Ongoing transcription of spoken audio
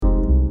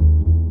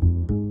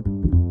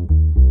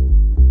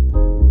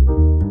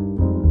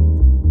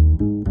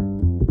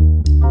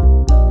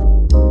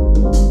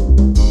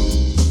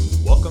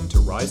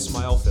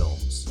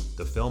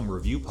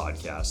review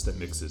podcast that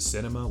mixes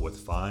cinema with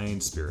fine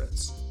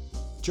spirits.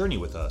 Journey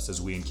with us as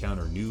we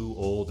encounter new,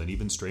 old, and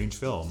even strange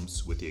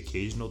films with the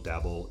occasional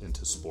dabble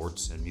into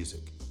sports and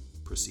music.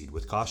 Proceed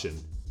with caution,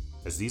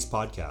 as these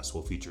podcasts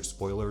will feature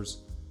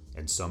spoilers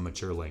and some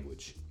mature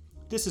language.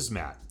 This is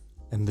Matt.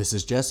 And this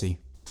is Jesse.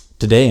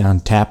 Today on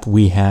tap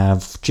we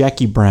have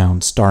Jackie Brown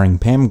starring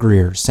Pam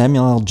Grier,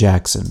 Samuel L.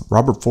 Jackson,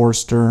 Robert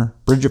Forster,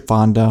 Bridget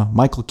Fonda,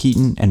 Michael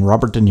Keaton, and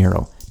Robert De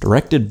Niro.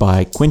 Directed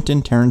by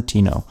Quentin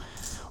Tarantino.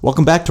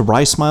 Welcome back to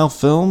Rye Smile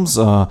Films.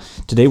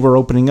 Today we're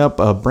opening up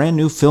a brand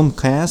new film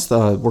cast.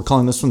 We're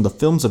calling this one The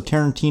Films of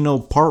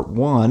Tarantino Part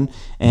 1.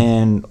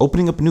 And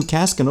opening up a new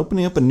cask and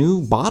opening up a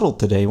new bottle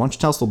today. Why don't you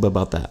tell us a little bit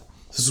about that?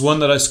 This is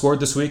one that I scored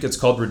this week. It's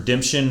called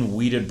Redemption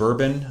Wheated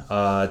Bourbon.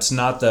 It's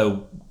not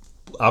the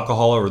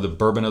alcohol or the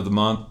bourbon of the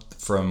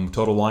month from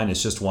Total Wine.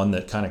 It's just one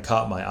that kind of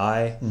caught my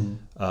eye.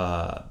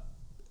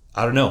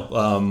 I don't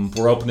know.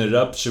 We're opening it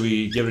up. Should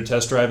we give it a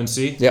test drive and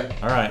see?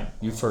 Yep. All right.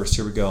 You first.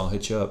 Here we go. I'll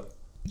hit you up.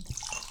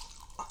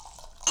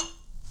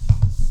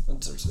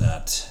 There's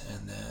that.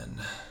 And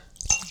then...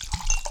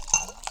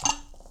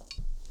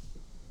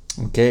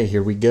 Okay,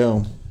 here we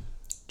go.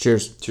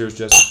 Cheers. Cheers,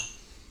 Jesse.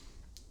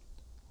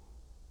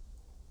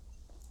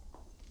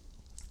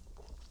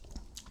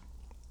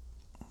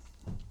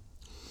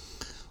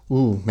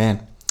 Ooh,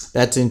 man.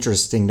 That's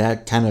interesting.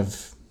 That kind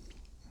of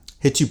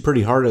hits you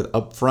pretty hard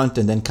up front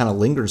and then kind of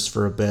lingers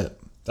for a bit.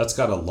 That's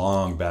got a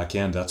long back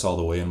end. That's all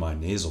the way in my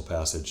nasal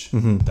passage.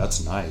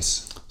 That's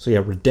nice. So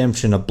yeah,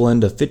 Redemption, a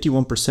blend of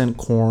 51%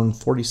 corn,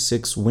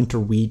 46 winter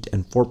wheat,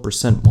 and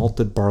 4%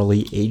 malted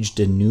barley aged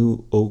in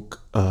new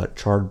oak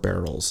charred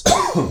barrels.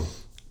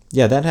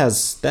 Yeah, that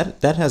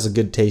has a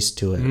good taste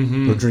to it.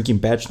 We're drinking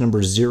batch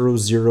number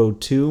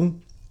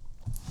 002.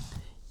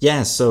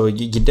 Yeah, so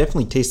you can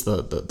definitely taste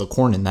the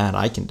corn in that.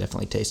 I can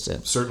definitely taste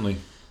it. Certainly.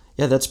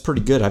 Yeah, that's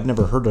pretty good. I've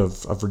never heard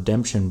of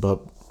Redemption,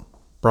 but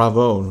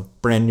bravo.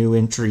 Brand new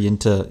entry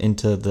into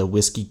the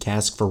whiskey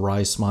cask for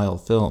Rye Smile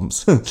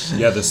Films.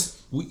 Yeah,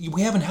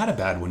 we haven't had a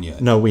bad one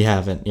yet. No, we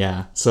haven't,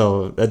 yeah.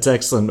 So that's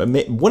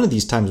excellent. One of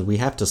these times we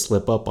have to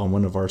slip up on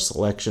one of our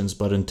selections,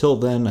 but until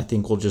then, I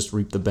think we'll just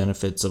reap the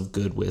benefits of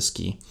good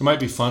whiskey. It might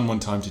be fun one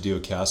time to do a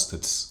cask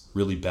that's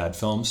really bad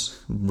films.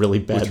 Really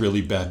bad. With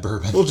really bad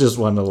bourbon. We'll just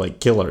want to,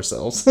 kill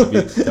ourselves.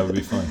 That would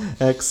be fun.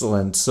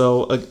 Excellent.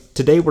 So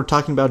today we're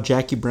talking about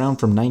Jackie Brown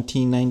from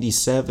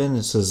 1997.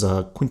 This is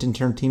Quentin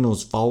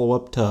Tarantino's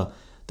follow-up to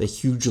the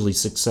hugely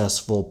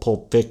successful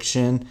Pulp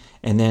Fiction.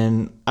 And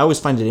then I always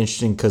find it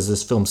interesting because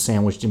this film's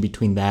sandwiched in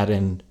between that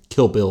and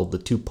Kill Bill, the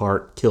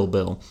two-part Kill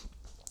Bill.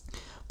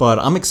 But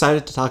I'm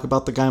excited to talk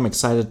about the guy. I'm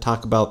excited to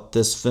talk about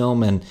this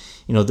film. And,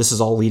 this is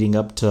all leading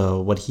up to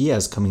what he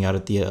has coming out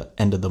at the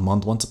end of the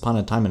month, Once Upon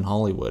a Time in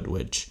Hollywood,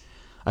 which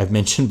I've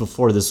mentioned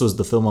before. This was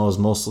the film I was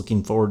most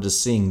looking forward to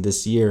seeing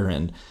this year.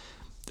 And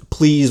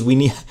please,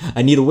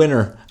 I need a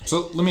winner.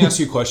 So let me ask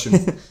you a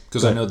question,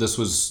 because I know this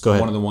was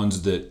one of the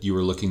ones that you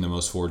were looking the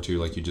most forward to,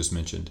 like you just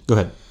mentioned. Go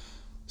ahead.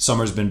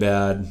 Summer's been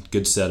bad,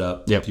 good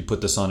setup. Yep. You put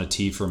this on a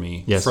tee for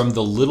me. Yes. From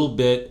the little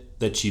bit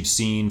that you've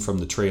seen from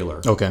the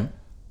trailer, okay,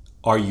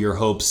 are your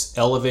hopes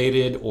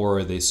elevated or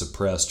are they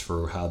suppressed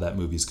for how that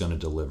movie's going to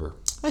deliver?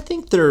 I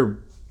think they're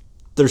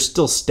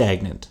still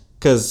stagnant,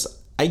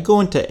 because I go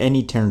into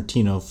any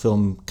Tarantino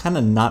film kind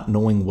of not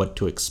knowing what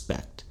to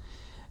expect.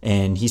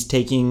 And he's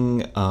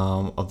taking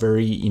a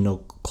very,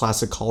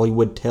 classic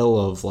Hollywood tale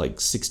of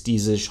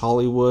 60s-ish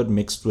Hollywood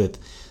mixed with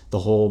the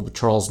whole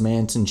Charles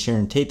Manson,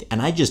 Sharon Tate.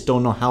 And I just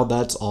don't know how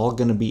that's all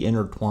going to be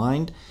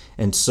intertwined.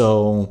 And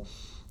so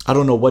I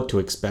don't know what to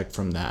expect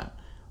from that.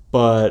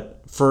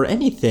 But for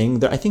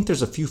anything, I think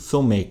there's a few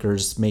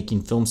filmmakers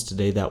making films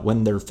today that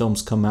when their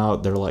films come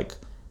out, they're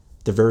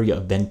very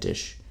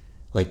eventish.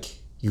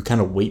 You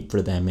kind of wait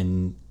for them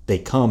and they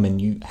come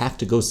and you have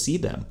to go see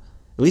them.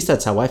 At least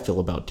that's how I feel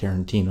about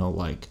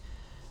Tarantino.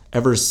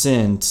 Ever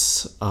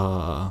since,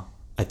 I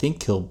think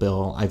Kill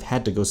Bill, I've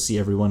had to go see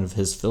every one of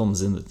his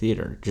films in the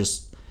theater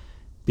just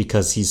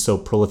because he's so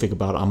prolific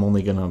about I'm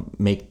only going to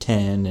make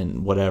 10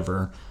 and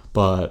whatever.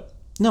 But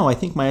no, I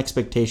think my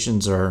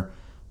expectations are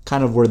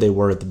kind of where they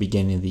were at the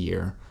beginning of the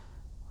year.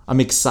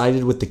 I'm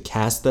excited with the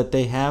cast that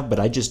they have, but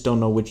I just don't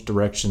know which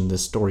direction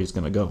this story is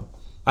going to go.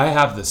 I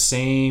have the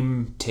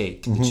same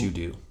take that you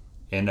do.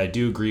 And I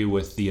do agree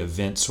with the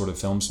event sort of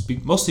films,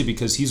 mostly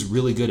because he's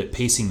really good at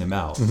pacing them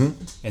out.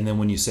 And then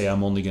when you say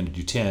I'm only going to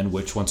do 10,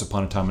 which Once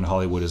Upon a Time in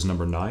Hollywood is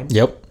number 9.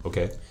 Yep.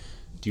 Okay.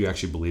 Do you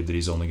actually believe that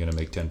he's only going to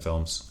make 10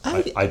 films?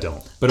 I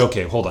don't. But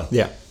okay, hold on.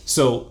 Yeah.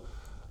 So,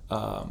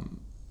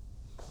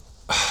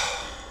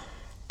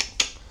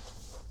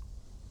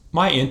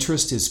 my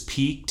interest is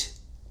piqued,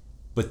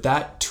 but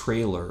that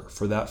trailer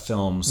for that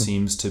film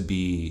seems to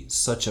be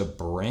such a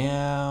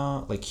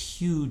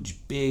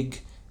huge,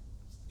 big,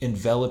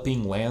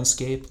 enveloping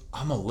landscape.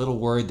 I'm a little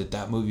worried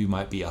that movie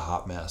might be a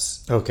hot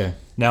mess. Okay.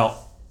 Now,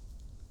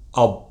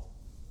 I'll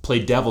play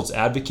devil's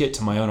advocate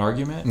to my own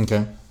argument.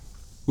 Okay.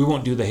 We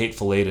won't do the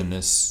Hateful Eight in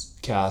this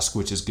cask,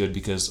 which is good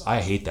because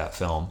I hate that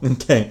film.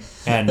 Okay.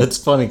 And it's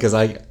funny because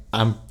I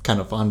I'm kind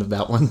of fond of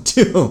that one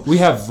too. We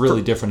have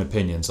really different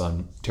opinions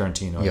on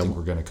Tarantino. I think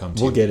we're going to come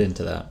to. We'll get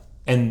into that.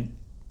 And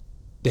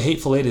The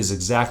Hateful Eight is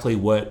exactly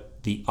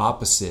what the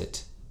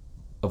opposite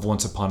of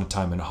Once Upon a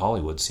Time in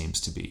Hollywood seems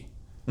to be.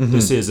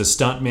 This is a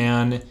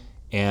stuntman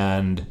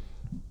and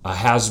a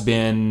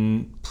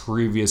has-been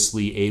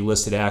previously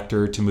A-listed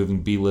actor to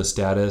moving B-list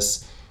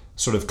status,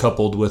 sort of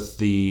coupled with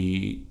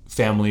the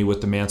family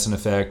with the Manson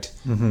effect.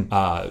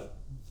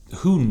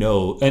 Who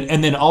knows?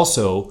 And then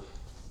also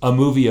a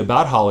movie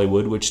about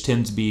Hollywood, which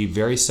tends to be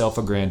very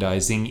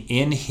self-aggrandizing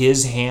in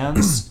his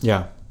hands.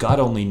 Yeah. God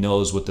only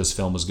knows what this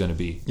film is going to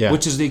be,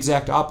 which is the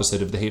exact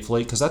opposite of The Hateful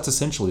Eight, because that's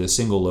essentially a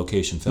single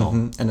location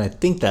film. And I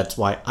think that's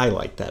why I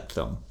like that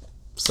film.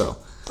 So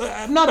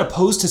I'm not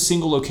opposed to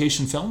single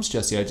location films,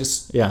 Jesse.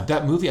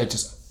 That movie,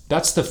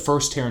 that's the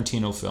first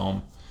Tarantino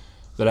film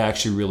that I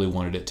actually really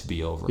wanted it to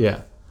be over.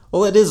 Yeah.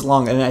 Well, it is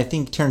long, and I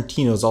think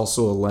Tarantino is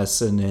also a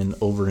lesson in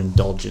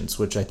overindulgence,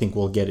 which I think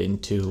we'll get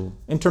into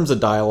in terms of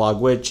dialogue,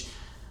 which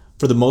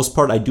for the most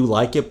part I do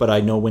like it, but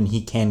I know when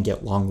he can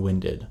get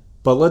long-winded.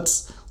 But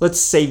let's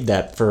save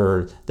that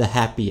for the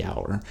happy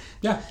hour.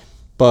 Yeah.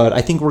 But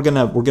I think we're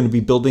gonna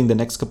be building the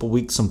next couple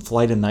weeks some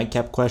flight and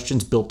nightcap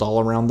questions built all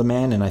around the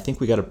man, and I think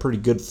we got a pretty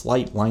good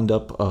flight lined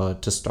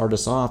up to start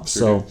us off.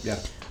 Sure do. Yeah.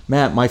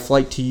 Matt, my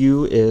flight to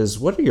you is: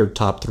 what are your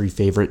top 3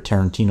 favorite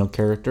Tarantino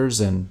characters?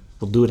 And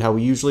we'll do it how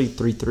we usually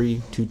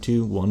 3-3,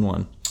 2-2,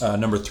 1-1.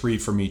 Number 3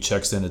 for me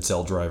checks in. It's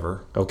Elle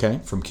Driver. Okay.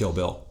 From Kill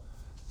Bill.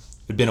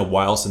 It'd been a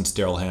while since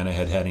Daryl Hannah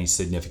had any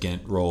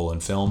significant role in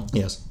film.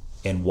 Yes.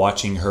 And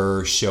watching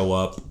her show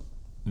up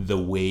the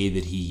way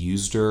that he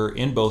used her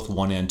in both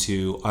 1 and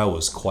 2, I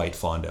was quite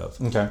fond of.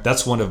 Okay.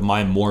 That's one of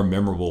my more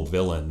memorable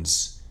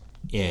villains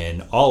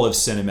in all of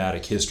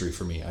cinematic history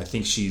for me. I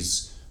think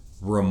she's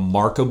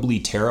remarkably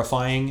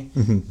terrifying.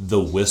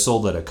 The whistle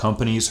that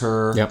accompanies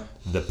her,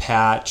 the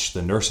patch,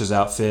 the nurse's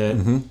outfit.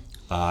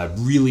 I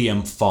really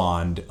am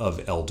fond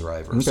of Elle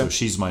Driver. Okay. So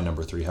she's my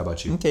number 3. How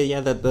about you? Okay, yeah,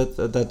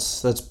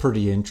 that's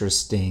pretty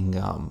interesting.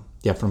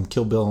 From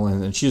Kill Bill,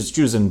 and she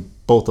was in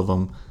both of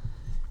them.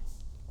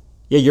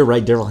 Yeah, you're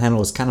right. Daryl Hannah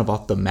was kind of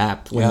off the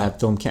map when that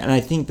film came. And I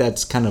think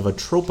that's kind of a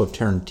trope of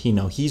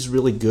Tarantino. He's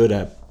really good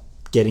at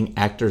getting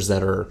actors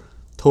that are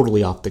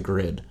totally off the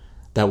grid,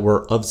 that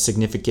were of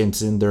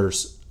significance in their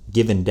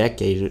given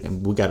decade.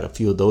 And we got a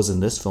few of those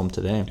in this film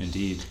today.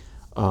 Indeed.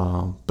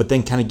 But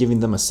then kind of giving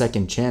them a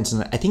second chance.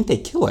 And I think they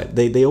kill it.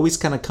 They always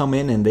kind of come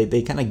in and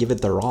they kind of give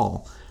it their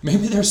all.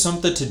 Maybe there's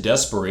something to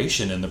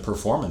desperation in the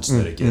performance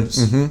that it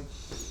gives.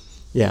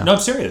 Yeah. No, I'm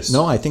serious.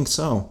 No, I think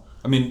so.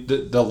 I mean,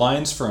 the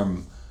lines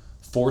from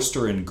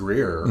Forster and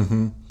Greer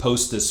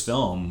post this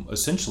film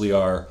essentially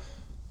are,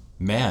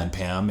 man,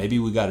 Pam, maybe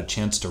we got a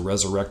chance to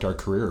resurrect our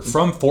career.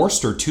 From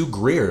Forster to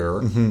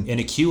Greer in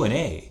a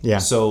Q&A. Yeah.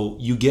 So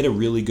you get a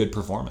really good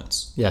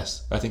performance.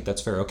 Yes. I think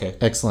that's fair. Okay.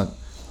 Excellent.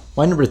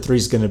 My number 3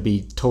 is going to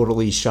be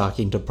totally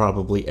shocking to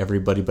probably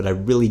everybody, but I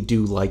really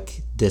do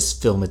like this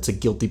film. It's a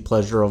guilty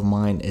pleasure of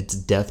mine. It's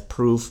Death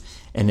Proof,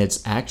 and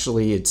it's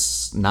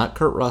not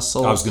Kurt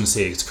Russell. I was going to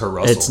say it's Kurt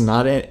Russell. It's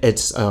not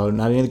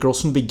any of the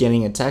girls from the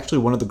beginning. It's actually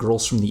one of the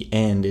girls from the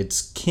end.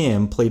 It's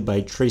Kim, played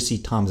by Tracy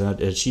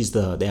Thompson. She's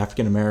the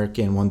African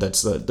American one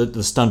that's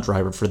the stunt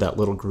driver for that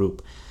little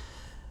group.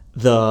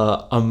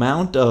 The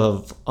amount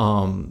of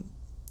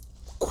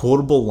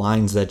quotable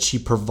lines that she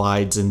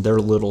provides in their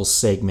little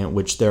segment,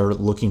 which they're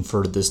looking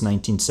for this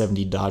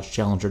 1970 Dodge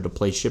Challenger to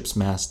play ship's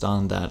mast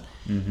on, that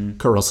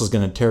Kurt Russell's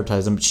going to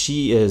terrorize them. But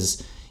she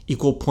is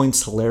equal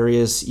points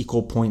hilarious,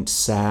 equal points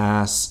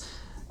sass,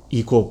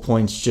 equal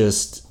points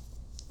just...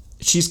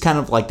 She's kind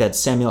of like that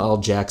Samuel L.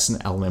 Jackson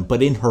element,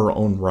 but in her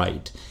own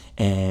right.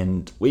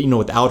 And,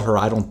 without her,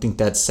 I don't think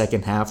that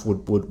second half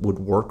would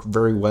work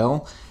very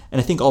well. And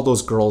I think all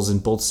those girls in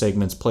both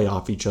segments play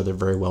off each other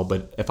very well.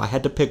 But if I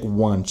had to pick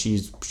one,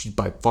 she's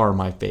by far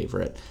my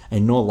favorite. I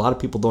know a lot of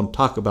people don't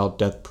talk about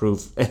Death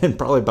Proof and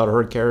probably about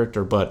her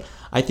character, but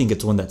I think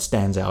it's one that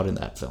stands out in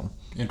that film.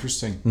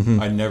 Interesting.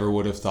 I never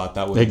would have thought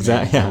that would have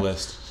been on the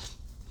list.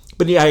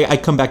 But yeah, I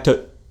come back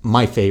to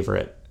my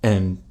favorite.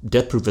 And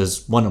Death Proof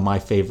is one of my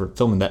favorite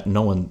films, and that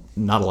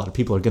not a lot of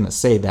people are going to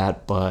say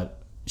that,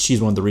 but she's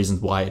one of the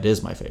reasons why it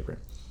is my favorite.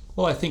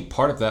 Well, I think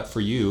part of that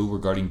for you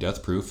regarding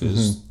Death Proof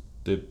is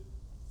the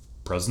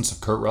presence of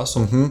Kurt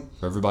Russell.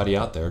 For everybody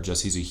out there,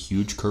 Jesse's a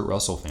huge Kurt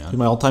Russell fan. He's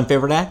my all-time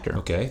favorite actor.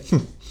 Okay.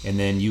 And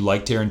then you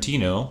like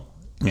Tarantino,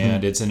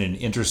 and it's in an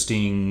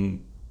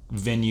interesting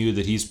venue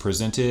that he's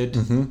presented.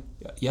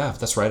 Yeah,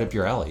 that's right up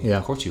your alley. Yeah.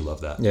 Of course you love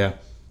that. Yeah.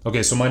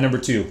 Okay, so my number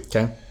 2.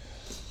 Okay.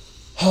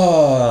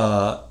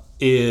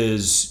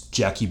 Is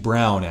Jackie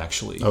Brown,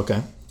 actually.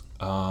 Okay.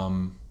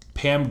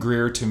 Pam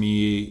Grier, to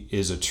me,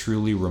 is a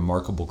truly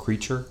remarkable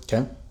creature.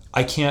 Okay.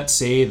 I can't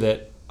say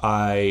that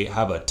I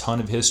have a ton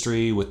of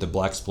history with the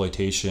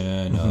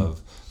blaxploitation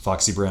of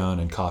Foxy Brown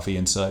and Coffee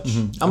and such.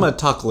 I'm going to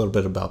talk a little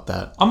bit about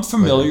that. I'm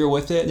familiar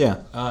with it. Yeah.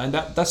 And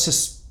that's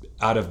just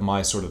out of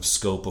my sort of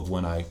scope of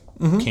when I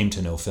came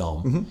to know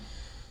film.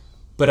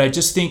 But I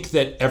just think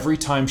that every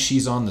time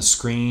she's on the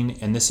screen,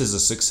 and this is a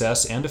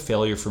success and a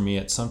failure for me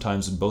at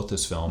sometimes in both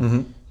this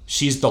film,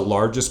 she's the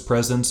largest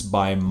presence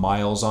by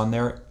miles on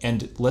there.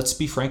 And let's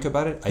be frank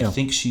about it. I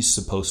think she's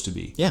supposed to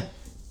be. Yeah.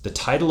 The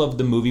title of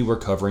the movie we're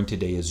covering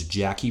today is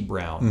Jackie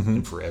Brown.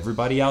 And for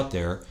everybody out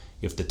there,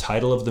 if the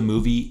title of the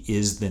movie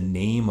is the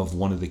name of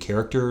one of the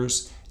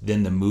characters,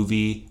 then the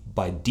movie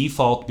by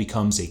default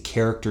becomes a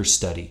character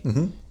study.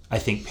 I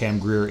think Pam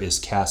Grier is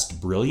cast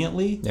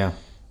brilliantly. Yeah.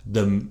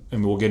 And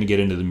we're going to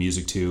get into the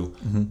music too,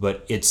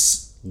 but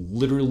it's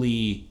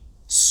literally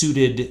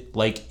suited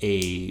like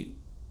a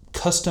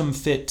custom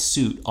fit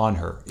suit on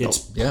her. It's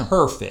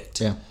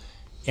perfect. Yeah.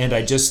 And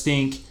I just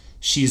think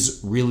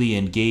she's really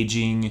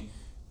engaging.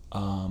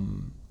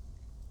 And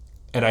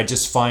I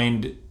just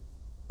find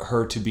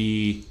her to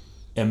be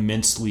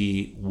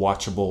immensely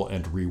watchable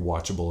and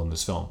rewatchable in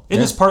this film.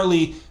 And it's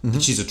partly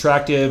that she's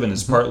attractive, and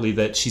it's partly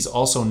that she's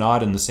also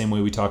not in the same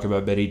way we talk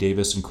about Bette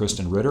Davis and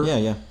Kristen Ritter.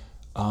 Yeah.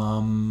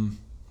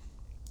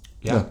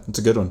 Yeah, it's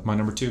a good one. My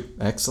number 2.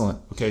 Excellent.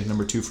 Okay,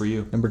 number 2 for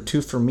you. Number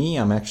 2 for me,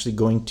 I'm actually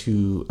going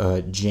to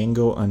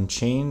Django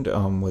Unchained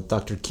with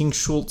Dr. King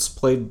Schultz,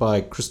 played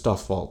by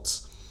Christoph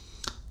Waltz.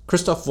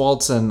 Christoph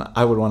Waltz and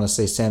I would want to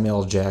say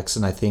Samuel L.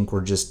 Jackson, I think,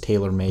 were just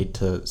tailor-made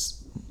to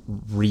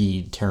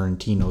read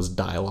Tarantino's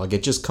dialogue.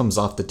 It just comes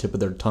off the tip of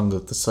their tongue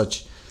with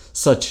such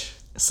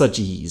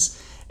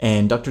ease.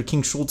 And Dr.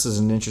 King Schultz is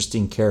an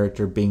interesting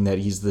character, being that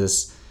he's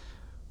this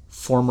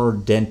former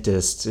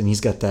dentist, and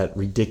he's got that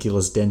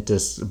ridiculous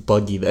dentist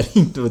buggy that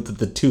he with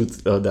the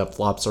tooth that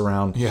flops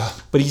around. Yeah.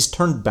 But he's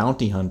turned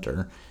bounty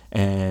hunter,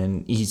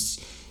 and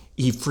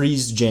he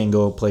frees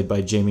Django, played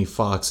by Jamie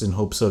Foxx, in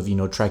hopes of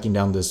tracking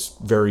down this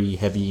very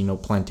heavy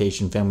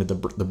plantation family,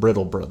 the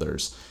Brittle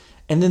brothers.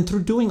 And then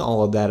through doing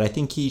all of that, I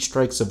think he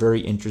strikes a very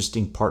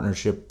interesting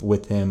partnership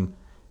with him,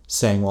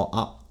 saying,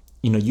 "Well,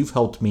 you've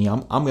helped me.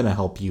 I'm going to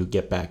help you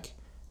get back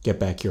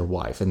your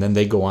wife." And then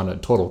they go on a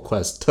total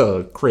quest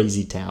to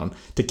Crazy Town,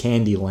 to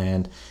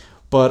Candyland.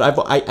 But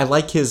I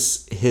like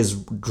his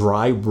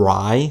dry,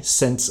 wry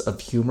sense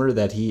of humor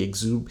that he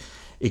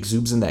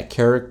exudes in that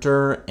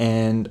character.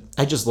 And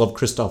I just love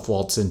Christoph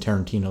Waltz in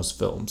Tarantino's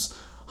films.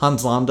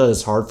 Hans Landa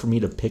is hard for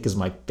me to pick as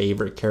my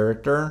favorite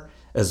character,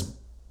 as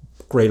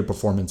great a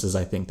performance as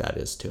I think that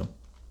is too.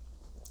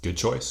 Good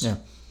choice. Yeah.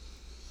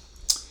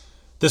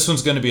 This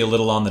one's going to be a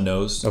little on the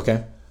nose.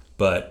 Okay.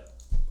 But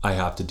I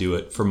have to do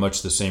it for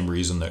much the same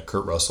reason that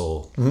Kurt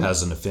Russell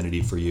has an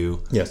affinity for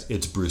you. Yes.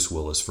 It's Bruce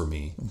Willis for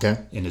me. Okay.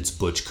 And it's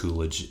Butch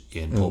Coolidge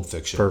in Pulp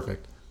Fiction.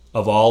 Perfect.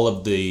 Of all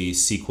of the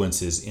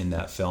sequences in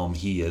that film,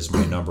 he is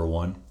my number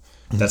one.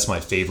 That's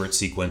my favorite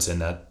sequence in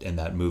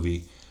that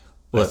movie.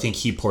 I think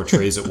he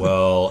portrays it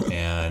well,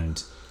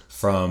 and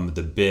from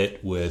the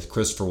bit with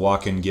Christopher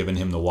Walken giving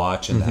him the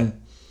watch and that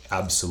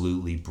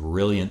absolutely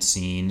brilliant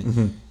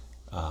scene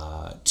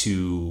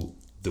to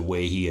the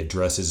way he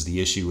addresses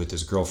the issue with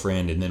his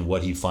girlfriend, and then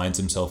what he finds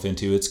himself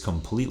into, it's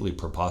completely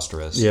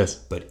preposterous. Yes.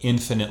 But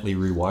infinitely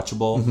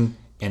rewatchable.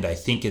 And I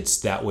think it's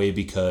that way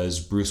because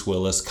Bruce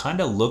Willis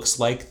kind of looks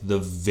like the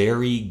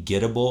very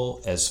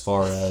gettable as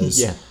far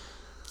as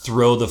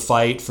throw the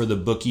fight for the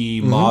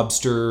bookie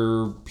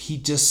mobster. He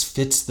just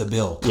fits the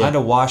bill. Kind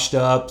of washed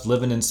up,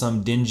 living in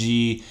some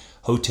dingy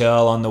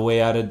hotel on the way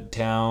out of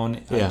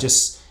town.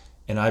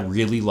 I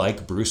really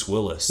like Bruce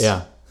Willis.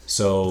 Yeah.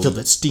 So feel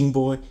that sting,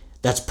 boy?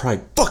 That's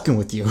pride fucking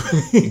with you.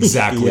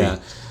 Exactly. Yeah.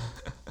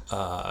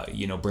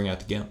 Bring out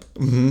the gimp.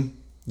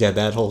 Yeah,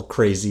 that whole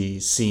crazy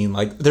scene.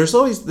 Like, there's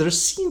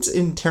scenes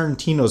in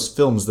Tarantino's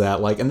films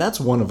that, and that's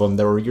one of them,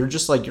 where you're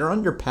just you're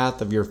on your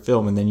path of your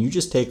film, and then you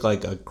just take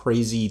a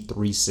crazy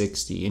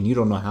 360, and you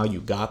don't know how you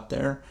got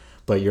there,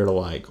 but you're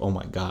oh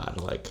my God,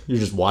 you're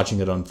just watching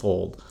it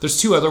unfold. There's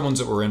 2 other ones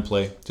that were in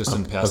play, just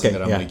in passing,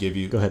 that I'm going to give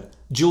you. Go ahead.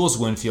 Jules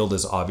Winfield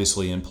is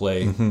obviously in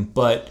play,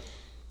 but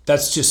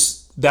that's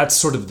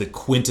sort of the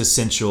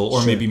quintessential,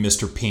 or maybe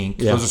Mr. Pink.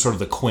 Yeah. Those are sort of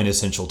the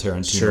quintessential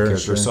Tarantino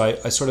characters. Sure. So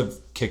I sort of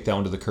kicked that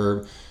one to the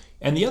curb.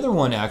 And the other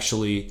one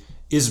actually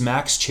is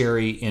Max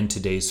Cherry in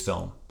today's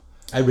film.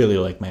 I really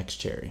like Max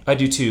Cherry. I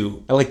do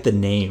too. I like the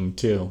name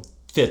too.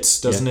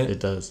 Fits, doesn't it? It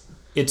does.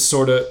 It's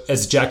sort of,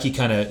 as Jackie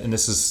kind of, and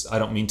this is, I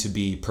don't mean to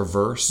be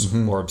perverse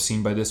or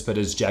obscene by this, but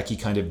as Jackie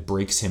kind of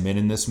breaks him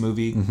in this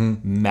movie,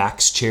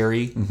 Max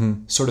Cherry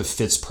sort of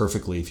fits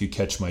perfectly, if you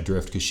catch my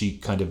drift, because she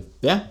kind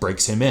of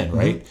breaks him in,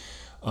 right?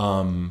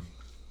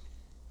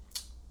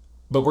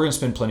 But we're going to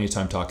spend plenty of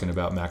time talking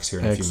about Max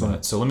here in a few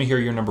minutes. So let me hear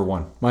your number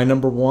 1. My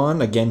number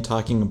 1, again,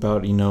 talking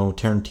about,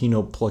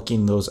 Tarantino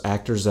plucking those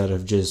actors that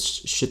have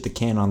just shit the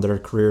can on their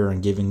career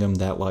and giving them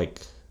that,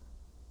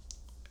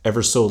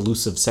 ever so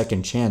elusive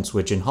second chance,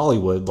 which in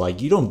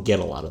Hollywood, you don't get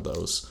a lot of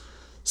those.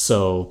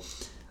 So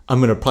I'm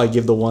going to probably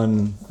give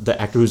the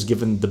actor who's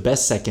given the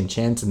best second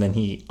chance, and then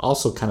he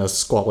also kind of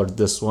squallered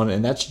this one,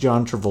 and that's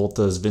John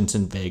Travolta's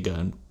Vincent Vega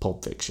in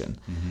Pulp Fiction.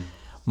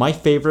 My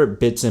favorite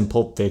bits in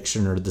Pulp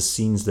Fiction are the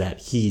scenes that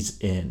he's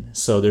in.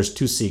 So there's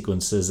 2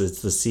 sequences.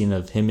 It's the scene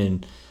of him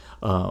and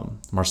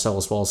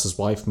Marcellus Wallace's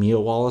wife, Mia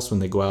Wallace, when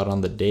they go out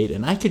on the date.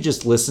 And I could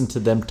just listen to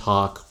them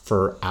talk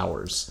for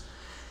hours.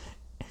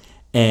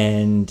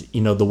 And,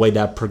 the way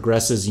that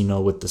progresses,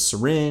 with the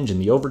syringe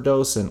and the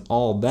overdose and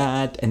all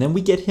that. And then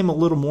we get him a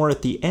little more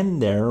at the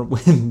end there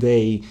when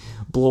they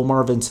blow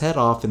Marvin's head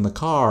off in the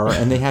car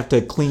and they have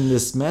to clean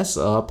this mess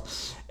up.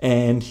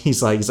 And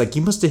he's like,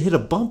 you must have hit a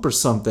bump or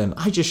something.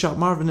 I just shot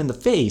Marvin in the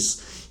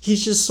face.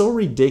 He's just so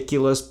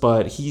ridiculous,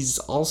 but he's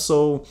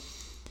also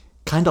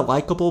kind of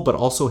likable, but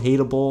also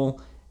hateable.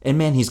 And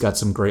man, he's got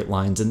some great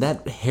lines. And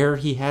that hair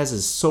he has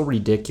is so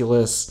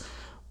ridiculous.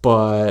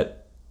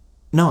 But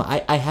no,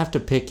 I have to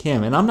pick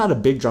him. And I'm not a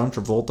big John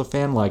Travolta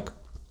fan.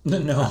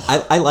 No.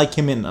 I like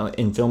him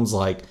in films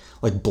like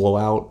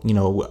Blowout.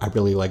 I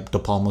really like De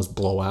Palma's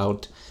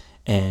Blowout.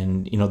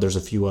 And, there's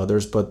a few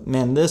others. But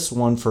man, this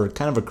one, for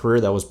kind of a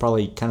career that was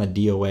probably kind of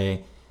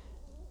DOA,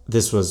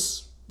 this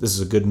is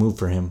a good move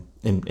for him,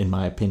 in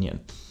my opinion.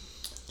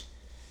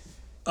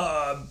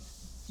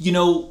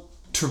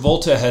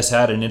 Travolta has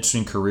had an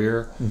interesting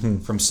career,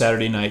 from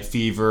Saturday Night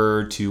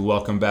Fever to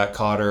Welcome Back,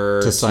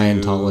 Kotter To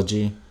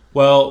Scientology.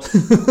 Well,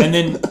 and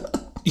then,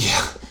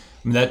 yeah,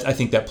 I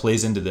think that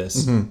plays into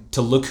this.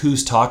 To Look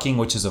Who's Talking,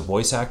 which is a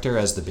voice actor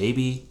as the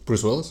baby.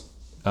 Bruce Willis?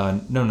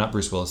 No, not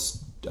Bruce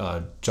Willis.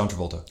 John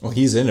Travolta. Well,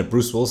 he's in it.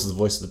 Bruce Willis is the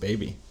voice of the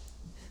baby.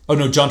 Oh,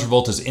 no, John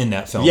Travolta's in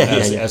that film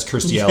as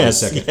Kirstie Alley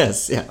second.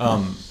 Yes,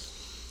 yeah.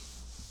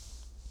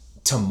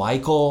 To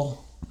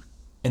Michael,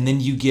 and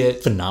then you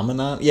get...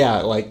 Phenomenon?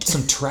 Yeah,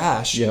 some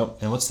trash. Yep.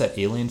 And what's that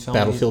alien film?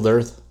 Battlefield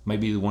Earth? Might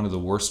be one of the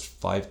worst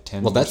 5,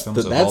 10 films of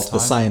all time. That's the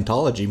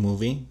Scientology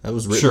movie. That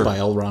was written by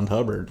L. Ron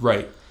Hubbard.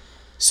 Right.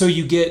 So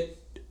you get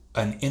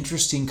an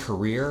interesting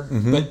career,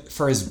 but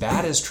for as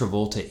bad as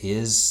Travolta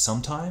is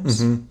sometimes,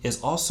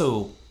 is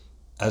also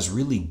as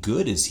really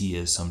good as he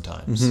is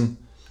sometimes.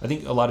 I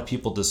think a lot of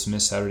people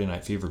dismiss Saturday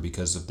Night Fever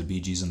because of the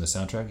Bee Gees and the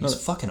soundtrack. He's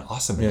fucking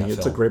awesome in that film.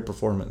 It's a great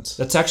performance.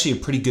 That's actually a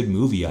pretty good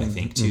movie, I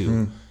think,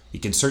 too. He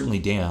can certainly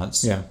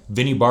dance. Yeah.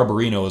 Vinnie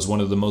Barbarino is one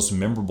of the most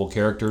memorable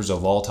characters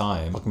of all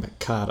time. Welcome back,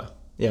 Kotter.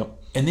 Yep.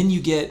 And then you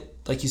get,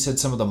 like you said,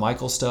 some of the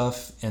Michael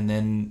stuff, and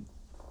then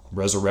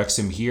resurrects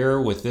him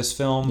here with this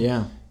film.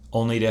 Yeah.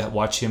 Only to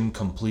watch him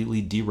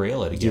completely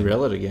derail it again.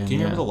 Can you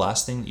remember the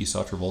last thing that you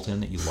saw Travolta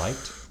in that you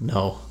liked?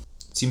 No.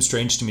 It seems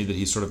strange to me that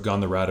he's sort of gone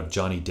the route of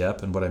Johnny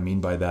Depp, and what I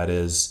mean by that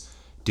is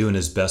doing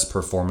his best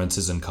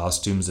performances and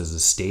costumes as a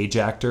stage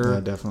actor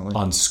definitely.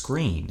 On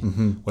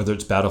screen. Whether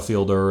it's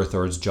Battlefield Earth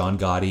or it's John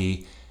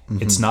Gotti.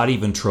 It's not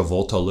even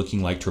Travolta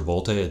looking like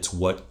Travolta. It's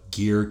what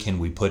gear can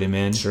we put him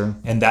in. Sure.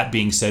 And that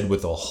being said,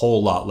 with a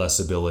whole lot less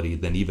ability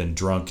than even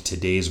drunk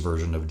today's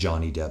version of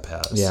Johnny Depp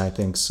has. Yeah, I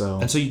think so.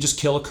 And so you just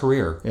kill a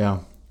career.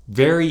 Yeah.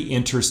 Very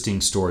interesting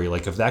story.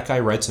 Like, if that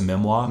guy writes a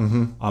memoir,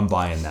 I'm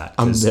buying that.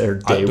 I'm there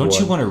day Don't one.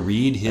 you want to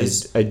read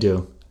his... I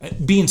do.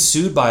 Being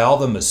sued by all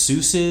the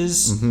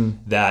masseuses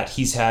that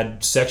he's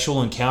had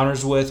sexual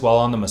encounters with while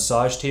on the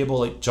massage table.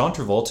 Like, John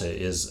Travolta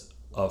is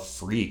a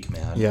freak,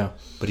 man. Yeah.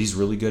 But he's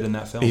really good in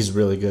that film. He's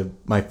really good.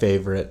 My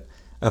favorite.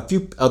 A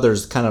few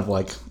others kind of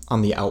like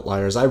on the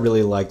outliers. I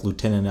really like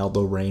Lieutenant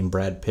Aldo Rain,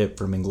 Brad Pitt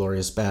from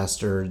Inglourious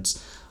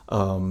Bastards,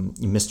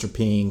 Mr.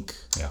 Pink,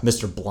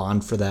 Mr.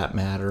 Blonde for that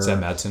matter. Is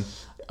that Madsen?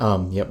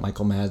 Yep,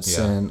 Michael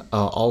Madsen. Yeah.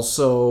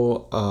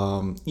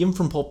 Also, even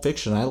from Pulp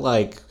Fiction, I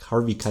like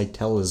Harvey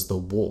Keitel as the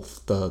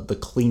wolf, the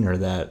cleaner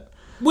that...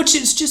 Which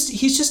is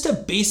he's just a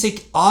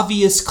basic,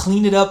 obvious,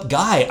 clean it up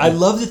guy. I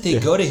love that they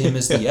go to him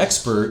as the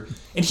expert,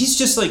 and he's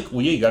just like,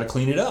 well, yeah, you got to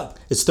clean it up.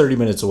 It's 30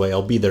 minutes away.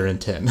 I'll be there in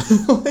 10.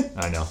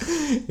 I know.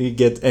 He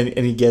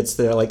gets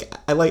there. Like,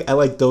 I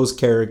like those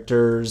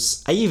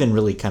characters. I even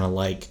really kind of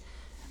like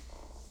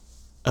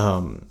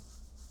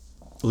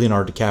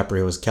Leonardo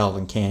DiCaprio as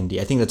Calvin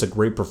Candy. I think that's a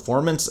great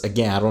performance.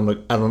 Again,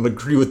 I don't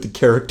agree with the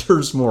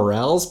character's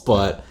morals,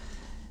 but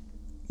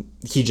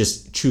he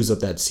just chews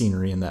up that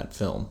scenery in that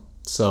film.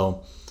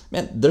 So,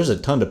 man, there's a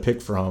ton to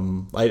pick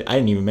from. I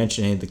didn't even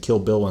mention any of the Kill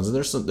Bill ones.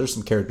 There's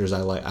some characters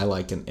I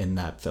like in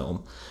that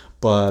film.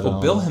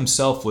 But Bill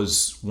himself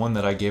was one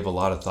that I gave a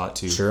lot of thought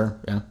to. Sure,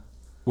 yeah.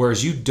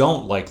 Whereas you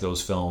don't like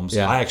those films,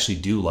 I actually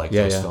do like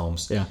those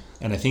films. Yeah.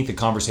 And I think the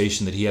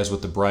conversation that he has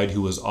with the bride,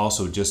 who was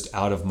also just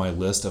out of my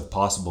list of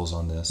possibles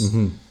on this,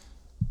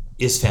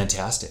 is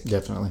fantastic.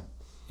 Definitely.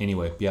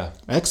 Anyway, yeah.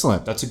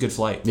 Excellent. That's a good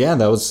flight. Yeah,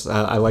 that was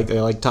I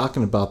like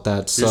talking about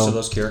that. Here's to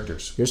those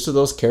characters. Here's to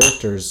those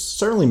characters.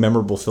 Certainly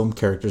memorable film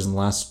characters in the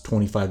last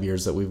 25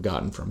 years that we've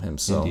gotten from him.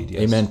 So, indeed,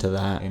 yes. Amen to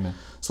that. Amen.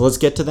 So let's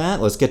get to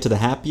that. Let's get to the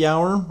happy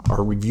hour,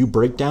 our review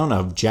breakdown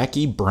of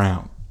Jackie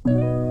Brown.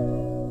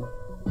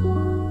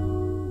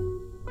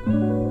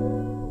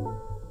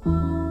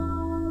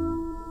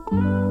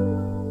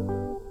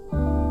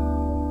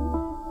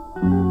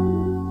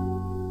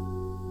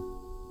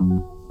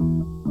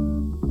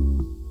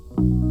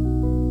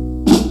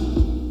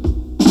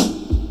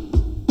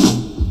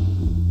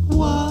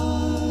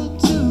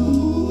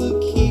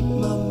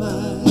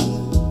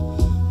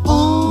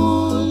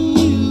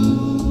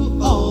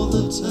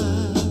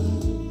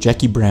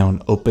 Jackie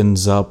Brown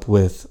opens up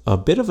with a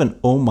bit of an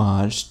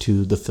homage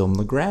to the film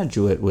The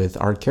Graduate, with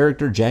our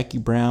character Jackie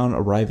Brown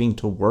arriving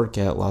to work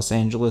at Los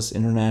Angeles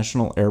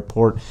International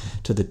Airport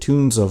to the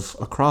tunes of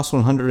Across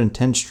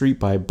 110th Street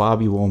by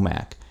Bobby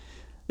Womack.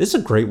 This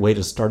is a great way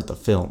to start the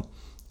film.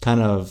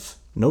 Kind of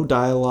no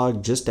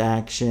dialogue, just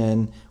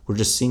action. We're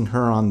just seeing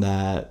her on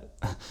that...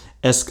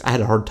 I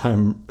had a hard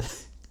time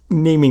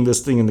naming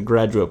this thing in the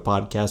Graduate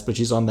podcast, but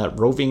she's on that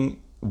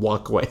roving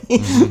walkway.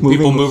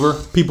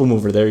 Mm-hmm. People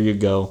mover, there you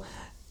go.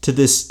 To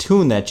this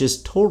tune that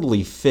just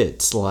totally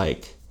fits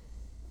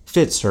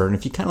her. And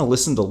if you kind of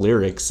listen to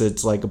lyrics,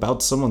 it's like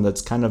about someone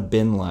that's kind of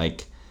been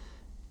like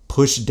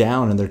pushed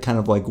down and they're kind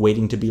of like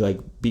waiting to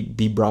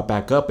be brought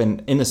back up.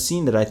 And in a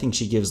scene that I think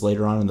she gives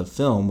later on in the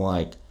film,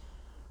 like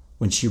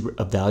when she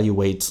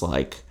evaluates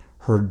like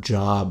her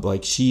job,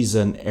 like she's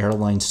an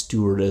airline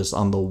stewardess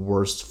on the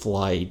worst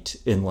flight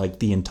in like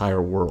the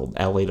entire world,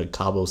 LA to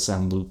Cabo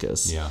San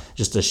Lucas. Yeah.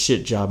 Just a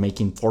shit job,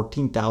 making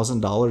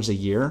 $14,000 a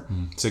year.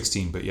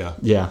 16, but yeah.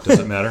 Yeah. Does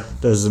it matter?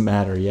 Doesn't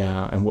matter,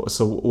 yeah. And what's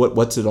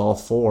it all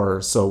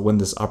for? So when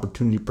this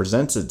opportunity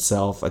presents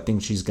itself, I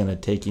think she's going to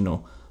take,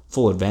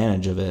 full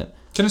advantage of it.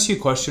 Can I ask you a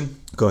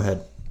question? Go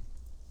ahead.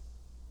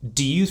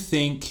 Do you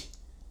think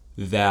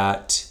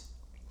that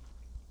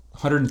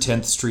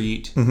 110th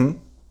Street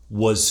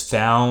was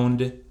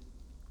found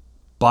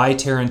by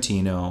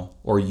Tarantino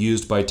or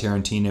used by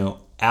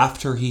Tarantino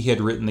after he had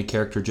written the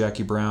character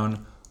Jackie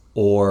Brown,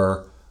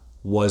 or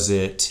was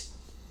it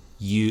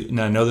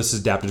now I know this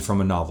is adapted from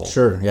a novel.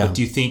 Sure, yeah. But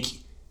do you think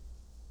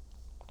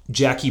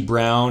Jackie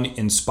Brown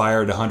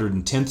inspired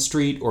 110th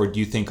Street, or do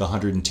you think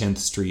 110th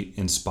Street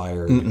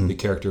inspired the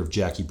character of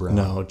Jackie Brown?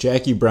 No,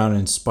 Jackie Brown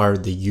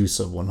inspired the use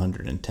of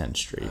 110th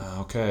Street.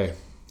 Okay.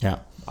 Yeah.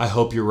 I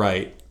hope you're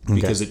right,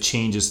 because it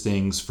changes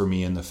things for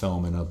me in the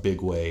film in a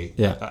big way.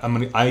 Yeah.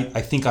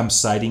 I think I'm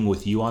siding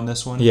with you on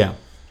this one. Yeah.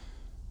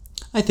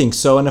 I think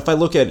so. And if I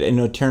look at,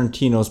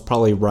 Tarantino's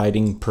probably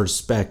writing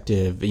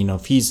perspective,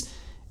 if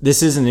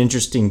this is an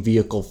interesting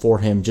vehicle for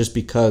him just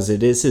because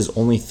it is his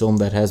only film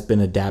that has been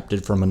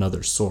adapted from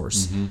another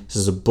source. This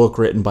is a book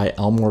written by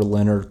Elmore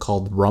Leonard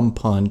called Rum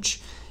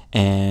Punch.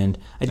 And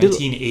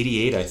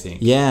 1988, I think.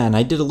 Yeah, and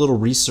I did a little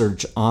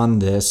research on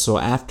this. So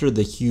after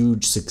the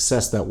huge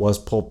success that was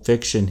Pulp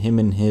Fiction, him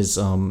and his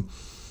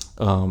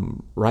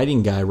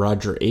writing guy,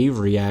 Roger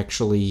Avery,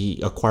 actually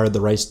acquired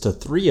the rights to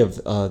 3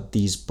 of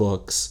these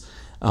books,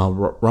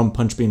 Rum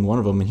Punch being one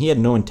of them. And he had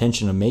no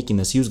intention of making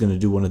this. He was going to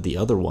do one of the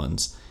other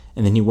ones.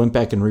 And then he went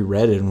back and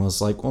reread it and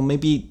was like, well,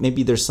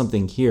 maybe there's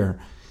something here.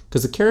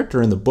 Because the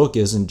character in the book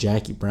isn't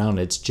Jackie Brown,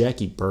 it's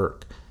Jackie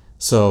Burke.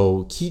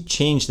 So he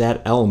changed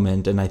that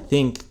element, and I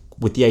think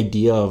with the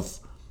idea of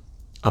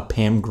a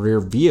Pam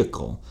Grier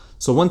vehicle.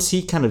 So once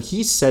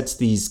he sets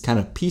these kind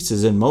of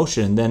pieces in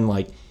motion, and then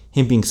like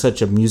him being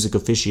such a music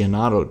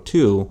aficionado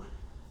too,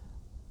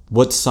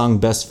 what song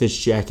best fits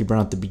Jackie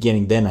Brown at the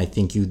beginning? Then I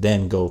think you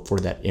then go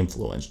for that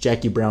influence.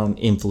 Jackie Brown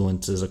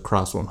influences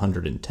Across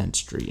 110th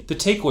Street. The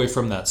takeaway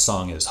from that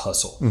song is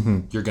hustle.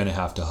 You're going to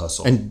have to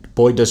hustle. And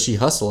boy, does she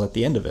hustle at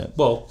the end of it.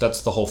 Well,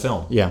 that's the whole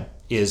film. Yeah.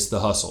 Is the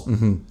hustle.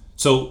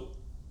 So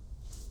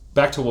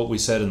back to what we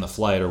said in the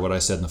flight, or what I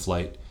said in the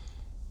flight.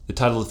 The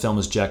title of the film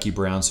is Jackie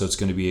Brown, so it's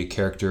going to be a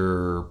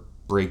character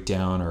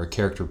breakdown or a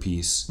character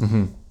piece.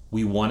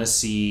 We want to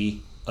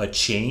see a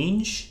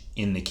change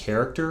in the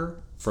character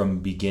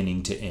from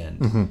beginning to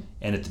end.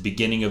 And at the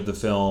beginning of the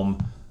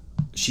film,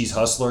 she's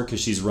hustler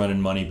because she's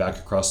running money back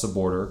across the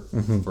border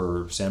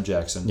for Sam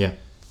Jackson. Yeah.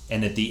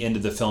 And at the end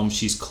of the film,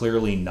 she's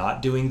clearly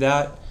not doing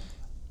that.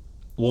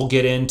 We'll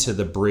get into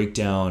the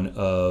breakdown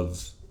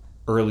of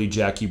early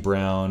Jackie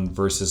Brown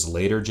versus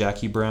later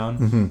Jackie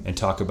Brown and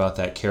talk about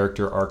that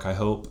character arc, I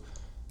hope.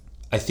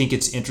 I think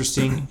it's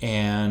interesting,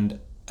 and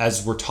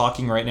as we're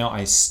talking right now,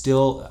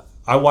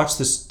 I watched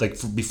this, like,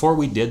 before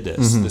we did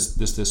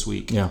this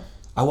week. Yeah.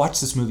 I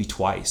watched this movie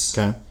twice.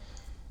 Okay.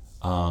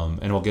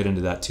 And we'll get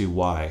into that too,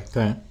 why.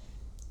 Okay.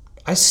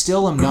 I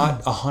still am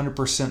not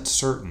 100%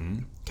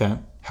 certain Okay.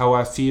 how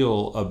I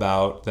feel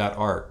about that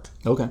arc.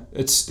 Okay.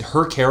 It's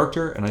her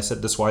character, and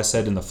that's why I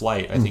said in the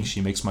flight, I think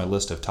she makes my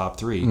list of top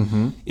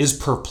 3, is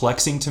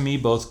perplexing to me,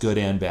 both good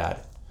and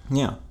bad.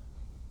 Yeah.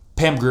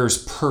 Pam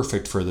Grier's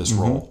perfect for this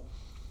role.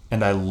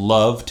 And I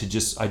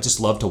just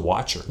love to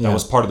watch her. Yeah. That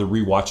was part of the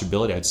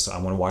rewatchability. I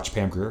want to watch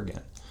Pam Grier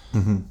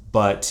again.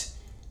 But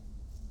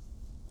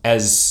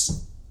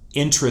as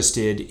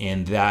interested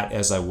in that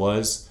as I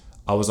was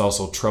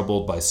also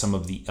troubled by some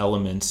of the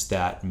elements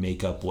that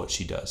make up what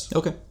she does.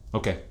 Okay.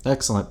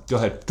 Excellent. Go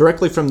ahead.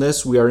 Directly from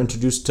this, we are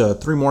introduced to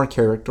 3 more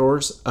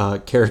characters,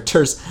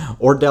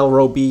 Ordell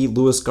Roby,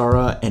 Louis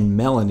Gara, and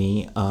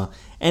Melanie.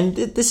 And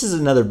this is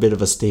another bit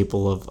of a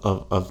staple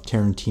of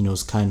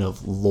Tarantino's kind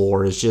of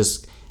lore. It's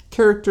just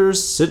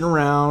characters sitting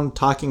around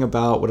talking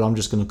about what I'm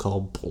just going to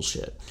call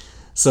bullshit.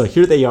 So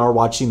here they are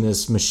watching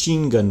this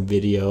machine gun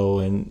video,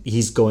 and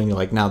he's going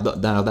like, now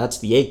that's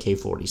the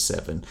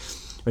AK-47.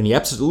 And you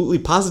absolutely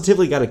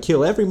positively got to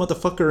kill every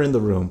motherfucker in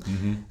the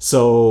room.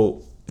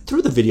 So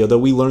through the video, though,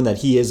 we learn that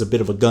he is a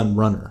bit of a gun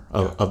runner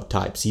of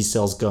types. He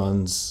sells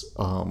guns.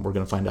 We're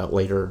going to find out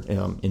later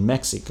in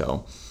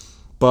Mexico.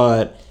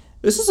 But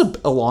this is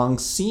a long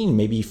scene,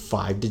 maybe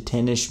 5 to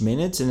 10-ish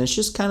minutes, and it's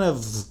just kind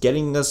of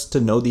getting us to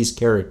know these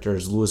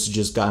characters. Lewis has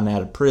just gotten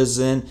out of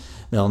prison.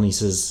 Melanie's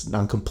his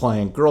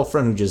non-compliant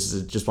girlfriend who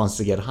just wants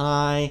to get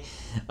high.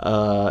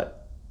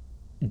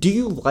 Do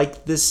you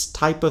like this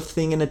type of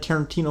thing in a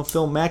Tarantino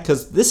film, Matt?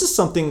 Because this is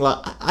something like,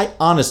 I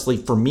honestly,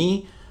 for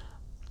me,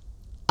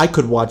 I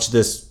could watch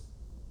this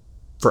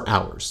for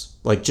hours.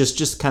 Like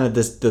just kind of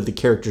the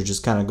character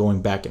just kind of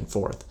going back and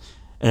forth.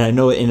 And I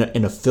know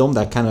in a film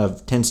that kind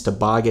of tends to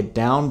bog it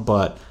down,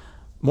 but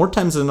more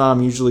times than not,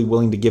 I'm usually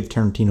willing to give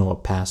Tarantino a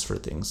pass for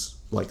things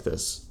like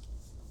this.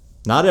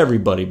 Not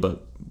everybody,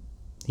 but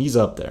he's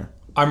up there.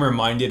 I'm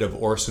reminded of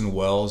Orson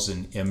Welles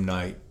and M.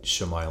 Night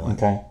Shyamalan.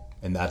 Okay.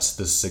 And that's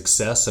the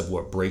success of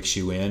what breaks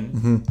you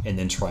in and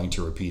then trying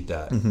to repeat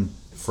that.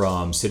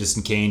 From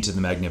Citizen Kane to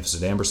The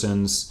Magnificent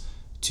Ambersons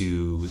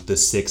to The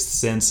Sixth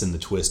Sense and the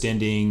twist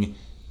ending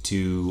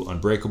to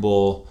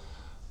Unbreakable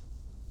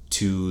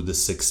to the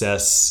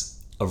success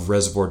of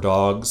Reservoir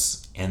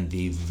Dogs and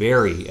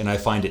and I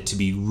find it to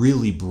be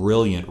really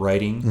brilliant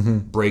writing,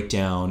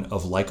 breakdown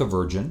of Like a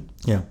Virgin.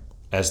 Yeah.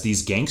 As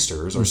these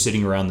gangsters are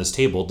sitting around this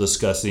table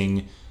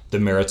discussing the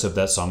merits of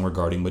that song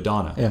regarding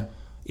Madonna. Yeah.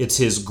 It's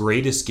his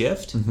greatest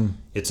gift.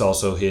 It's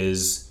also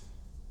his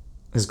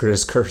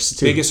greatest curse,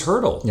 too. biggest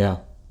hurdle. Yeah.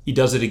 He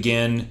does it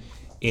again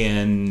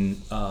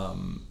in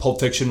Pulp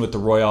Fiction with the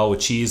Royale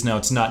with cheese. Now,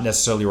 it's not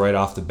necessarily right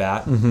off the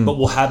bat, but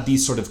we'll have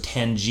these sort of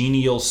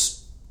tangential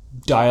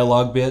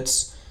dialogue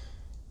bits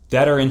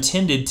that are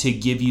intended to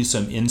give you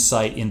some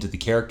insight into the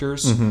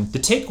characters. The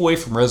takeaway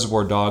from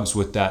Reservoir Dogs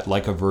with that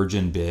Like a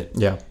Virgin bit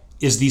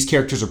is these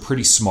characters are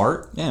pretty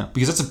smart. Yeah.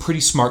 Because that's a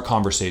pretty smart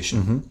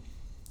conversation.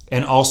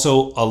 And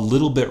also a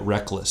little bit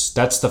reckless.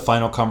 That's the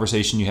final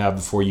conversation you have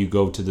before you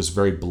go to this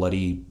very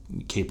bloody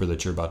caper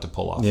that you're about to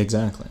pull off. Yeah,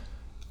 exactly.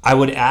 I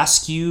would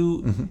ask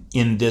you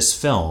in this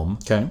film,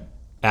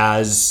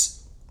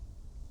 as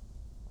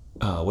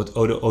with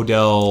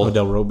Odell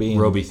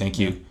Roby, thank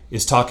you,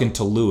 is talking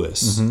to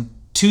Lewis.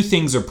 Two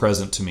things are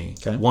present to me.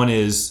 One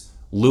is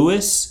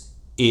Lewis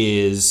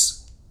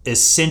is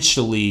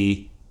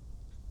essentially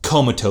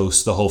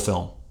comatose the whole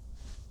film.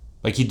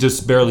 Like, he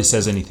just barely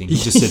says anything. He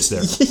just sits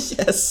there.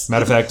 Yes.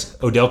 Matter of fact,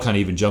 Odell kind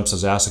of even jumps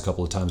his ass a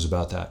couple of times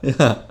about that.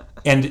 Yeah.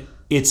 And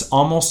it's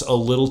almost a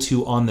little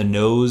too on the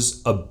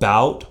nose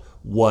about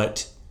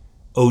what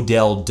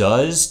Odell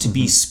does to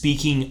be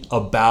speaking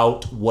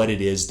about what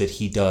it is that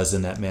he does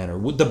in that manner.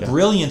 The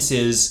brilliance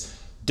is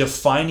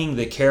defining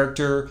the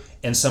character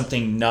and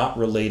something not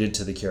related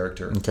to the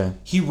character. Okay.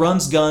 He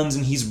runs guns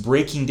and he's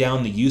breaking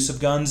down the use of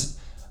guns.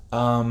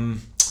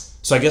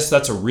 So I guess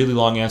that's a really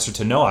long answer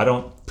to no. I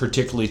don't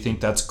particularly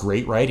think that's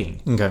great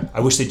writing. Okay. I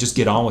wish they'd just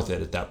get on with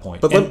it at that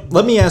point. But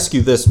let me ask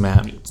you this,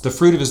 Matt. It's the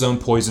fruit of his own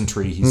poison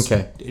tree he's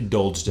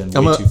indulged in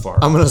way too far.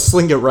 I'm going to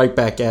sling it right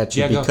back at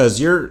you because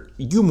go.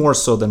 you more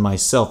so than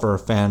myself are a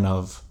fan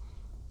of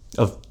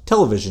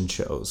television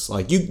shows.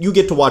 Like, you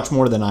get to watch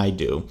more than I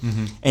do.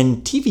 And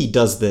TV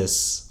does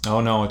this.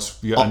 Oh, no.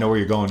 I know where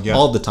you're going. Yeah.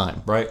 All the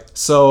time. Right.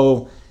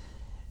 So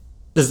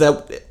does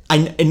that...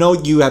 I know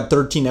you have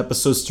 13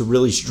 episodes to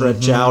really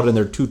stretch out, and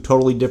they're two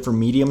totally different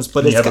mediums,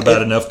 but you have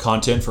about enough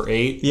content for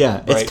 8. Yeah,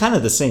 right? It's kind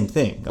of the same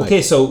thing.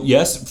 Okay, so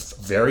yes,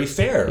 very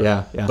fair.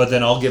 Yeah. But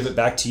then I'll give it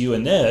back to you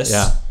in this.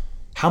 Yeah.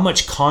 How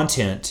much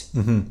content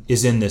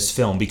is in this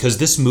film? Because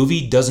this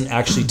movie doesn't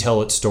actually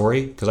tell its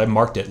story, because I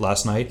marked it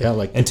last night,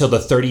 until the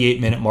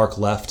 38-minute mark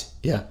left.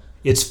 Yeah.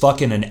 It's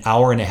fucking an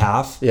hour and a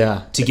half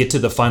to get to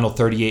the final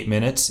 38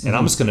 minutes. And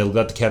I'm just going to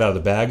let the cat out of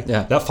the bag.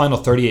 Yeah. That final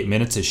 38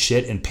 minutes is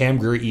shit. And Pam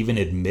Grier even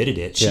admitted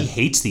it. She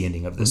hates the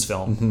ending of this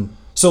film.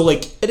 So,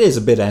 like... It is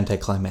a bit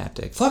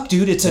anticlimactic. Fuck,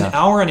 dude. It's an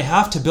hour and a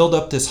half to build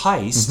up this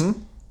heist.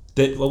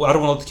 That, well, I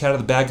don't want to let the cat out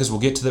of the bag because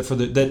we'll get to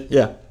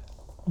that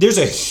There's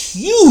a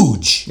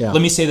huge... Let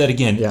me say that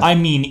again. I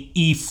mean,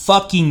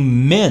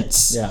 fucking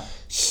mince.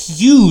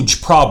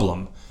 Huge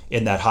problem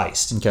in that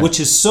heist,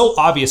 which is so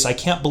obvious. I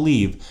can't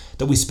believe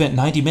that we spent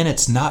 90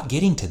 minutes not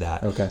getting to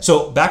that. Okay.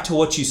 So back to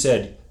what you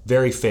said,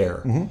 very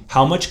fair.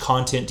 How much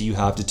content do you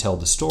have to tell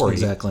the story?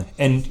 Exactly.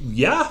 And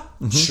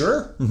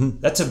sure.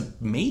 That's a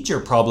major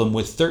problem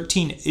with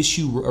 13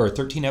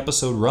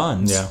 episode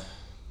runs. Yeah.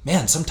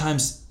 Man,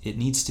 sometimes it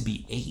needs to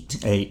be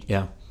 8. 8,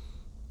 yeah.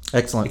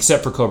 Excellent.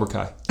 Except for Cobra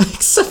Kai.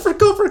 Except for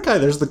Cobra Kai.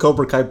 There's the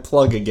Cobra Kai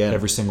plug again.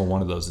 Every single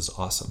one of those is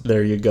awesome.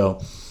 There you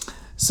go.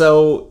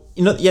 So,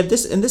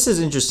 this is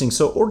interesting.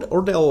 So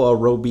Odell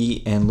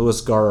Roby and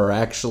Louis Gar are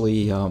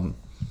actually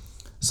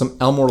some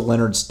Elmore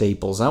Leonard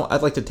staples.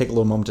 I'd like to take a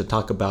little moment to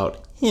talk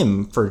about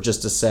him for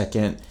just a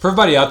second. For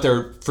everybody out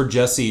there, for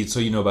Jesse, so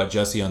you know about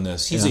Jesse on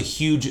this, he's a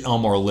huge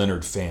Elmore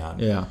Leonard fan.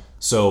 Yeah.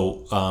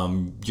 So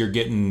you're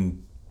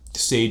getting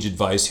sage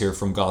advice here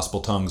from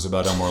Gospel Tongues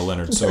about Elmore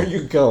Leonard. So there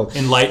you go.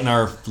 Enlighten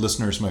our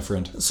listeners, my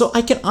friend. So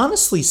I can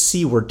honestly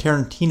see where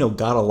Tarantino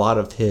got a lot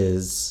of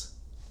his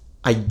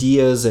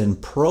ideas and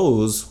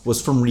prose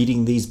was from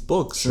reading these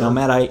books. Sure. Now,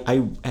 Matt,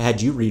 I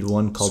had you read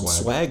one called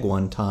Swag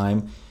one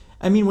time.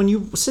 I mean, when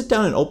you sit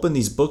down and open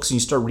these books and you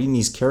start reading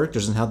these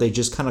characters and how they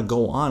just kind of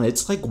go on,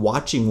 it's like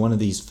watching one of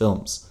these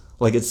films.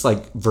 Like, it's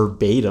like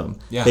verbatim.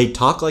 Yeah. They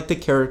talk like the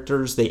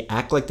characters. They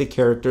act like the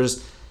characters.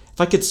 If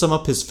I could sum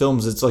up his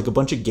films, it's like a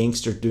bunch of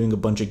gangsters doing a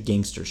bunch of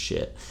gangster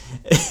shit.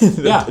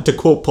 Yeah. To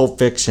quote Pulp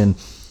Fiction.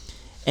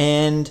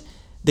 And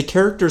the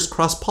characters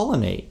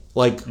cross-pollinate.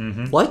 Like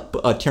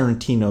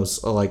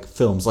Tarantino's like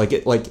films. Like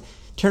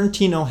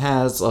Tarantino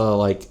has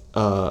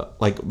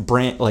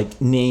brand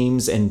like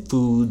names and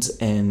foods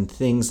and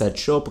things that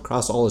show up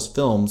across all his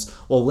films.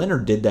 Well,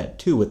 Leonard did that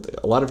too with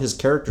a lot of his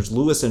characters.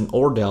 Lewis and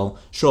Ordell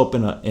show up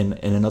in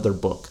another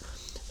book.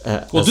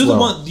 The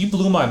one you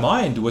blew my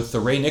mind with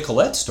the Ray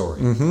Nicolette story.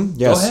 Mm-hmm,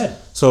 yes. Go ahead.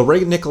 So Ray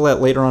Nicolette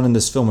later on in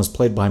this film is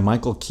played by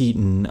Michael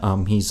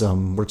Keaton. He's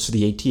works for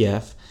the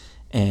ATF.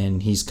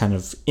 And he's kind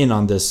of in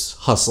on this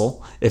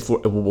hustle, if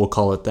we'll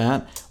call it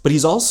that. But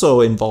he's also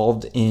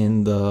involved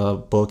in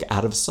the book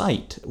Out of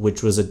Sight,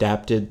 which was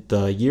adapted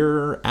the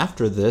year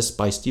after this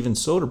by Steven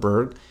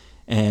Soderbergh.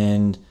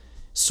 And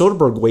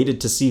Soderbergh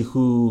waited to see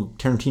who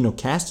Tarantino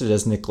casted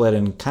as Nicolette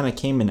and kind of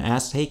came and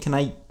asked, hey, can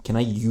I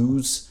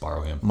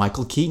borrow him,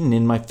 Michael Keaton,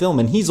 in my film?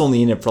 And he's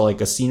only in it for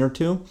like a scene or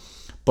two.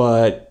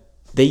 But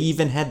they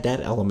even had that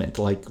element.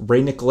 Like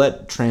Ray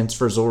Nicolette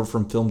transfers over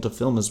from film to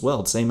film as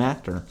well. Same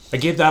actor. I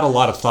gave that a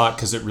lot of thought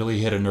because it really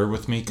hit a nerve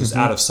with me because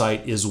Out of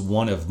Sight is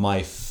one of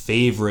my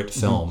favorite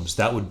films.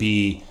 That would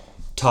be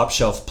top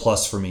shelf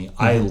plus for me.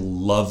 I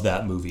love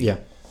that movie. Yeah.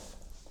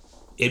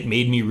 It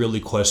made me really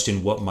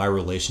question what my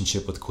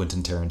relationship with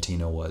Quentin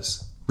Tarantino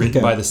was.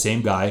 Written by the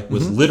same guy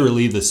with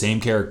literally the same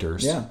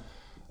characters. Yeah.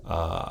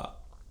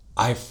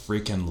 I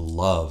freaking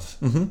love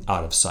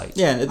Out of Sight.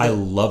 Yeah, I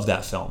love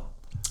that film.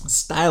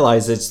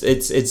 Stylized,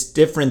 it's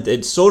different.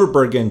 It's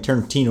Soderbergh and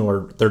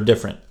Tarantino they're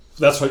different.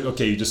 That's right.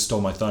 Okay, you just stole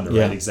my thunder,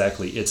 right?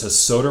 Exactly. It's a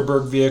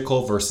Soderbergh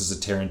vehicle versus a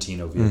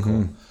Tarantino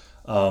vehicle.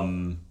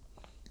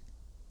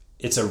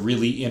 It's a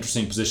really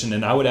interesting position,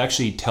 and I would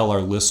actually tell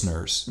our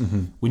listeners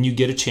when you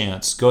get a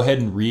chance, go ahead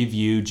and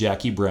review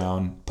Jackie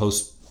Brown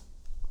post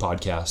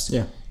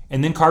podcast,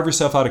 and then carve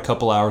yourself out a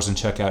couple hours and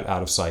check out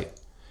Out of Sight.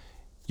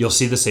 You'll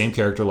see the same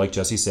character, like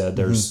Jesse said.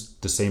 There's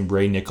the same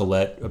Ray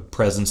Nicolette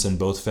presence in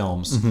both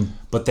films.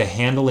 But the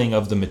handling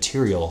of the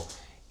material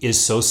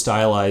is so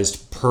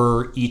stylized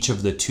per each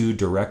of the two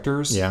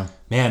directors. Yeah.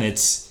 Man,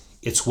 it's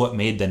what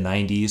made the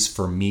 90s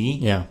for me.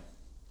 Yeah.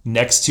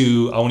 Next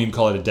to, I won't even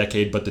call it a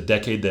decade, but the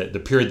decade, the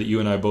period that you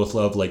and I both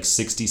love, like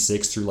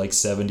 66 through like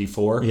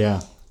 74.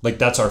 Yeah. Like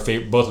that's our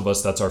favorite, both of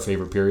us, that's our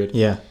favorite period.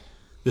 Yeah.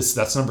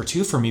 That's number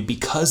 2 for me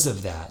because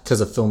of that.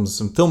 Because of films,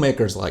 some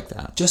filmmakers like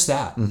that. Just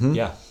that.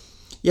 Yeah.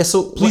 Yeah,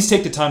 so please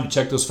take the time to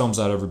check those films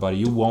out, everybody.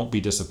 You won't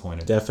be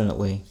disappointed.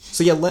 Definitely.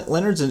 So yeah,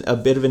 Leonard's a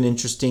bit of an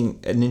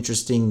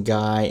interesting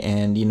guy,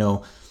 and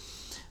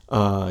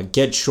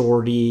Get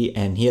Shorty,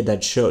 and he had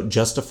that show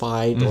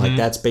Justified, like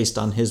that's based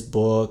on his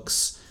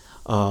books.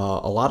 A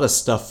lot of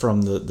stuff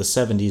from the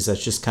 70s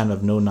that's just kind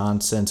of no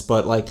nonsense,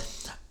 but like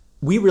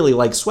we really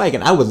like Swag,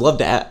 and I would love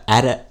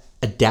to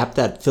adapt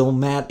that film,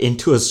 Matt,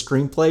 into a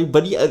screenplay,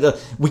 but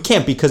we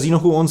can't because you know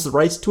who owns the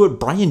rights to it?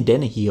 Brian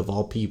Dennehy, of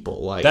all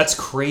people. Like that's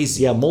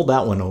crazy. Yeah, mull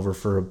that one over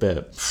for a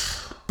bit.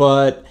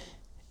 But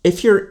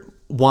if you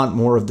want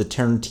more of the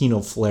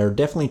Tarantino flair,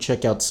 definitely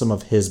check out some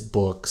of his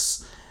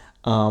books.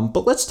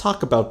 But let's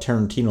talk about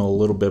Tarantino a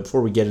little bit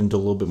before we get into a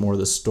little bit more of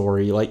the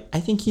story. Like, I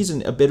think he's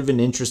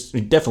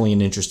definitely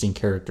an interesting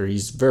character.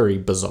 He's very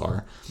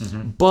bizarre,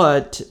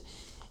 but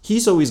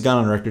he's always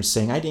gone on record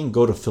saying, I didn't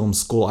go to film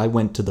school, I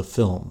went to the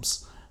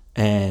films.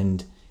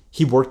 And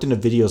he worked in a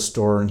video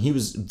store, and he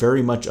was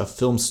very much a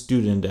film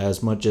student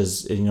as much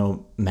as,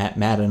 Matt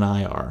and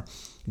I are.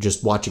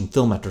 Just watching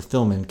film after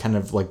film and kind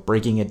of like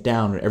breaking it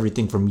down,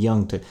 everything from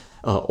young to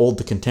old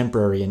to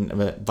contemporary, and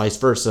vice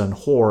versa, and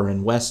horror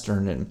and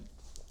Western and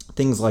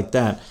things like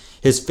that.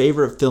 His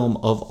favorite film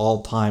of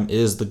all time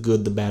is The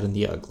Good, the Bad, and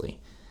the Ugly.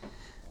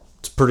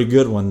 It's a pretty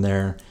good one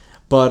there.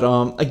 But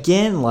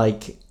again,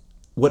 like,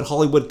 what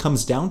Hollywood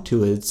comes down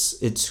to,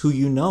 it's who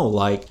you know.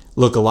 Like,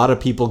 look, a lot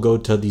of people go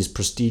to these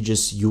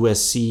prestigious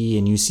USC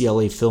and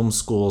UCLA film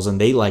schools, and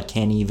they like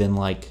can't even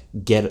like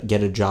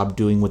get a job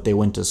doing what they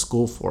went to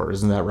school for.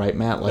 Isn't that right,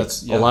 Matt? Like,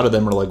 a lot of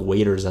them are like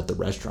waiters at the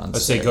restaurants.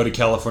 I'd say go to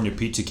California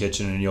Pizza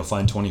Kitchen and you'll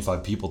find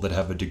 25 people that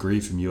have a degree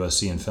from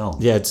USC in film.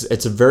 Yeah,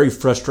 it's a very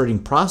frustrating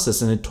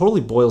process, and it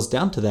totally boils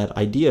down to that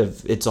idea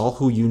of it's all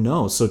who you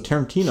know. So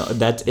Tarantino,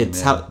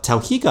 it's how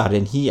he got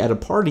in. He at a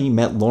party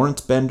met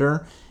Lawrence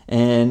Bender,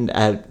 and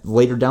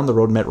later down the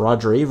road met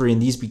Roger Avery, and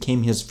these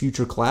became his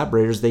future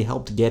collaborators. They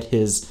helped get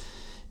his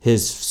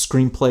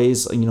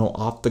screenplays,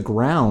 off the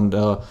ground.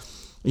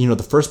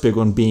 The first big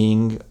one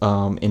being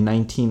I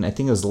think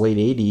it was the late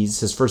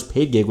 80s. His first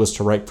paid gig was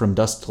to write From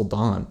Dusk Till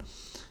Dawn.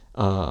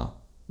 That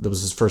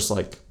was his first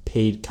like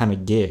paid kind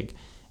of gig,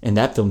 and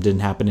that film didn't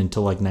happen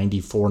until like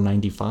 94,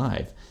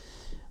 95.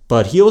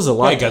 But he owes a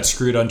lot. I got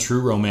screwed on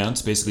True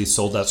Romance. Basically,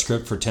 sold that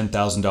script for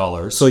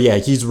 $10,000. So yeah,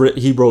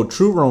 he wrote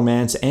True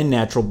Romance and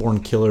Natural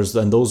Born Killers,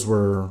 and those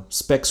were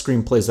spec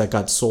screenplays that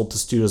got sold to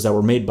studios that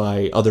were made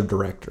by other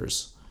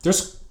directors.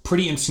 There's a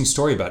pretty interesting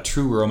story about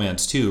True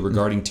Romance too,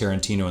 regarding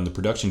Tarantino and the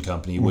production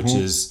company, which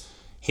is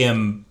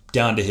him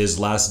down to his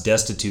last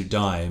destitute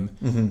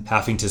dime,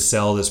 having to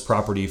sell this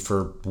property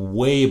for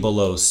way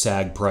below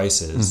SAG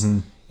prices.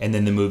 And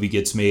then the movie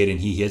gets made and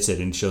he hits it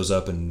and shows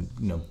up and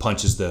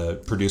punches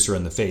the producer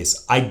in the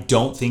face. I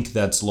don't think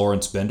that's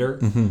Lawrence Bender.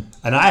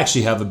 And I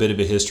actually have a bit of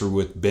a history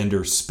with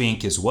Bender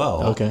Spink as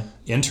well. Okay.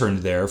 Interned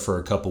there for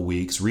a couple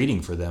weeks,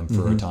 reading for them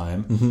for a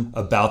time,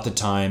 about the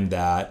time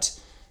that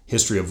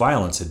History of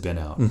Violence had been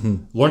out.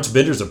 Lawrence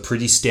Bender's a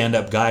pretty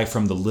stand-up guy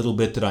from the little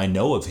bit that I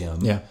know of him.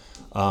 Yeah.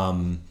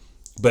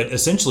 But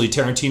essentially,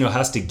 Tarantino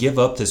has to give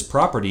up this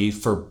property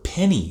for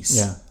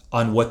pennies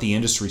on what the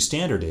industry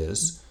standard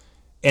is.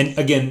 And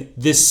again,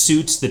 this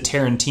suits the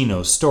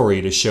Tarantino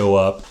story to show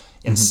up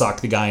and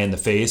sock the guy in the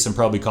face and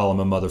probably call him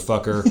a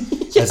motherfucker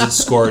as it's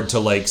scored to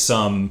like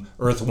some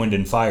Earth, Wind,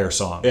 and Fire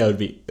song. Yeah,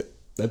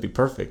 that'd be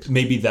perfect.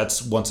 Maybe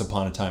that's Once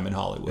Upon a Time in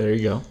Hollywood. There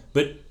you go.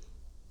 But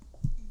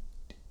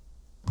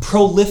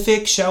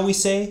prolific, shall we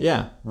say?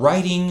 Yeah.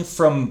 Writing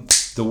from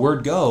the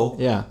word go.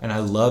 Yeah. And I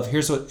love,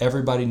 here's what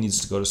everybody needs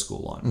to go to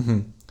school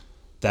on.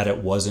 That it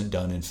wasn't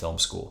done in film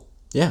school.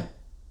 Yeah.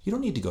 You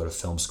don't need to go to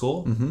film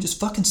school. Just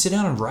fucking sit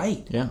down and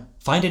write. Yeah.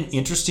 Find an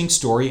interesting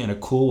story and a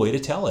cool way to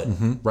tell it.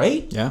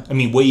 Right? Yeah. I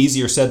mean, way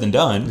easier said than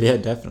done. Yeah,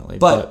 definitely.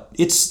 But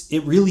it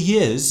really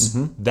is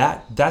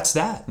that's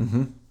that.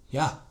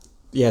 Yeah.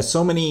 Yeah,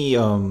 so many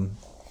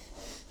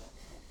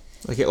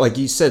like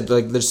you said,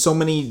 like there's so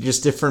many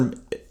just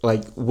different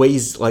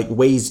ways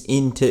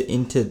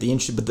into the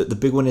industry, but the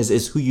big one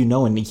is who you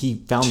know, and he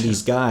found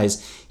these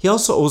guys. He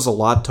also owes a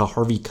lot to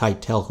Harvey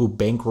Keitel, who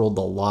bankrolled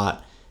a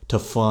lot to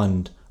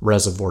fund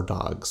Reservoir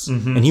Dogs,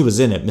 and he was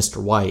in it, Mr.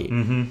 White.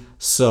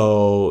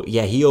 So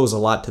yeah, he owes a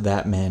lot to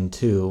that man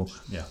too.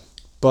 Yeah.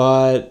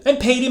 And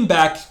paid him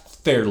back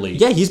fairly.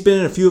 Yeah, he's been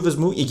in a few of his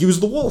movies. He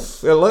was the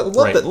Wolf. I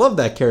love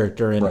that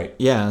character. And right.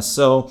 Yeah,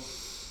 so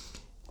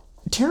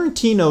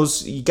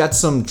Tarantino's got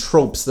some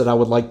tropes that I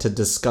would like to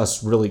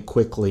discuss really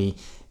quickly,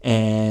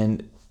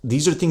 and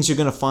these are things you're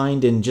going to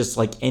find in just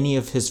like any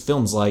of his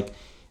films. Like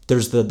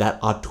there's that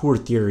auteur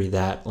theory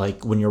that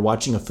like when you're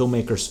watching a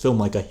filmmaker's film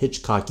like a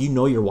Hitchcock, you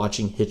know you're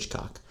watching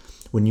Hitchcock.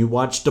 When you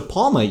watch De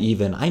Palma,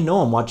 even, I know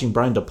I'm watching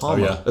Brian De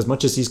Palma, as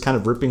much as he's kind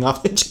of ripping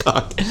off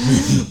Hitchcock.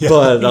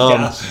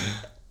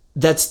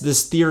 That's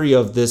this theory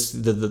of this,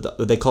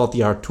 they call it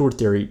the auteur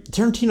theory.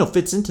 Tarantino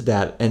fits into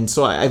that, and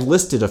so I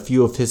listed a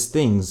few of his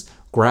things.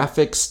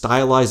 Graphic,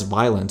 stylized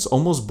violence,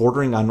 almost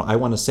bordering on, I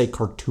want to say,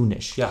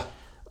 cartoonish. Yeah.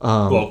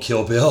 Well,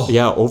 Kill Bill.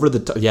 Yeah, over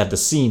the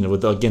scene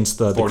against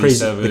the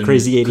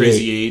crazy 88.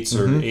 Crazy 8s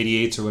or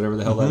 88s or whatever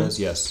the hell that is,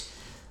 yes.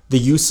 The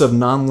use of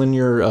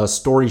nonlinear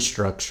story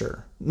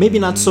structure. Maybe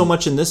not so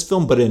much in this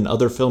film, but in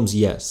other films,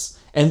 yes.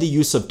 And the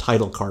use of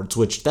title cards,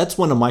 which that's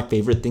one of my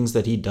favorite things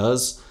that he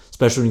does,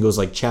 especially when he goes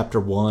like chapter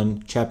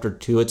 1, chapter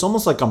 2. It's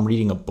almost like I'm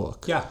reading a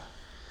book. Yeah.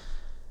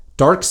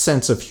 Dark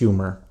sense of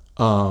humor.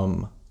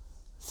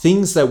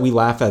 Things that we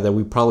laugh at that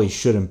we probably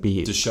shouldn't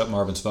be. To shut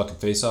Marvin's fucking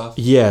face off?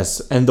 Yes.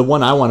 And the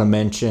one I want to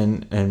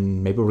mention,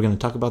 and maybe we're going to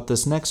talk about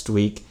this next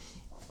week,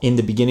 in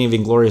the beginning of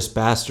Inglourious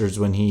Basterds,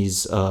 when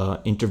he's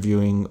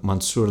interviewing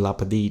Mansour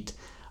Lapidite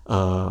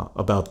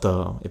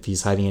about if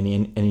he's hiding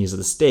any enemies of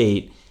the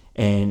state,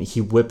 and he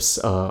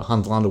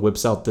Hans Landa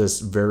whips out this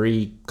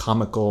very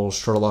comical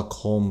Sherlock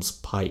Holmes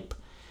pipe.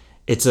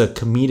 It's a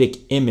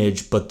comedic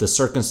image, but the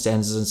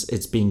circumstances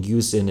it's being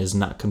used in is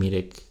not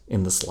comedic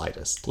in the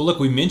slightest. Well, look,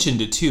 we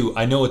mentioned it too.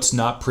 I know it's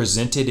not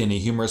presented in a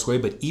humorous way,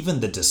 but even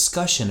the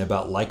discussion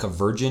about Like a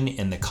Virgin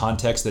and the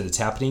context that it's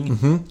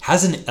happening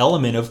has an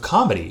element of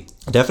comedy.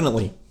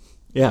 Definitely.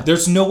 Yeah.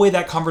 There's no way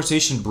that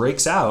conversation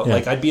breaks out. Yeah.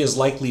 Like, I'd be as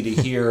likely to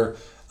hear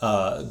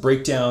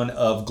breakdown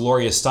of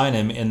Gloria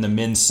Steinem in the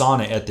men's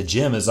sauna at the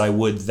gym as I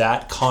would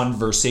that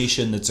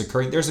conversation that's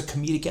occurring. There's a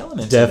comedic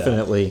element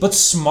Definitely. to that. But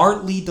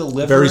smartly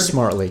delivered. Very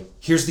smartly.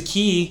 Here's the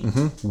key.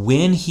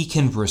 When he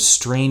can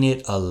restrain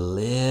it a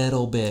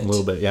little bit. A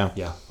little bit, yeah.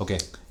 Yeah, okay.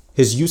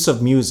 His use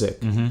of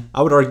music.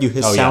 I would argue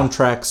his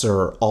soundtracks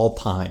are all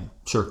time.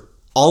 Sure.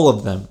 All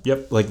of them.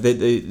 Yep. Like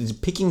they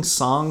picking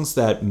songs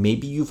that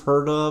maybe you've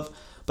heard of,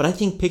 but I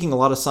think picking a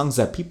lot of songs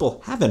that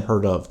people haven't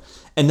heard of.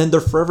 And then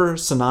they're forever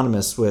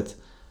synonymous with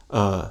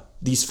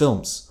these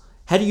films.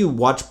 How do you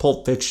watch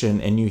Pulp Fiction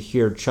and you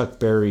hear Chuck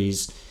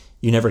Berry's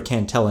You Never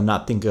Can Tell and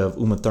not think of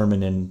Uma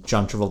Thurman and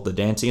John Travolta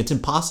dancing? It's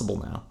impossible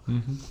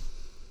now.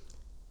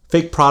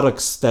 Fake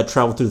products that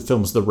travel through the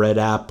films, the Red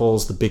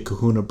Apples, the Big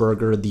Kahuna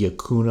Burger, the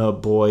Acuna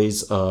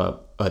Boys,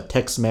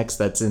 Tex-Mex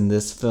that's in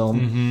this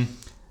film.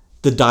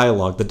 The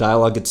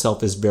dialogue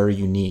itself is very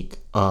unique.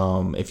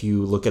 If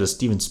you look at a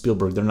Steven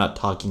Spielberg, they're not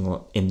talking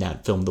in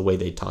that film the way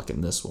they talk in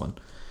this one.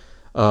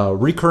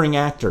 Recurring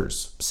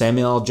actors,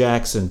 Samuel L.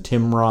 Jackson,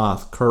 Tim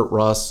Roth, Kurt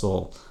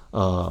Russell.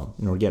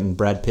 We're getting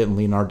Brad Pitt and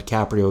Leonardo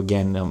DiCaprio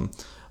again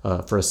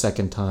for a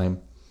second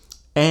time.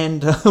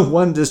 And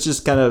one that's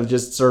just kind of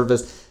just serve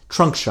as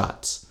trunk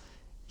shots.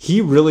 He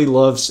really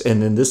loves,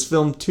 and in this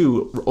film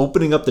too,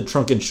 opening up the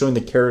trunk and showing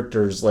the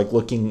characters like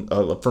looking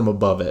from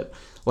above it.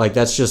 Like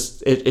that's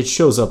just it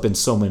shows up in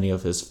so many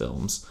of his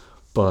films.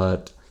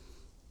 But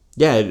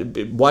yeah,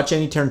 watch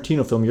any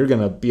Tarantino film, you're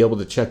gonna be able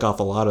to check off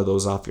a lot of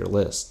those off your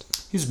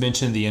list. He's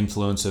mentioned the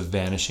influence of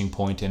Vanishing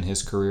Point in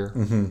his career.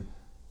 Mm-hmm.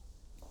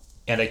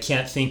 And I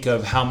can't think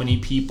of how many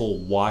people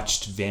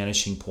watched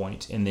Vanishing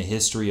Point in the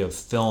history of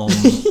film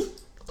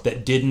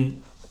that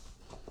didn't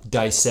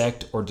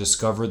dissect or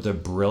discover the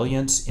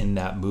brilliance in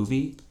that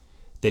movie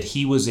that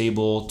he was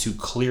able to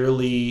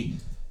clearly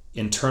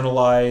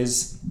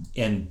internalize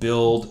and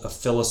build a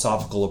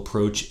philosophical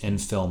approach in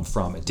film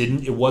from.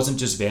 It wasn't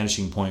just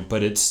Vanishing Point,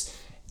 but it's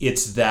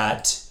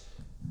that,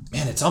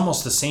 man, it's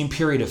almost the same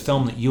period of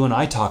film that you and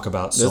I talk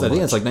about so much. I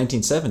think it's like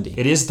 1970.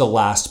 It is The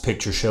Last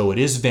Picture Show. It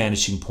is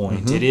Vanishing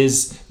Point. Mm-hmm. It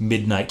is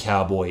Midnight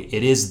Cowboy.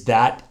 It is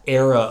that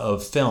era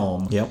of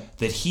film Yep.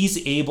 that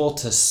he's able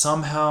to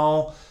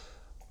somehow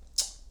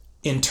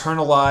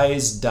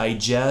internalize,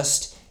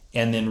 digest,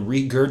 and then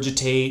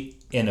regurgitate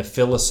in a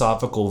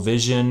philosophical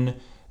vision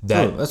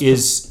that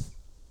is...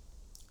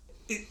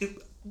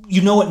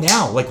 You know it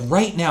now, like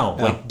right now.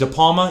 Yeah. Like De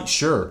Palma,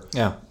 sure.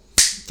 Yeah.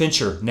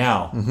 Fincher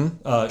now,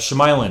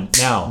 Shyamalan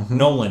now,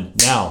 Nolan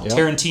now, Yep.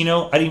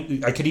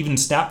 Tarantino. I could even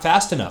snap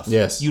fast enough.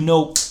 Yes. You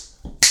know.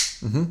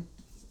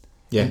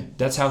 Yeah.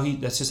 That's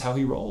just how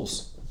he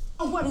rolls.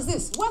 Oh, what is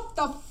this? What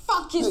the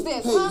fuck is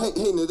this, Hey, huh?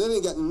 hey, now that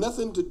ain't got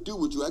nothing to do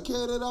with you. I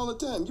carry that all the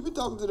time. You been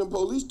talking to them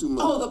police too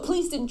much. Oh, the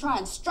police didn't try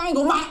and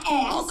strangle my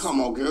ass. Oh, come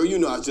on, girl. You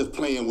know I was just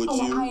playing with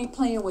Oh, you. I ain't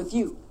playing with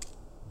you.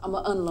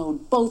 I'ma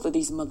unload both of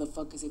these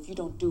motherfuckers if you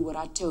don't do what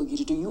I tell you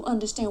to do. You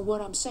understand what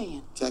I'm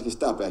saying? Jackie,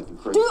 stop acting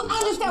crazy. Do you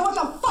understand what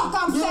the fuck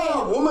I'm Yeah,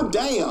 saying? woman,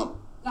 damn.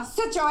 Now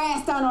sit your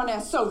ass down on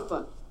that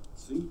sofa.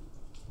 See?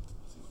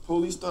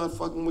 Police start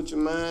fucking with your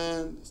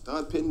mind. They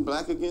start pitting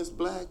black against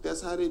black.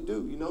 That's how they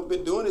do. You know,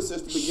 been doing it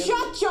since the beginning.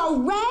 Shut your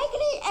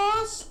raggedy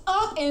ass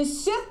up and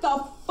sit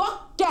the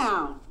fuck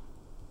down.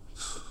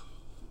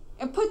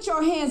 And put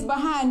your hands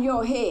behind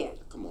your head.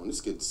 Come on,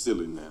 it's getting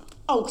silly now.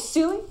 Oh,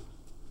 silly?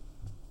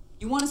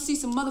 You want to see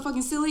some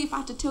motherfucking silly? If I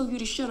have to tell you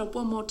to shut up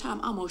one more time,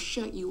 I'm gonna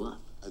shut you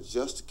up. I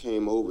just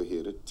came over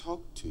here to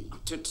talk to you.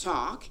 To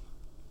talk?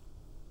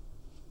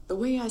 The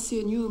way I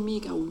see it, you and me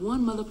got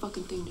one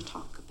motherfucking thing to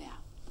talk about.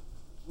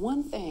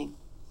 One thing.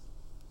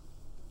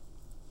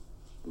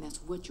 And that's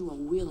what you are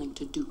willing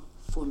to do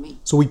for me.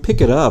 So we pick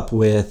it up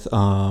with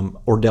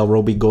Ordell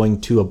Roby going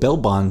to a bail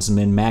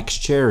bondsman, Max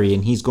Cherry,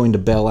 and he's going to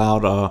bail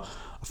out a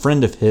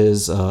friend of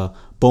his,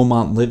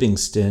 Beaumont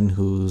Livingston,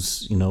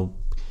 who's,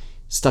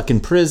 stuck in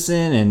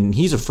prison, and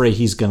he's afraid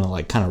he's going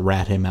to kind of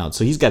rat him out.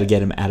 So he's got to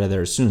get him out of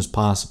there as soon as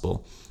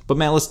possible. But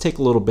Matt, let's take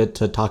a little bit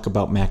to talk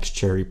about Max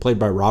Cherry, played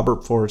by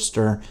Robert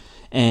Forster.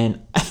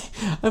 And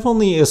I've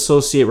only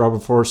associate Robert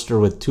Forster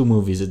with two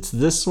movies. It's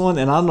this one,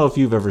 and I don't know if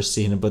you've ever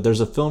seen it, but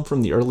there's a film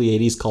from the early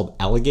 80s called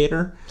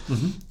Alligator.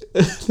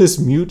 Mm-hmm. This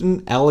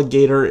mutant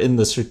alligator in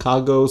the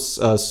Chicago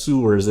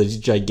sewers that's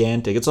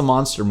gigantic. It's a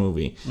monster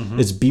movie. Mm-hmm.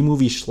 It's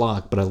B-movie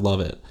schlock, but I love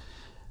it.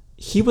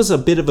 He was a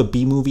bit of a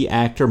B-movie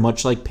actor,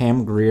 much like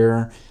Pam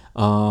Grier,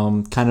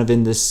 kind of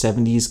in this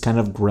 70s kind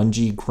of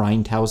grungy,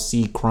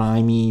 grindhousey,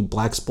 crimey,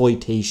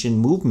 blaxploitation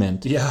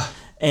movement. Yeah.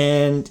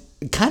 And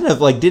kind of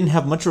didn't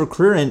have much of a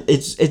career, and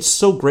it's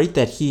so great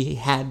that he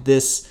had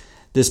this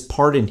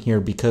part in here,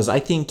 because I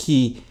think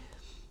he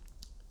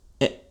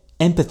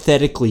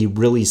empathetically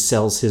really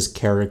sells his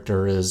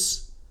character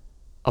as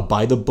a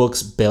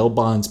by-the-books bail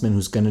bondsman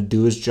who's going to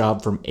do his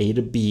job from A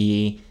to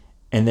B,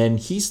 and then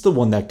he's the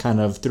one that kind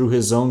of, through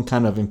his own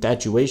kind of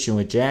infatuation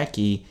with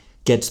Jackie,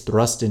 gets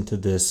thrust into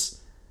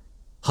this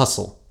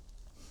hustle.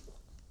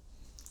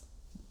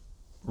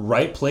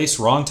 Right place,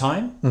 wrong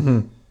time? Mm-hmm.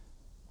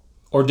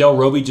 Ordell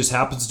Roby just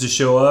happens to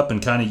show up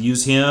and kind of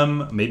use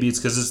him. Maybe it's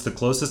because it's the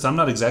closest. I'm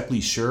not exactly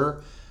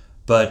sure.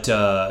 But,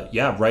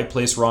 right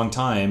place, wrong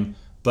time.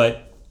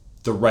 But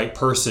the right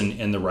person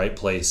in the right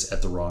place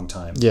at the wrong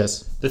time.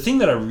 Yes. The thing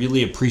that I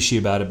really appreciate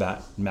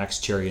about Max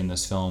Cherry in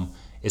this film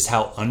is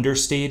how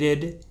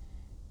understated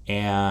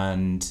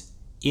and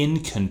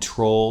in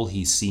control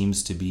he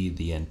seems to be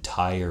the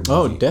entire movie.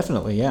 Oh,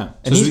 definitely, yeah.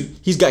 And So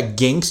he's got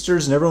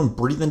gangsters and everyone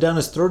breathing down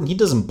his throat, and he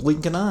doesn't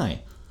blink an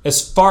eye.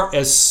 As smart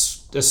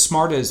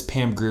as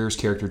Pam Grier's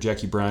character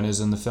Jackie Brown is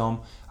in the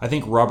film, I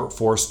think Robert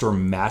Forster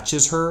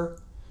matches her.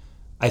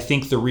 I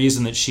think the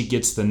reason that she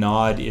gets the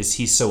nod is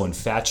he's so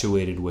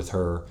infatuated with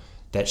her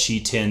that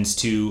she tends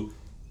to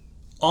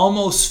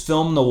almost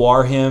film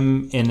noir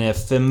him in a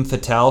femme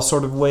fatale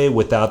sort of way,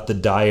 without the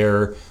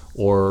dire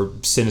or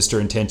sinister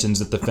intentions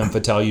that the femme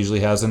fatale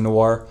usually has in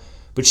noir.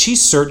 But she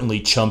certainly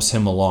chumps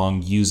him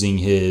along using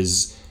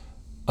his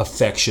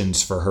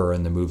affections for her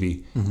in the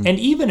movie, and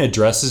even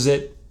addresses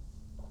it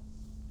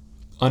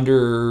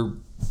under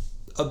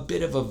a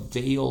bit of a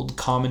veiled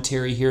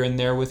commentary here and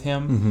there with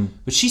him.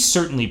 But she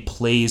certainly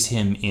plays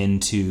him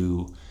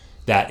into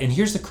that. And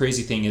here's the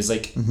crazy thing is,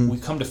 we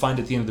come to find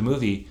at the end of the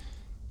movie,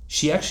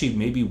 she actually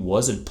maybe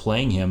wasn't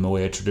playing him the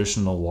way a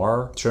traditional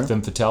noir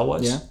femme fatale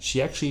was. Yeah. She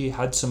actually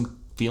had some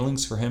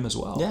feelings for him as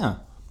well. Yeah.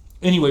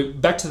 Anyway,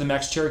 back to the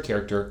Max Cherry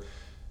character.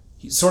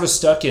 He's sort of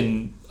stuck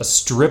in a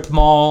strip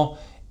mall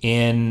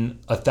in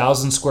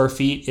 1,000 square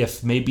feet,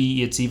 if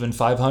maybe it's even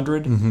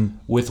 500,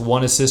 with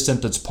one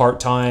assistant that's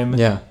part-time.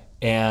 Yeah.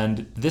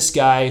 And this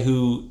guy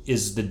who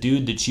is the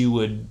dude that you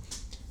would,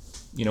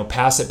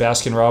 pass at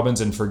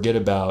Baskin-Robbins and forget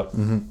about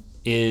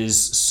is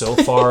so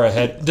far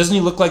ahead. Doesn't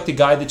he look like the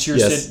guy that you're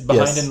sitting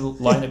behind in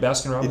line at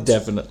Baskin-Robbins?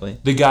 Definitely.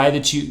 The guy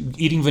that you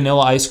eating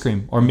vanilla ice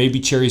cream, or maybe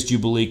Cherry's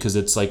Jubilee because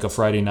it's like a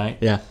Friday night.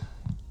 Yeah.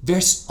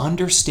 Very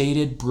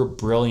understated,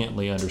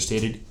 brilliantly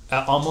understated.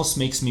 It almost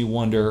makes me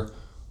wonder,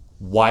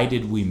 why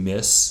did we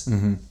miss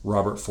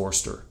Robert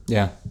Forster?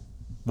 Yeah.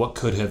 What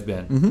could have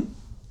been?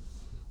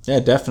 Yeah,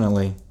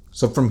 definitely.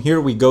 So from here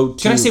we go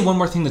to... Can I say one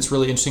more thing that's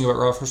really interesting about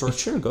Robert Forster?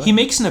 Sure, go ahead. He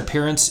makes an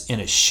appearance in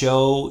a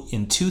show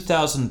in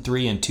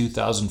 2003 and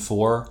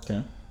 2004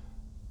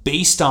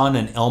 based on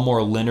an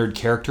Elmore Leonard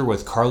character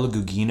with Carla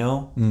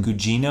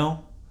Gugino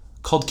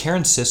called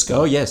Karen Sisko.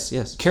 Oh,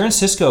 yes. Karen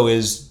Sisko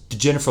is the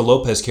Jennifer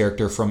Lopez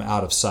character from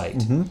Out of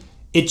Sight.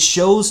 It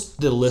shows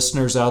the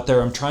listeners out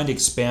there, I'm trying to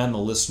expand the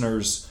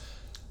listeners'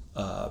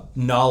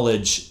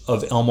 knowledge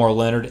of Elmore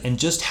Leonard and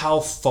just how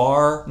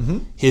far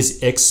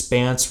his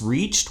expanse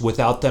reached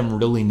without them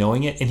really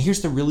knowing it. And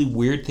here's the really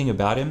weird thing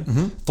about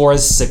him. For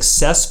as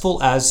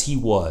successful as he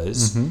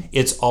was,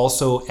 it's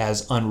also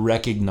as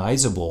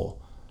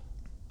unrecognizable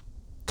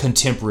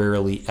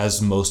contemporarily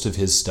as most of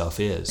his stuff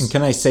is. And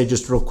can I say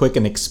just real quick,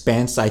 an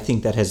expanse I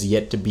think that has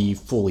yet to be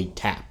fully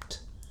tapped.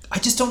 I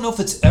just don't know if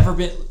it's ever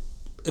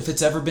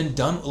been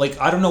done. Like,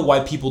 I don't know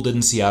why people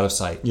didn't see Out of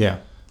Sight. Yeah.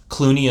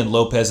 Clooney and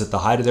Lopez at the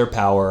height of their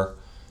power.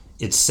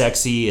 It's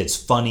sexy, it's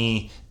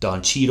funny.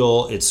 Don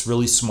Cheadle, it's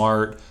really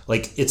smart.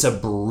 Like, it's a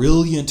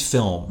brilliant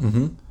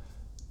film.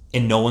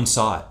 And no one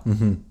saw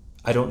it.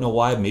 I don't know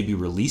why. Maybe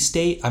release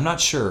date? I'm not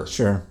sure.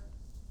 Sure.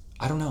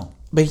 I don't know.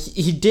 But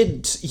he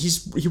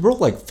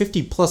wrote like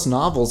 50 plus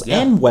novels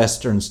and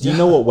westerns. Do you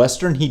know what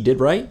western he did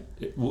write?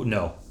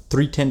 No.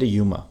 3:10 to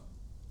Yuma.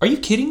 Are you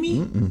kidding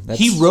me?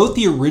 He wrote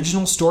the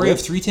original story of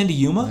 3:10 to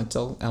Yuma? That's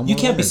Elmore You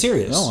can't be Leonard.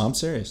 serious. No, I'm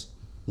serious.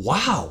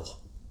 Wow.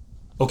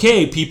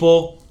 Okay,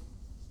 people,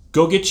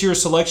 go get your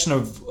selection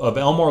of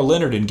Elmore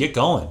Leonard and get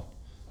going.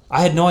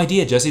 I had no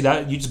idea, Jesse.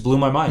 You just blew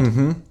my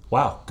mind.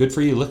 Wow, good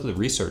for you. Look at the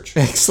research.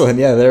 Excellent.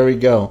 Yeah, there we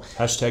go.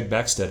 Hashtag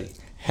backstudy.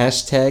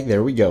 Hashtag,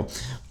 there we go.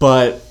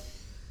 But,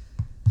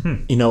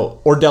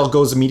 Ordell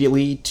goes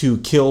immediately to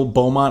kill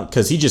Beaumont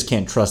because he just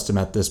can't trust him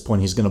at this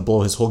point. He's going to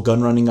blow his whole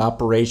gun running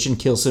operation,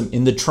 kills him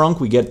in the trunk.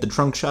 We get the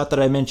trunk shot that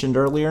I mentioned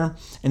earlier.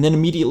 And then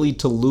immediately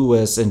to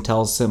Lewis and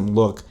tells him,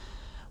 look,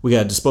 we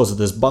got to dispose of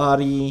this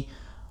body.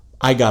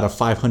 I got a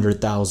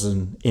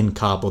 $500,000 in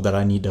Cabo that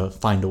I need to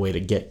find a way to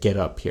get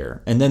up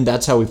here. And then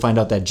that's how we find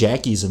out that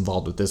Jackie's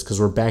involved with this, because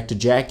we're back to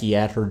Jackie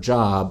at her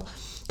job,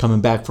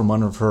 coming back from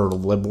one of her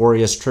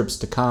laborious trips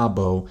to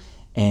Cabo,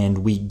 and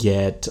we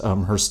get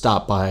her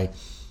stopped by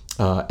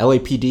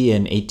LAPD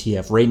and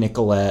ATF. Ray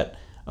Nicolette,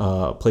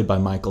 played by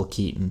Michael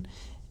Keaton,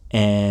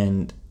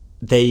 and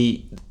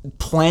they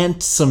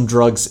plant some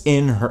drugs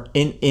in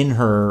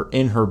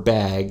her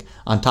bag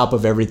on top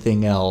of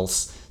everything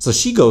else. So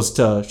she goes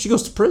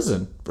to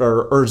prison,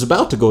 or is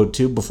about to go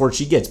to before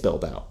she gets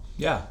bailed out.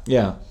 Yeah.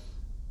 Yeah.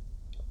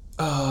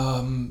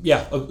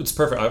 Yeah, it's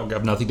perfect. I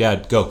have nothing to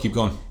add. Go, keep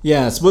going.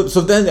 Yeah.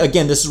 So then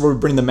again, this is where we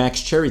bring the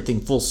Max Cherry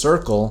thing full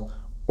circle.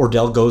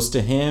 Ordell goes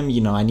to him.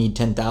 I need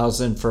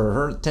 $10,000 for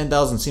her.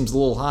 $10,000 seems a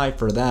little high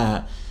for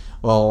that.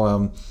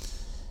 Well,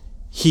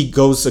 he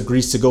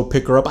agrees to go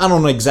pick her up. I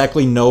don't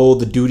exactly know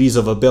the duties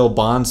of a bail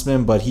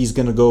bondsman, but he's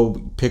gonna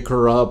go pick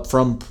her up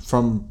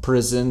from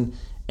prison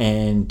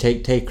and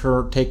take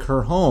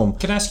her home.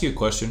 Can I ask you a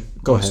question?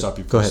 Go ahead. Stop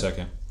you Go for a ahead.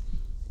 second.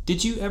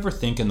 Did you ever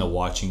think in the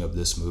watching of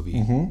this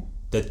movie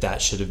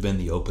that should have been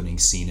the opening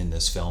scene in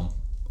this film?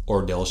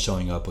 Ordell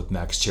showing up with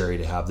Max Cherry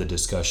to have the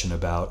discussion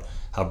about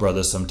how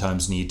brothers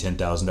sometimes need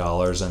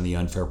 $10,000 and the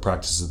unfair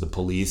practices of the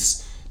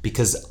police.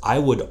 Because I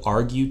would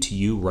argue to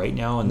you right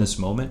now in this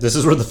moment, This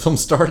is where the film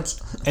starts.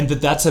 and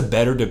that's a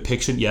better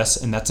depiction, yes,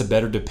 and that's a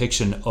better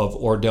depiction of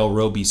Ordell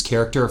Roby's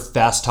character,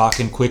 fast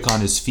talking, quick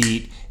on his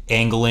feet,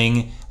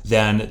 angling,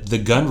 than the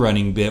gun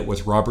running bit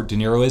with Robert De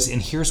Niro is.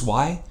 And here's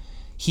why.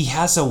 He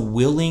has a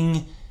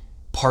willing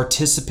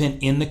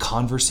participant in the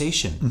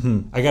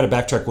conversation. I got to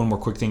backtrack one more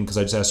quick thing because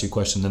I just asked you a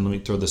question, then let me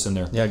throw this in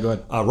there. Yeah, go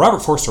ahead. Robert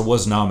Forster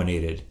was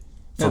nominated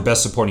for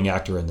Best Supporting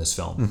Actor in this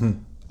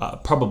film.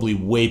 Probably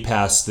way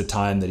past the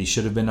time that he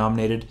should have been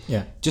nominated.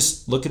 Yeah.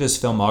 Just look at his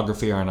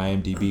filmography on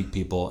IMDb,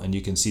 people, and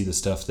you can see the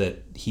stuff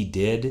that he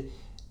did.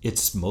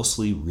 It's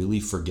mostly really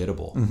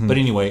forgettable. But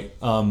anyway,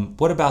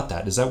 what about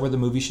that? Is that where the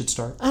movie should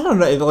start? I don't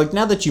know. Like,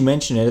 now that you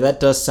mention it, that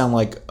does sound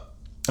like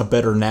a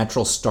better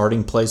natural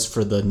starting place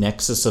for the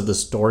nexus of the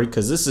story,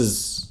 because this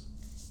is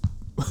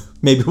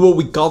maybe what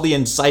we call the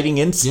inciting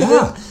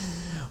incident.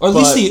 Or at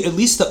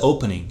least the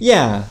opening.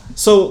 Yeah.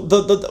 So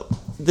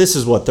this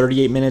is what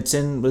 38 minutes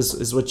in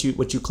is what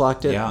you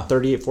clocked it. Yeah.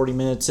 38 40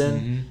 minutes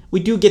in. We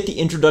do get the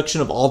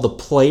introduction of all the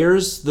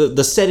players,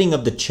 the setting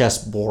of the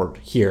chessboard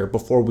here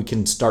before we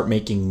can start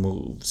making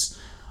moves.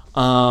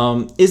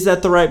 Is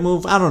that the right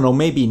move? I don't know,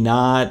 maybe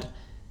not.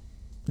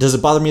 Does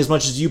it bother me as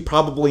much as you?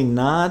 Probably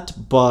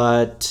not,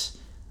 but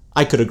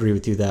I could agree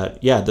with you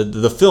that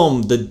the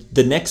film,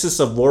 the nexus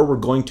of where we're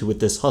going to with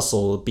this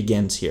hustle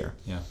begins here.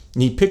 Yeah.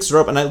 And he picks her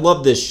up, and I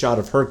love this shot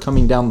of her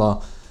coming down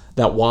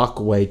that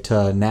walkway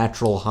to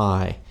Natural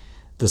High,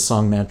 the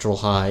song Natural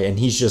High, and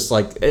he's just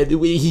like,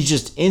 he's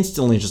just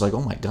instantly just like,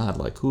 oh my God,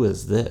 like, who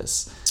is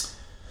this?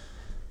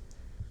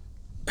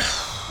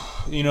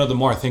 You know, the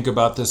more I think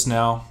about this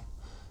now,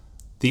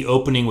 the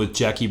opening with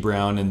Jackie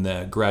Brown and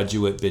the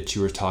graduate bit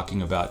you were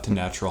talking about to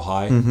Natural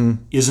High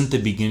isn't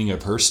the beginning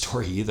of her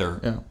story either.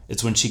 Yeah.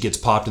 It's when she gets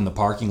popped in the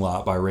parking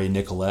lot by Ray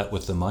Nicolette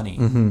with the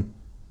money.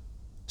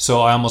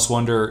 So I almost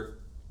wonder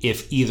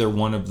if either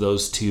one of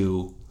those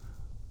two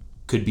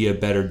could be a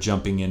better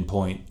starting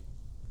point,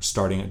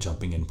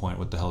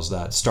 what the hell's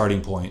that?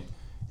 Starting point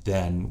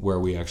than where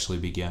we actually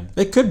begin.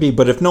 It could be,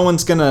 but if no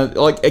one's gonna,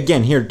 like,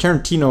 again, here,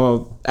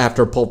 Tarantino,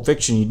 after Pulp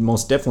Fiction, you'd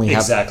most definitely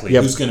have... Exactly.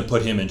 Who's going to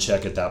put him in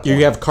check at that point?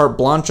 You have carte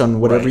blanche on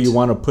whatever Right. you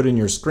want to put in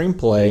your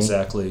screenplay.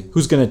 Exactly.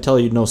 Who's going to tell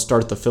you, no,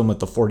 start the film at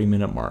the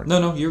 40-minute mark?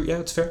 No,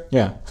 it's fair.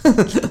 Yeah.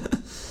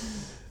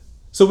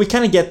 So we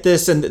kind of get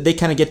this, and they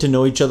kind of get to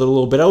know each other a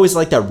little bit. I always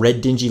like that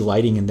red, dingy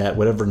lighting in that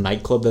whatever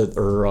nightclub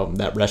or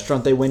that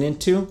restaurant they went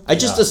into. I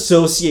just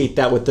associate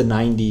that with the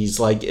 90s.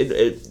 Like,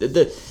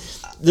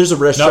 there's a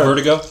restaurant.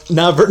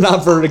 Not Vertigo?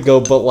 Not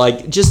Vertigo, but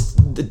like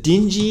just the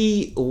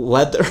dingy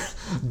leather,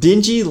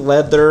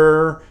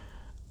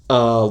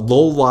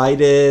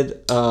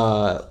 low-lighted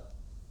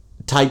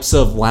types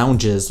of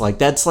lounges. Like,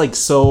 that's like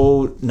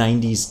so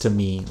 90s to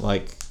me.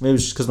 Like, maybe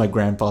it's just because my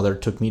grandfather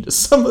took me to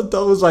some of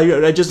those.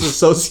 I just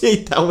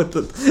associate that with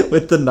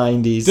the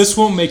 90s. This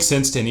won't make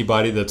sense to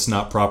anybody that's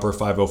not proper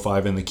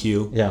 505 in the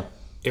queue. Yeah.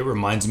 It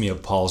reminds me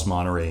of Paul's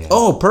Monterey Inn.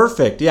 Oh,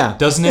 perfect. Yeah.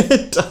 Doesn't it?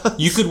 It does.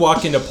 You could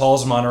walk into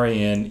Paul's Monterey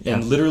Inn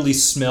and literally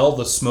smell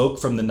the smoke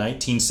from the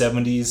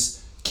 1970s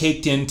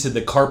caked into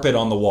the carpet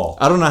on the wall.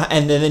 I don't know.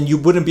 And then you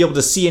wouldn't be able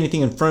to see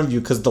anything in front of you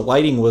because the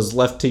lighting was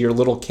left to your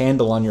little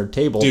candle on your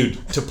table.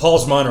 Dude, to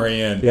Paul's Monterey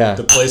Inn, Yeah.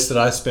 the place that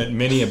I spent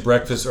many a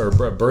breakfast or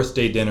a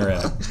birthday dinner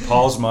at.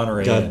 Paul's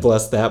Monterey Inn. God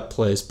bless that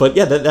place. But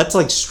yeah, that's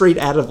like straight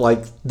out of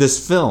like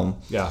this film.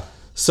 Yeah.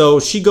 So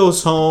she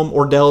goes home.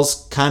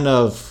 Ordell's kind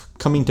of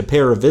coming to pay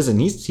her a visit.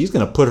 And he's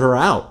going to put her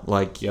out.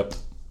 Like, Yep.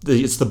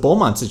 It's the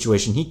Beaumont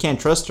situation. He can't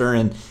trust her,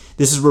 and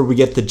this is where we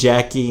get the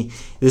Jackie.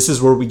 This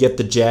is where we get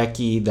the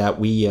Jackie that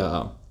we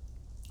are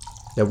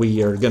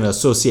going to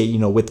associate,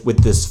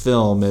 with this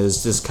film.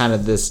 Is this kind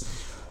of this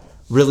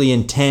really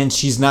intense?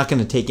 She's not going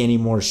to take any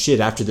more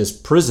shit after this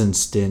prison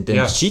stint,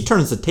 and she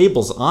turns the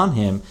tables on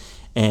him.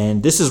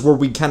 And this is where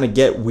we kind of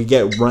get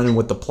running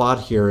with the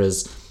plot here.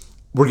 Is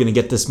we're gonna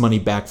get this money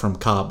back from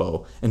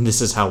Cabo, and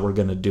this is how we're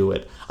gonna do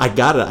it. I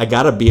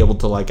gotta be able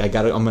to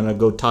I'm gonna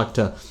go talk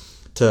to